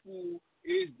problem in school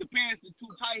is the pants are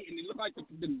too tight and they look like the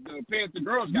pants the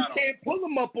girls got on. You can't pull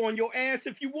them up on your ass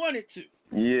if you wanted to.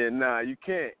 Yeah, nah, you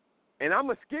can't. And I'm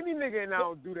a skinny nigga and I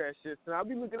don't do that shit. So I'll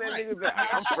be looking at niggas like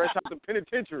I'm fresh out the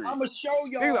penitentiary. I'm gonna show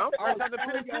y'all. I'm fresh out the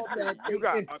penitentiary. You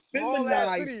got a small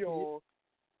ass video.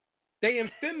 They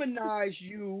feminize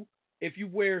you if you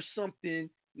wear something.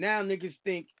 Now niggas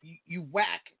think you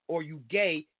whack or you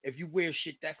gay if you wear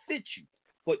shit that fits you.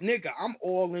 But nigga, I'm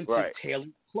all into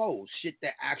tailored clothes, shit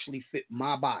that actually fit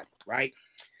my body, right?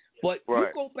 But you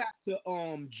go back to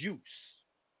Juice.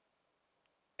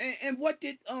 And what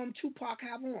did Tupac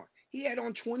have on? He had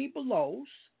on 20 belows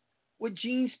with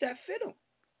jeans that fit him.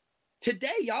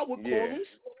 Today, y'all would call them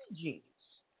skinny jeans.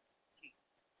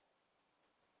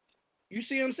 You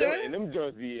see what I'm saying? And them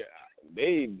joints be,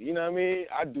 you know what I mean?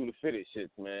 I do the fitted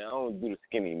shits, man. I don't do the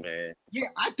skinny, man. Yeah,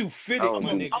 I do fitted,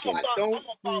 my nigga. I'm a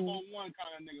 5-on-1 kind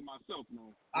of nigga myself,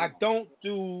 man. I don't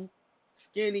do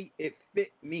skinny. It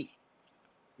fit me.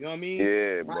 You know what I mean?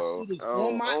 Yeah, my bro. shit is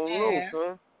on my ass.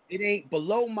 Son. It ain't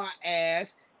below my ass,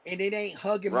 and it ain't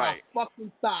hugging my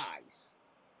fucking thighs.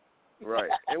 Right.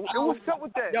 And what's up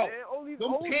with that, Yo, man? All these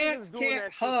pants doing can't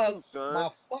that hug shit too, son. my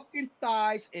fucking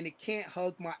thighs, and it can't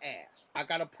hug my ass. I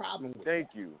got a problem with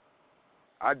Thank you.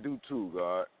 I do too,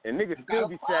 God. And niggas still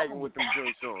be sagging with them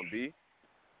joints on, B.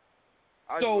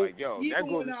 I was like, yo, that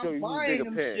goes to show you who's bigger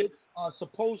pants. Shits are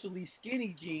supposedly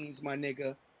skinny jeans, my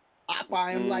nigga. I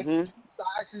buy them like 2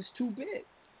 sizes too big.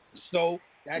 So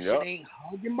that shit ain't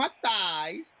hugging my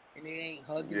thighs, and it ain't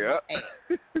hugging my ass.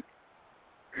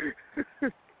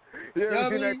 You ever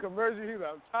seen that commercial? He's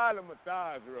like, I'm tired of my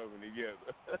thighs rubbing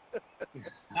together.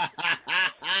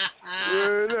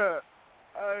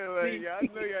 I know y'all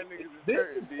niggas is this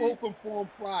hurting, is Open Forum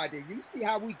Friday. You see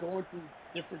how we going through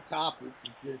different topics?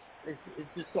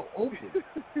 It's just so open.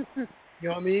 You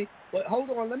know what I mean? But hold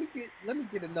on, let me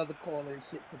get another call and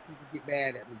shit so people get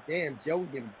mad at me. Damn, Joe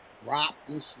getting dropped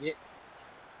and shit.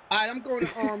 All right, I'm going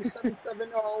to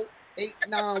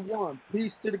 770-891.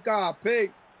 Peace to the God. Peace.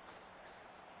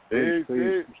 Peace.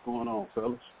 What's going on,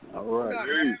 fellas? All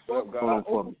right. What's going on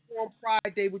for me? On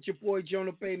Friday with your boy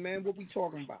Jonah Bay, man. What we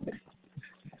talking about?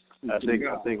 I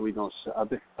think we gonna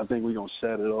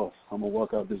set it off. I'm gonna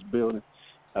walk out this building.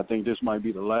 I think this might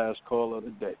be the last call of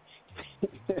the day,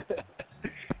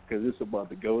 because it's about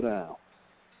to go down.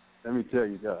 Let me tell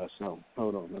you guys something.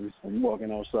 Hold on. I'm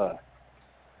walking outside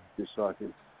just so I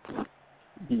can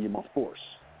give you my force.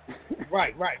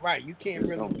 Right. You can't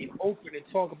really get open and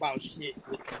talk about shit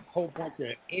with a whole bunch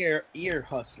of ear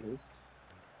hustlers.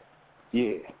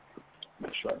 Yeah.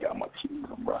 Make sure I got my keys.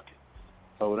 I'm rocking.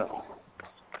 Hold on.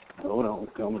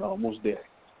 Coming almost there.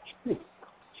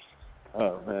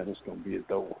 Oh, man, it's going to be a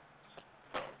dope.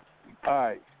 All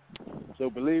right. So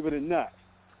believe it or not,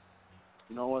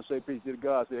 you know, I want to say peace to the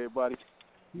God to everybody.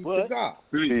 Peace to God.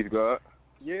 Peace, God.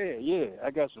 Yeah.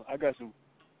 I got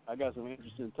some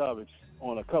interesting topics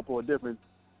on a couple of different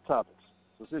topics.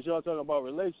 So since y'all talking about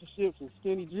relationships and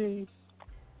skinny jeans,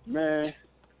 man,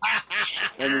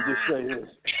 let me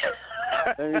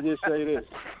just say this.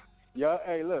 Y'all,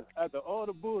 hey, look, after all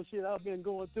the bullshit I've been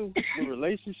going through with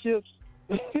relationships,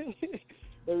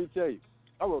 let me tell you,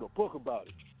 I wrote a book about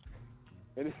it.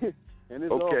 And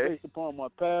it's all based upon my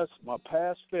past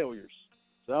failures.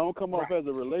 So I don't come off as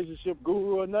a relationship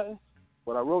guru or nothing,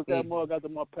 but I wrote that mug after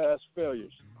my past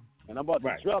failures. And I'm about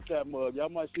to drop that mug. Y'all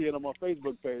might see it on my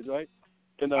Facebook page, right?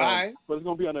 And but it's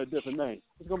gonna be under a different name.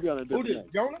 Who this,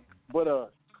 Jonah? But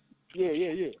yeah.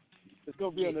 It's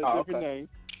gonna be under a different name.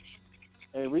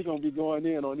 And we're gonna be going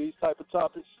in on these type of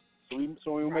topics, so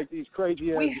we make these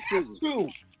crazy ass decisions.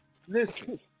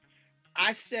 Listen,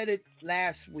 I said it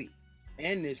last week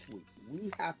and this week.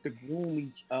 We have to groom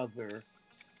each other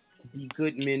to be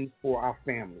good men for our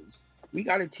families. We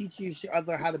got to teach each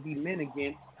other how to be men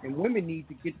again, and women need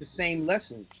to get the same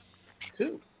lessons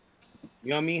too.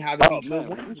 You know what I mean? How to be good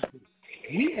women.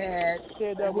 We had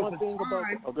that one thing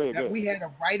about we had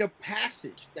a rite of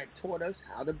passage that taught us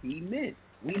how to be men.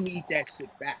 We need that shit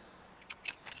back.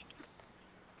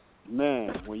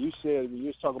 Man, when you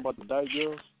was talking about the Dyke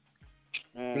Girls,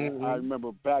 man, I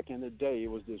remember back in the day,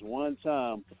 it was this one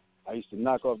time I used to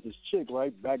knock off this chick,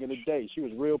 right? Back in the day. She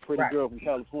was a real pretty girl from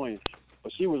California,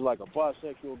 but she was like a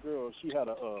bisexual girl. She had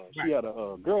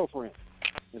a girlfriend.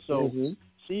 And so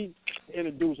she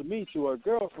introduced me to her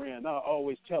girlfriend. I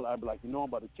always tell her, I'd be like, I'm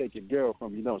about to take your girl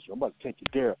from you. I'm about to take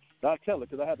your girl. And I tell her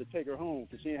because I had to take her home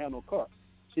because she didn't have no car.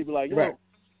 She'd be like,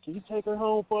 can you take her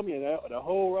home for me? And the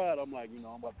whole ride, I'm like, I'm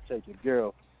about to take your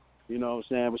girl. You know what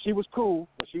I'm saying? But she was cool.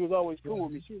 But she was always cool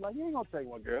with me. She was like, you ain't going to take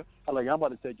my girl. I'm like, I'm about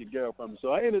to take your girl from me. So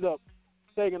I ended up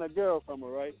taking a girl from her,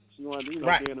 right? She wanted to,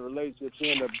 be in a relationship. She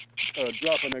ended up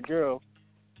dropping her girl.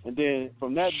 And then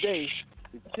from that day,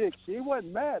 the chick, she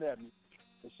wasn't mad at me.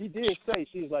 But she did say,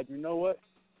 she was like, you know what?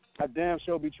 I damn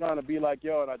sure be trying to be like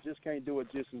y'all, and I just can't do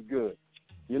it just as good.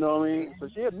 You know what I mean? So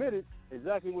she admitted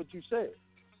exactly what you said.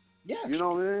 Yeah. You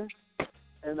know what I mean?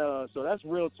 And so that's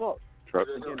real talk.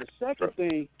 And then the second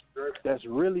thing that's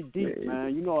really deep,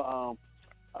 man.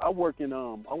 I work in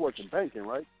banking,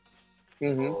 right?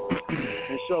 And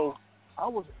so I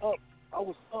was up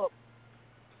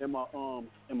in my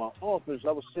office.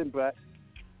 I was sitting back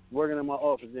working in my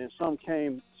office, and some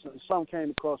came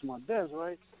across my desk,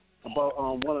 right? About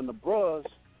one of the bros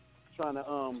trying to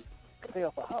pay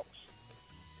off a house,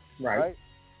 right?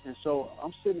 And so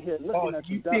I'm sitting here looking at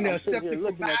you. Seen accepted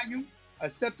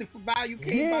for value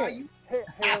came by you?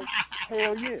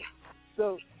 Hell yeah.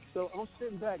 So I'm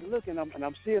sitting back looking, and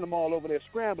I'm seeing them all over there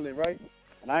scrambling, right?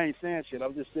 And I ain't saying shit.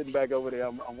 I'm just sitting back over there.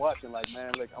 I'm watching, like,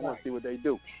 man, look, I want to see what they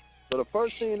do. So the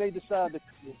first thing they decided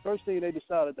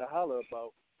to holler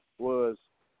about was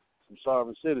some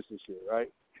sovereign citizen shit,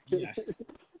 right? Yes.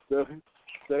 So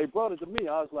they brought it to me.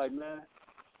 I was like, man,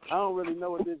 I don't really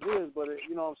know what this is, but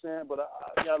you know what I'm saying? But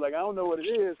I don't know what it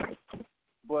is,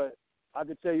 but I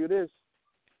can tell you this.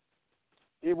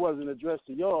 It wasn't addressed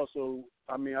to y'all, so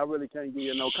I mean, I really can't give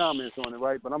you no comments on it,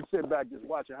 right? But I'm sitting back just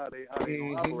watching how they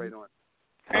gonna operate on it.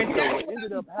 And so what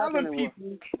ended up happening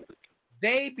people,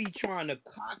 they be trying to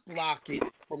cock block it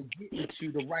from getting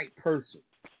to the right person.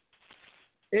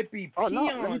 It be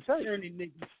peons turning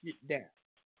niggas shit down.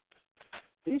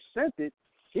 He sent it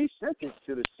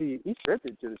to the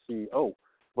CEO,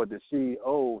 but the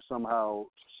CEO somehow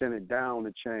sent it down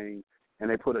the chain, and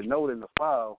they put a note in the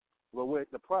file. But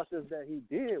the process that he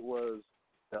did was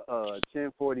the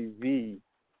 1040V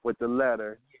with the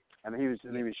letter, and he was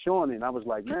showing it. And I was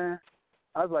like,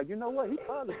 you know what? He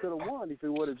probably could have won if he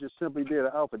would have just simply did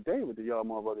an affidavit to y'all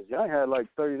motherfuckers. Y'all had like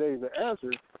 30 days to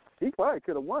answer. He probably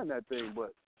could have won that thing,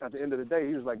 but at the end of the day,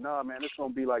 he was like, nah, man, it's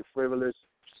gonna be like frivolous.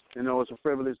 It's a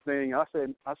frivolous thing. I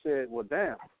said, well,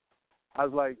 damn. I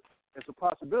was like, it's a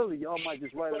possibility y'all might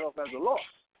just write it off as a loss.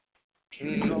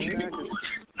 You know what I'm saying? 'Cause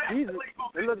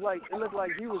it looked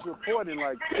like he was reporting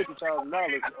like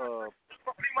 $50,000.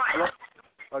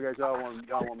 Okay, y'all want me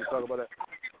to talk about that?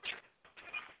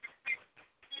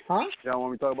 Huh? Y'all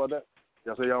want me to talk about that?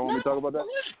 Y'all say y'all want me to talk about that?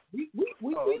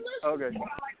 Okay.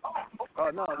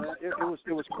 No, man.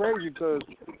 It was crazy because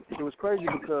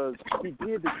he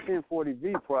did the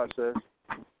 1040V process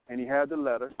and he had the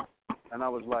letter, and I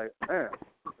was like, man,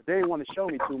 but they didn't want to show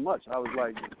me too much. I was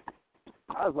like,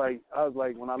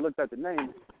 when I looked at the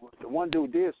name, the one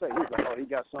dude did say, he was like, oh, he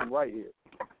got something right here.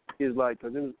 He was like,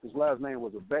 because his last name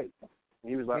was Abate. And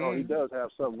he was like, oh, he does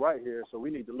have something right here, so we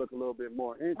need to look a little bit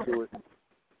more into it.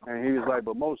 And he was like,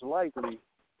 but most likely,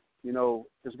 you know,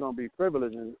 it's going to be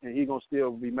privileged, and he's going to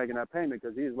still be making that payment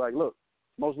because he's like, look,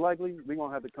 most likely we're going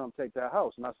to have to come take that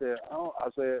house. And I said,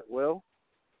 well,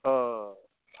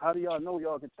 how do y'all know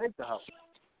y'all can take the house?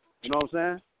 You know what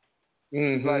I'm saying?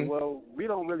 Mm-hmm. He's like, well, we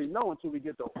don't really know until we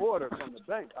get the order from the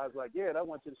bank. I was like, yeah, I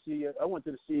went to the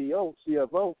CEO,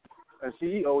 CFO, and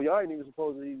CEO. Y'all ain't even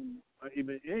supposed to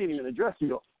even address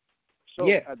you. So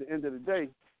at the end of the day,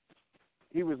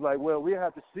 he was like, well, we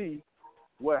have to see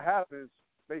what happens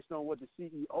based on what the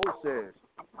CEO says.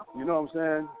 You know what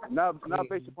I'm saying? Not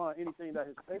based upon anything that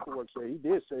his paperwork said. He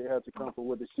did say it has to come from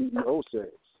what the CEO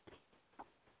says.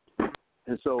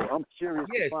 And so I'm curious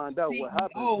to find out what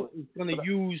happens. The CEO is going to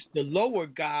use the lower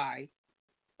guy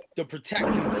to protect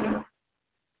himself.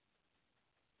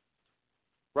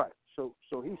 Right. So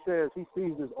he says he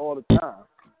sees this all the time.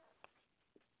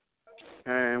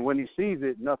 And when he sees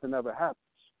it, nothing ever happens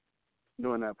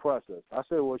during that process. I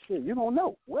said, well, shit, you don't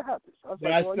know. What happens? I said,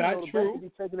 That's well, not the true. bank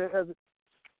be taking it as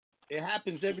It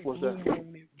happens every blue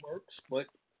moon it works, but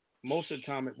most of the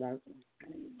time it won't.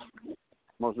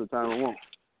 Most of the time it won't.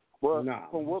 Well, nah,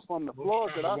 from the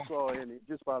flaws that I saw in it,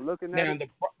 just by looking at it.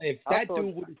 If that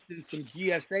dude would have sent some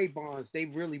GSA bonds, they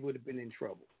really would have been in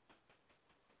trouble.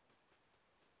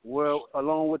 Well,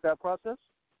 along with that process?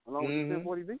 Along with the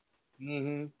 1040V?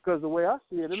 Mm-hmm. Because the way I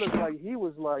see it, it looks like he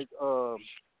was like,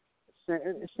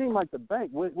 it seemed like the bank,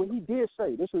 when he did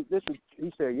say, this is,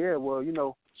 he said, yeah, well, you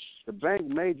know, the bank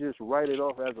may just write it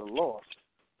off as a loss.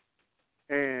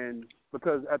 And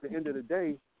because at the end of the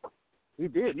day, he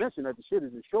did mention that the shit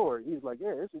is insured. He's like,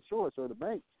 yeah, it's insured, so the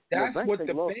bank. That's bank what take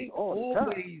the losses bank all the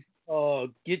time.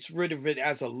 always gets rid of it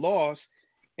as a loss,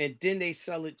 and then they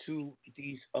sell it to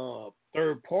these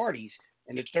third parties,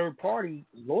 and the third party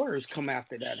lawyers come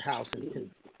after that house and take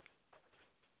it.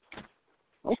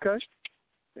 Okay.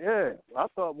 Yeah, I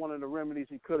thought one of the remedies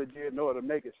he could have did in order to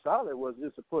make it solid was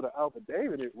just to put an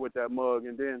affidavit with that mug,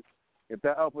 and then if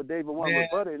that affidavit wasn't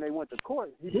rebutted and they went to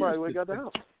court, he probably would have got the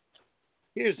house.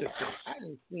 Here's the thing. I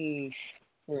done seen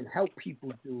and help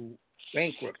people do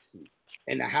bankruptcy,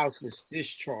 and the house was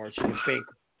discharged in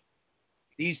bankruptcy.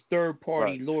 These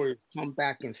third-party lawyers come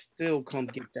back and still come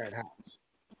get that house.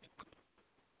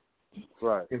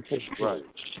 Right. Right.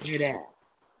 Do that.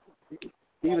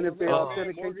 Even if they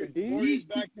authenticate the deed? These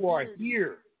people are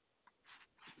here.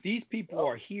 These people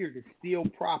are here to steal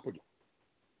property,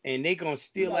 and they're going to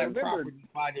steal that property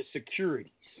by the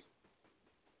securities.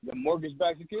 The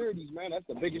mortgage-backed securities, man, that's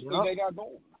the biggest thing they got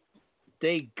going.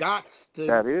 They got to get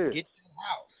the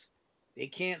house. They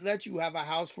can't let you have a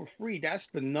house for free. That's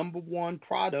the number one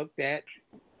product that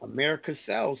America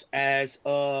sells as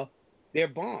their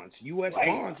bonds. U.S.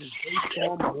 bonds is based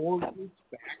on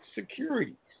mortgage-backed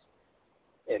securities.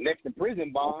 Yeah, next to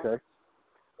prison bonds. Okay.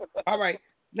 All right.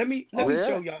 Let me show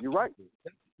y'all. You're right.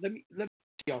 Let me show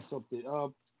y'all something.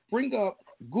 Bring up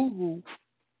Google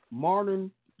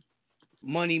Modern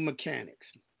Money Mechanics.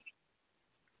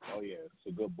 Oh yeah, it's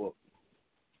a good book.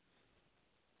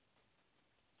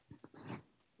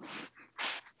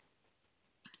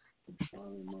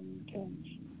 Modern Money Mechanics.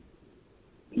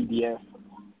 PDF.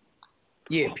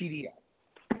 Yeah, PDF.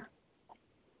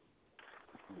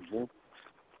 Mm-hmm.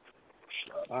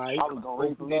 All right. I was gonna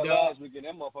read through that last weekend.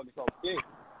 That motherfucker so thick.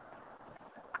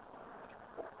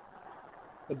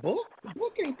 The book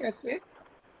ain't that thick.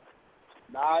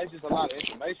 Nah, it's just a lot of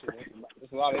information.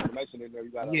 There's a lot of information in there.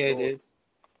 You gotta it is.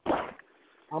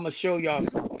 I'm gonna show y'all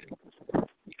something.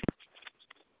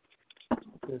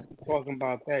 Just talking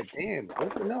about that. Damn,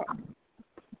 open up.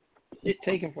 Shit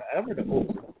taking forever to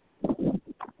open.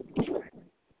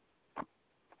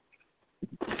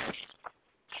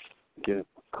 Get it.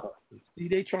 See,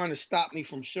 they trying to stop me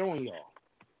from showing y'all.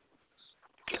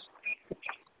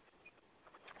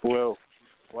 Well,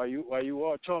 while you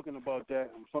are talking about that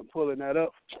and pulling that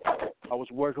up, I was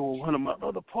working with one of my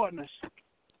other partners,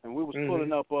 and we was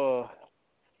pulling up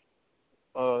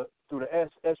through the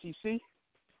SEC.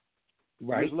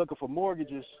 Right. We was looking for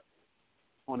mortgages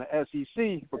on the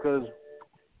SEC because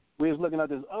we was looking at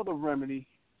this other remedy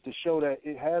to show that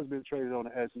it has been traded on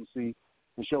the SEC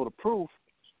and show the proof,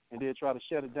 and then try to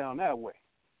shut it down that way.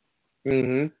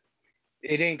 It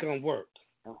ain't gonna work.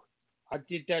 I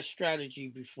did that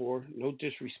strategy before. No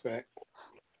disrespect.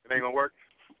 It ain't gonna work.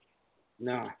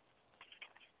 Nah.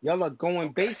 Y'all are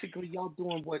going. Basically, y'all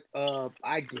doing what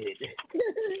I did.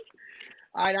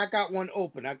 All right, I got one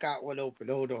open.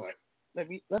 Hold on.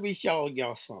 Let me show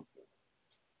y'all something.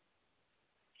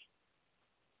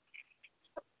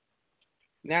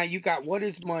 Now you got what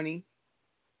is money.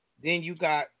 Then you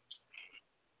got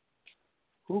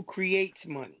who creates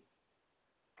money.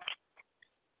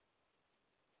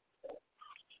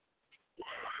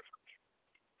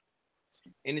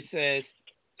 And it says,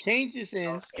 changes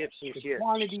in the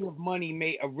quantity of money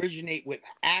may originate with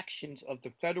actions of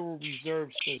the Federal Reserve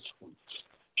System,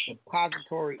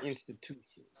 depository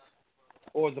institutions,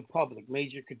 or the public,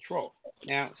 major control.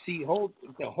 Now, see,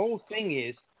 the whole thing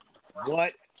is,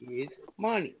 what is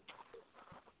money?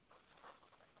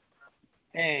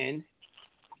 And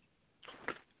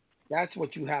that's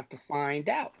what you have to find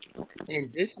out.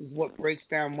 And this is what breaks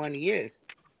down money is.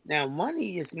 Now,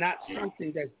 money is not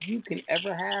something that you can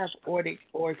ever have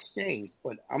or exchange,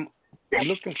 but I'm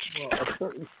looking for a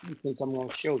certain sequence I'm going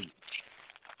to show you.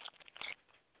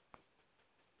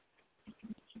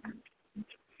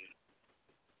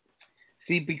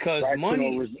 See, because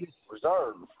money is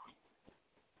reserve.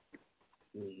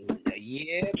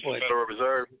 Yeah, but Federal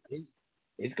Reserve.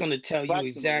 It's going to tell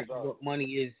you exactly what money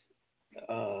is.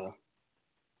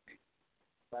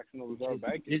 Fractional reserve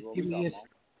bank is Just what give we me talking about.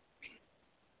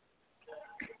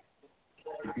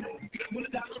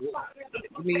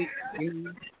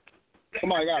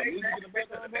 Somebody got music in the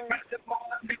background, man?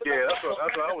 Yeah, that's what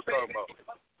I was talking about.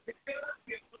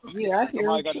 Yeah, I hear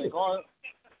Somebody got their guard.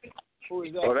 Who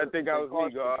is that? Oh, that thing I was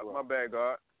me, God. My bad,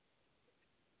 God.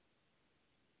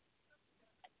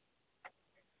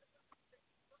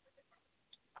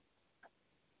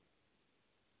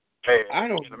 Hey, I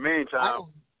don't. In the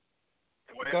meantime,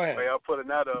 Go ahead. I'm putting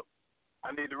that up.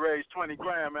 I need to raise $20,000,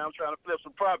 man. I'm trying to flip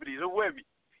some properties. Who with me?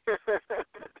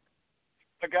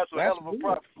 I got some hell of a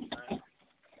property, man.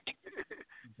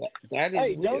 That is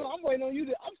hey, real. Jonah, I'm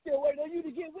still waiting on you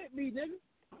to get with me, nigga.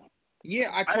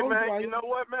 Yeah, I Hey, told man, you. you know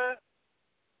what, man?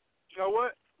 You know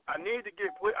what? I need to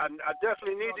get with. I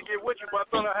definitely need to get with you, but I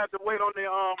thought I had to wait on the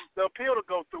appeal to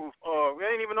go through. We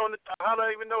ain't even on the. How do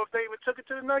I even know if they even took it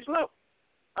to the next level?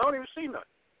 I don't even see nothing.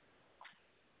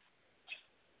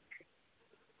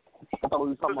 I thought we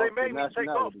were talking They about made the me take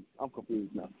off. nationality. I'm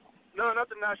confused now. No, not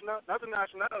the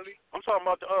nationality. I'm talking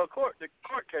about the court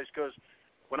case. Because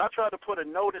when I tried to put a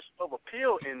notice of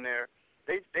appeal in there,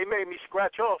 they made me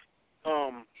scratch off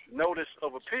notice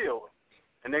of appeal,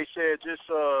 and they said just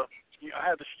I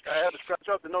had to scratch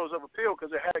off the notice of appeal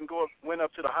because it hadn't went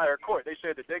up to the higher court. They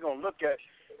said that they're gonna look at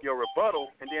your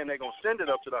rebuttal and then they're gonna send it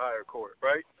up to the higher court,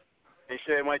 right? They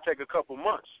said it might take a couple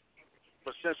months,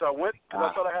 but since I went,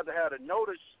 because I thought I had to have a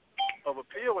notice of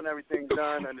appeal and everything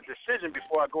done and the decision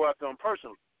before I go after them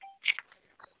personally.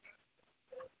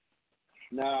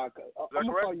 Nah, I'm gonna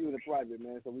call you in the private,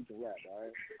 man, so we can rap.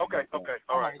 All right. Okay.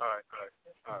 All right.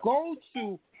 Go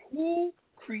to who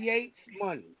creates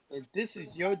money. And this is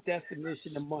your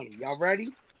definition of money. Y'all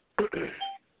ready?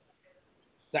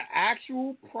 The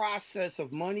actual process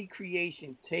of money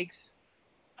creation takes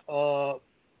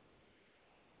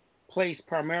place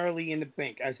primarily in the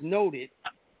bank. As noted.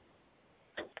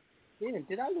 Damn,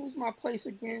 did I lose my place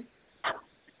again?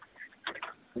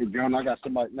 Hey, Jonah, I got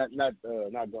somebody. Not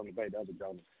Jonah Bay, the other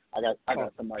Jonah. I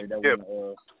got somebody that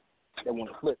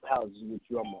wanna flip houses with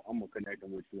you. I'm gonna connect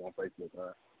them with you on Facebook.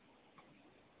 All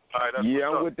right, that's yeah,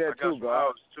 I'm with that too,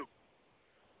 God.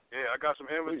 Yeah, I got some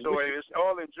inventory. It's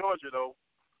all in Georgia though,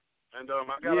 and I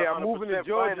got. Yeah, I'm moving to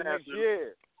Georgia finances. next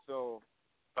year, so.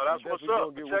 That's what's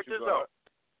up. Check this out.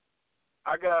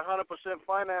 I got a 100%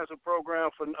 financing program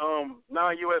for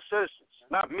non-U.S. citizens.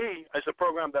 Not me. It's a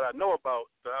program that I know about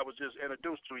that I was just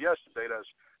introduced to yesterday. That's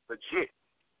legit.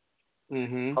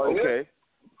 Mm-hmm. Okay.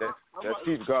 That's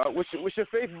Chief God. What's your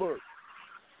Facebook?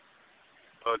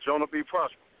 Jonah B.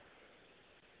 Prosper.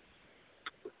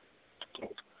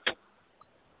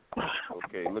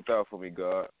 Okay, look out for me,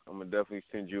 God. I'm gonna definitely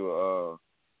send you a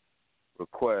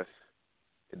request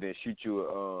and then shoot you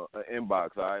an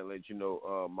inbox. All right, let you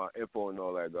know my info and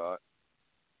all that, God.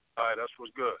 All right, that's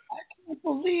what's good. I can't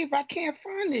believe I can't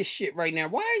find this shit right now.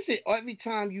 Why is it every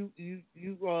time you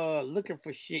looking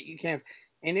for shit you can't?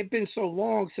 And it's been so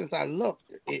long since I looked.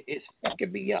 It's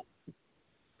fucking me up.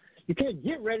 You can't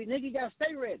get ready, nigga. You gotta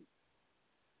stay ready.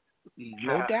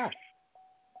 No doubt.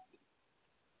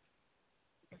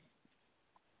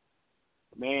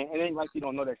 man. It ain't like you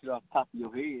don't know that shit off the top of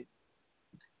your head.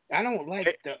 I don't like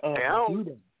the do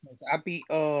that. I be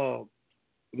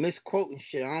misquoting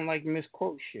shit. I don't like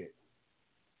misquote shit.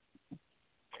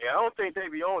 Yeah, I don't think they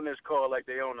be on this call like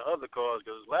they on the other calls.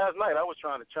 Because last night I was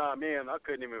trying to chime in, I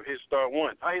couldn't even hit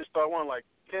 *1. I hit *1 like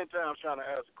 10 times trying to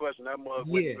ask a question. That mug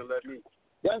wouldn't even let me.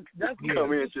 That's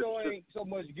come in. This show ain't so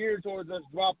much geared towards us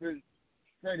dropping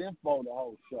straight info the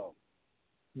whole show.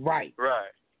 Right.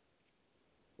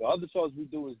 The other shows we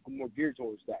do is more geared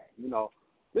towards that. You know,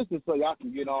 this is so y'all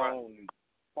can get on and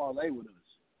parlay with us.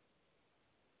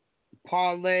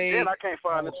 Parlay. Then I can't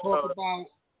find this. Talk about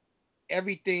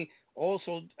everything.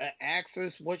 Also, ask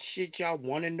us what shit y'all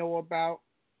want to know about.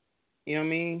 You know what I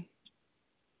mean?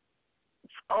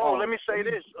 Oh, let me say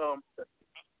this.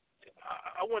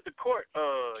 I went to court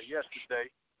yesterday,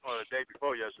 or the day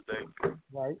before yesterday.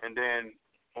 Right. And then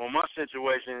on my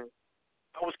situation,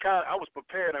 I was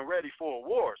prepared and ready for a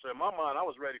war. So in my mind, I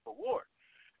was ready for war.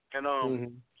 And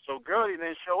so Girlie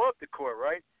didn't show up to court,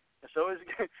 right? And so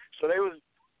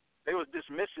they was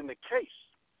dismissing the case.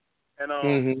 And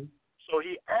so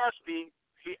he asked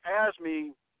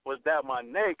me, was that my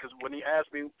name? Because when they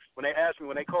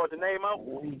called the name out,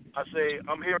 I say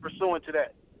I'm here pursuant to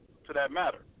that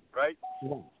matter, right?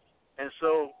 And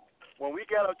so when we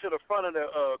got up to the front of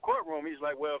the courtroom, he's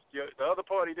like, well, if the other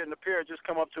party didn't appear, just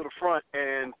come up to the front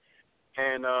and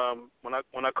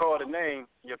when I call the name,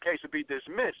 your case would be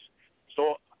dismissed.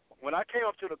 So when I came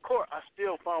up to the court, I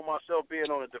still found myself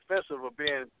being on the defensive of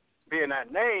being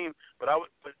that name,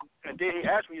 and then he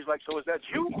asked me, he's like, so is that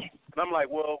you? And I'm like,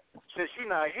 well, since she's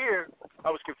not here,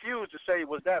 I was confused to say,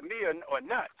 was that me or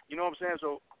not? You know what I'm saying?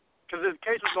 So, because the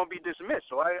case was going to be dismissed,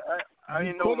 so I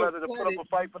didn't know whether to put up a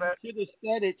fight for that. You should have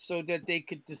said it so that they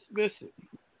could dismiss it.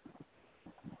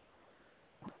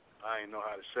 I didn't know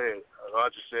how to say it.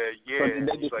 I just said, yeah. So did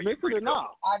they dismiss it or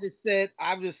not? I just said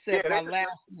my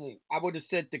last name. I would have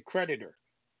said the creditor.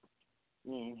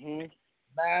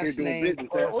 Last name.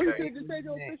 Or you could just say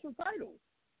your official title.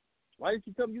 Why didn't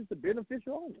you come use the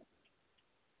beneficial owner?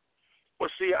 Well,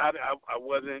 see, I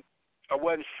wasn't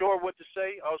sure what to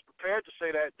say. I was prepared to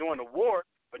say that during the war,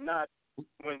 but not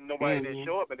when nobody didn't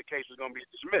show up and the case was going to be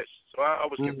dismissed. So I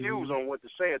was confused on what to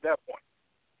say at that point.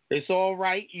 It's all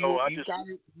right. You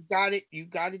got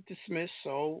it dismissed,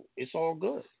 so it's all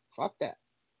good. Fuck that.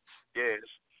 Yeah,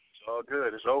 it's all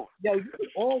good. It's over. Yo, you can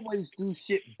always do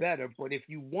shit better, but if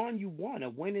you won, you won. A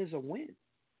win is a win.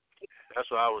 That's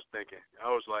what I was thinking. I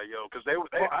was like, yo, because they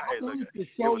I need to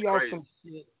show y'all some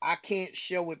shit. I can't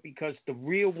show it because the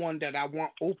real one that I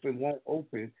want open won't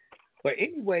open. But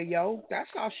anyway, yo, that's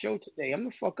our show today. I'm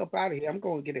the fuck up out of here. I'm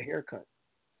going to get a haircut.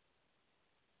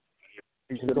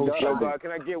 Yo, God,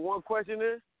 can I get one question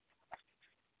in?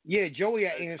 Yeah, Joey, I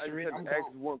answer it. I'm ask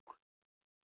one.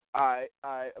 All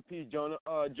right, peace, Jonah.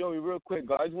 Joey, real quick,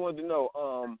 God, I just wanted to know,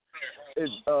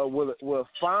 will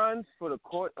fines for the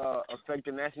court affect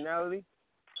the nationality?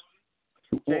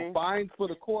 Will fines for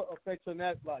the court affect the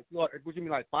nationality? Like, what you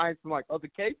mean, like fines from like other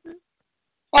cases?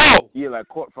 Oh, yeah, like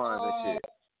court fines and shit.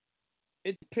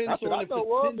 It depends on if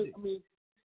it's pending.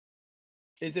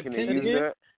 Is it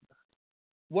pending?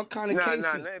 What kind of cases?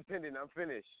 Nah, not pending. I'm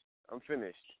finished.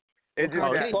 It's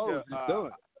just that it's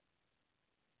done.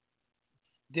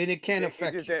 Then it can't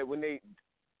affect. It's just that when they.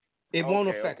 It won't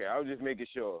affect. Okay, I was just making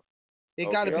sure. It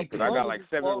got to be. Because I got like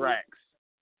 7 racks.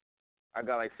 I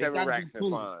got like 7 racks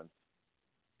in fines.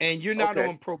 And you're not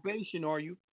on probation, are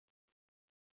you?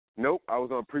 Nope, I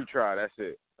was on pre-trial. That's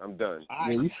it. I'm done.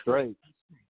 Yeah, you straight.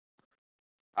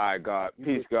 All right, God.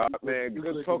 Peace, God. Man,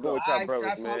 good talking with y'all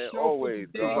brothers, man. Always,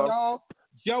 God.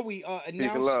 Joey,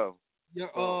 announce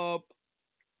your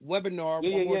webinar.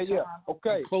 Yeah.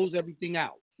 Okay. Close everything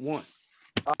out. 1.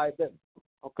 All right, then.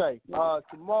 Okay.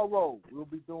 Tomorrow we'll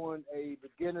be doing a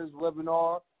beginners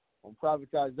webinar on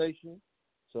privatization.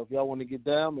 So if y'all want to get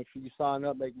down, make sure you sign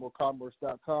up.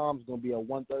 MakeMoreCommerce.com. It's going to be at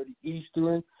 1:30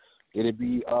 Eastern. It'll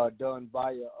be done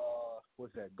via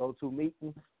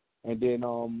GoToMeeting, and then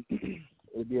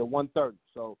it'll be at 1:30.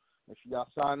 So make sure y'all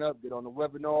sign up. Get on the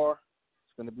webinar.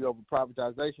 It's going to be over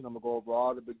privatization. I'm going to go over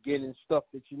all the beginning stuff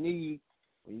that you need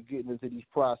when you're getting into these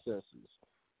processes.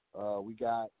 We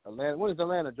got Atlanta. When is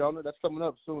Atlanta, Jonah? That's coming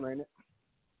up soon, ain't it?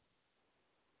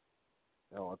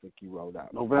 No, I think you rolled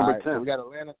out. November 10th. So we got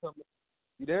Atlanta coming.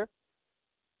 You there?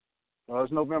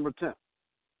 It's November 10th.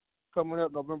 Coming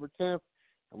up November 10th,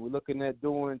 and we're looking at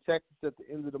doing Texas at the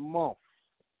end of the month.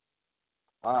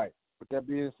 All right. With that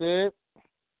being said,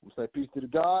 we'll say peace to the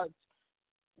gods.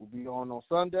 We'll be on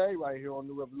Sunday right here on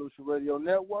the Revolution Radio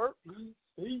Network.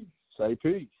 Peace. Say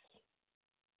peace.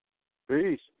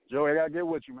 Peace. Joey, I got to get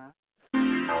with you, man.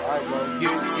 All right, bro.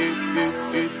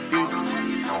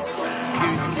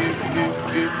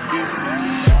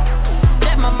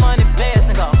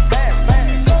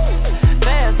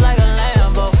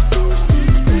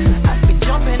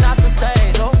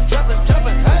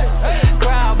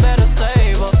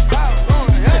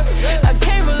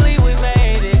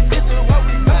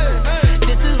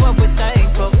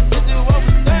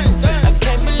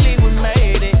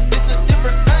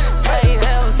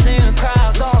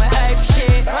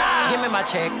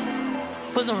 check.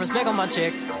 Put some respect on my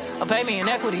check. Pay me in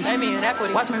equity.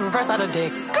 Watch me reverse out of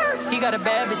dick. He got a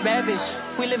bad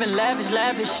bitch. We live in lavish.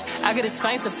 I got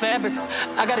expensive fabric.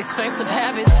 I got expensive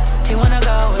habits. He wanna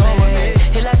go with me.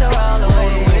 He like to roll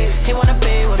away. He wanna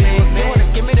be with me. He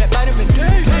wanna give me that vitamin D.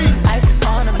 Ice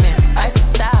ornament. Ice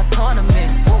style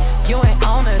tournament. You ain't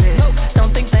on to this.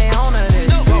 Don't think they own to this.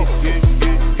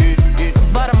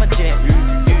 But I'm a jet.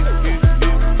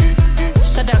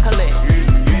 Shut down, collect.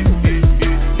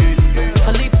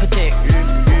 Philippe Patek.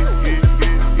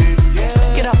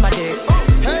 Get off my dick.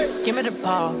 Give me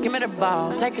the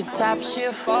ball, take a top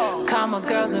shift. Call my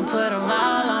girls and put them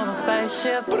all on a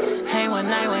spaceship. Hang one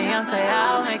night with Beyonce,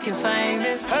 I'll make you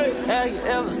famous. Have you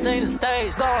ever seen the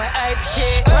stage going ape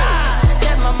shit?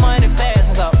 Get my money fast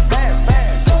and go fast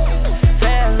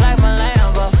like my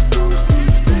Lambo.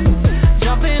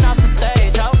 Jumping off the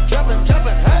stage, jumping,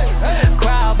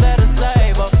 crowd better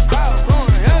save up.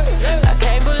 I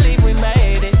can't believe we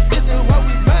made it. This is what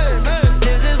we made, man.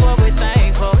 This is what we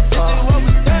thankful for.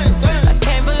 I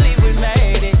can't believe we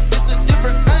made it. This is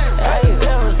different thing. Have you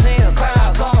ever seen a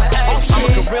crowd going ape shit?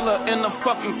 I'm a gorilla in the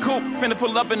fucking coop, finna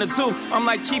pull up in the zoo. I'm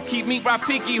like Chief Keef, meet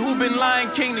Rafiki, who been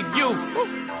Lion King to you.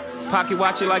 Pocket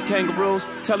watch it like kangaroos.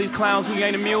 Tell these clowns we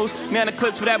ain't amused. Nana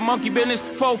clips for that monkey business.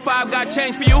 4-5 got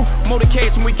change for you.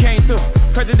 Motorcades when we came through.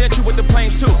 Presidential with the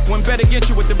plane too. Went bet against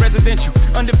you with the residential.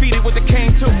 Undefeated with the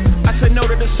cane too. I said no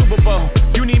to the Super Bowl.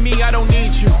 You need me, I don't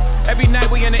need you. Every night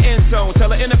we in the end zone.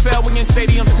 Tell the NFL we in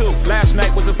stadium too. Last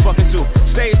night was a fucking zoo.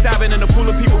 Stayed diving in a pool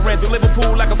of people. Ran through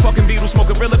Liverpool like a fucking beetle.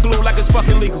 Smoke Gorilla Glue like it's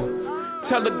fucking legal.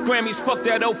 Tell the Grammys, fuck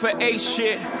that O for A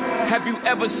shit. Have you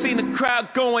ever seen a crowd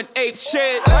going ape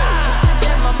shit?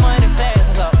 Get my money fast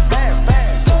and go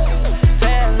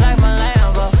fast like my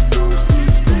Lambo.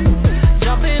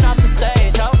 Jumping off the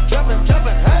stage, jumping,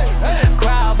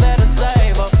 crowd better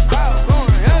save up.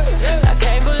 I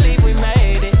can't believe we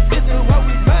made it. This is what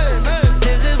we made, man.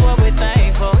 This is what we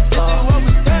thankful for.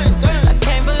 I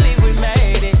can't believe we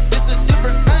made it. This is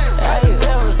different thing. Have you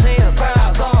ever seen a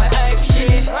crowd going ape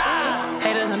shit?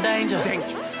 Haters in danger.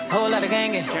 Whole lot of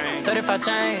gangin'. 35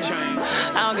 chains.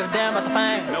 I don't give a damn about the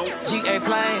fame. GA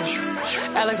planes.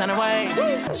 Alexander Wayne.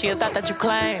 She a thought that you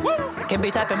claim. Can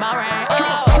be typing my range.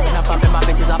 And I'm popping my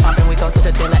bitches, I'm popping. We go to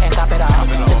the dealer and cop it all.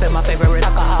 Sipping my favorite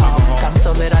alcohol. Got me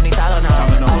so lit, I need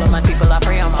Tylenol. All of my people, I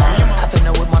free them all. I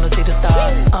finna with wanna see the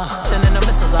stars. Sending the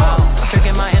missiles out.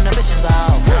 Tricking my inhibitions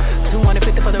out.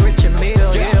 250 for the rich and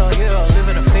meal. Yeah. Live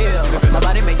in the field. My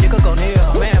body make jiggle go near.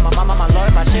 Man, my mama, my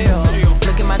lord, my shield.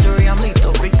 Look at my jewelry, I'm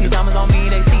lethal. These diamonds on me,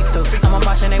 they see through. I'm a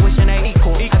Martian, they wishing they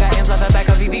equal. I got M's off the back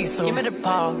of VV, so give me the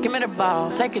ball,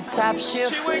 take a top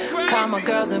shift. Call my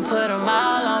girls and put them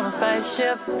all on a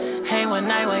spaceship. Hang one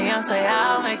night with Beyonce,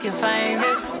 I'll make you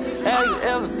famous. Have you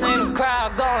ever seen a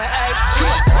crowd going ape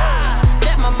shit?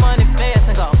 Get my money fast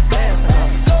and go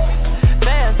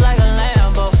fast like a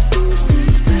Lambo.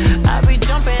 I be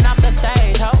jumping off the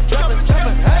stage, jumping,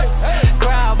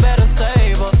 crowd better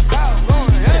save up.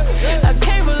 I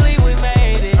can't believe we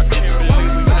made it.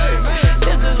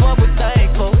 This is what we're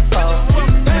thankful for.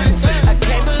 I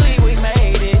can't believe we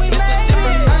made it.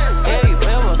 Have you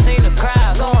ever seen a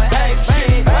crowd going ape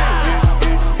shit?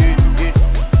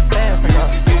 Fast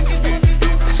enough.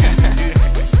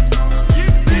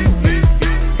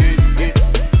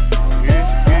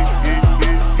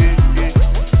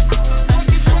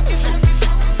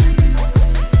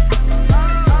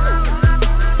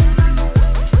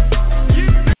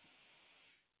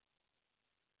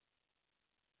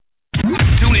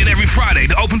 Tune in every Friday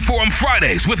to Open Forum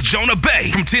Fridays with Jonah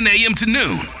Bay from 10 a.m. to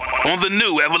noon on the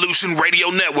new Evolution Radio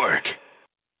Network.